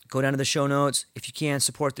moment, go down to the show notes. If you can,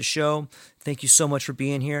 support the show. Thank you so much for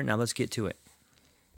being here. Now let's get to it.